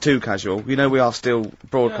 Before it gets too casual. You know we are still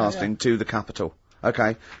broadcasting to the capital.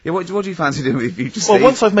 Okay. Yeah, what do you fancy doing with your future, Well, Steve?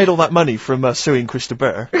 once I've made all that money from suing Krista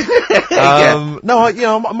Burr,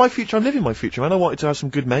 my future, I'm living my future, man. I wanted to have some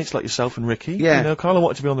good mates like yourself and Ricky. Yeah. You know, Carl, I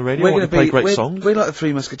wanted to be on the radio, I wanted to play great songs. We're like the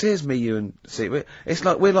Three Musketeers, me, you, and Steve.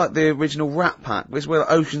 We're like the original Rat Pack. We're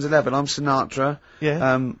like Ocean's 11. I'm Sinatra.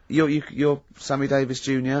 Yeah. You're Sammy Davis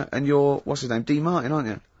Jr. and you're, what's his name? Dean Martin, aren't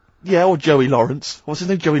you? Yeah, or Joey Lawrence. What's his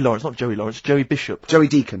name? Joey Lawrence, not Joey Lawrence, Joey Bishop. Joey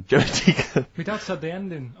Deacon. Joey Deacon. My dad said the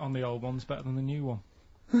ending on the old one's better than the new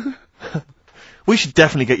one. We should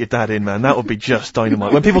definitely get your dad in, man. That would be just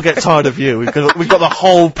dynamite. When people get tired of you, we've got the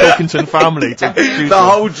whole Pilkington family to choose The from.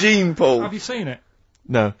 whole gene pool. Have you seen it?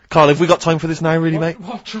 No. Carl, have we got time for this now, really, mate?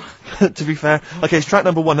 What track? To be fair. Okay, it's track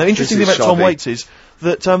number 1. Now, interesting thing This about is Tom shoddy. Waits is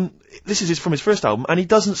that, this is from his first album, and he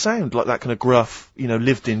doesn't sound like that kind of gruff,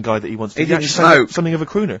 lived-in guy that he wants to be. He didn't actually sounds smoke. like something of a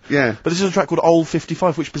crooner. Yeah. But this is a track called Old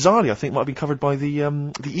 55, which bizarrely I think might have been covered by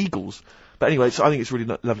the Eagles. But anyway, I think it's a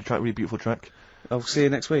really lovely track, really beautiful track. I'll see you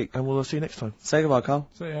next week. And we'll see you next time. Say goodbye, Carl.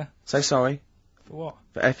 So yeah. Say sorry. For what?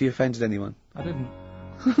 For if you offended anyone. I didn't.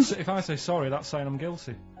 If I say sorry, that's saying I'm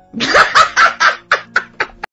guilty.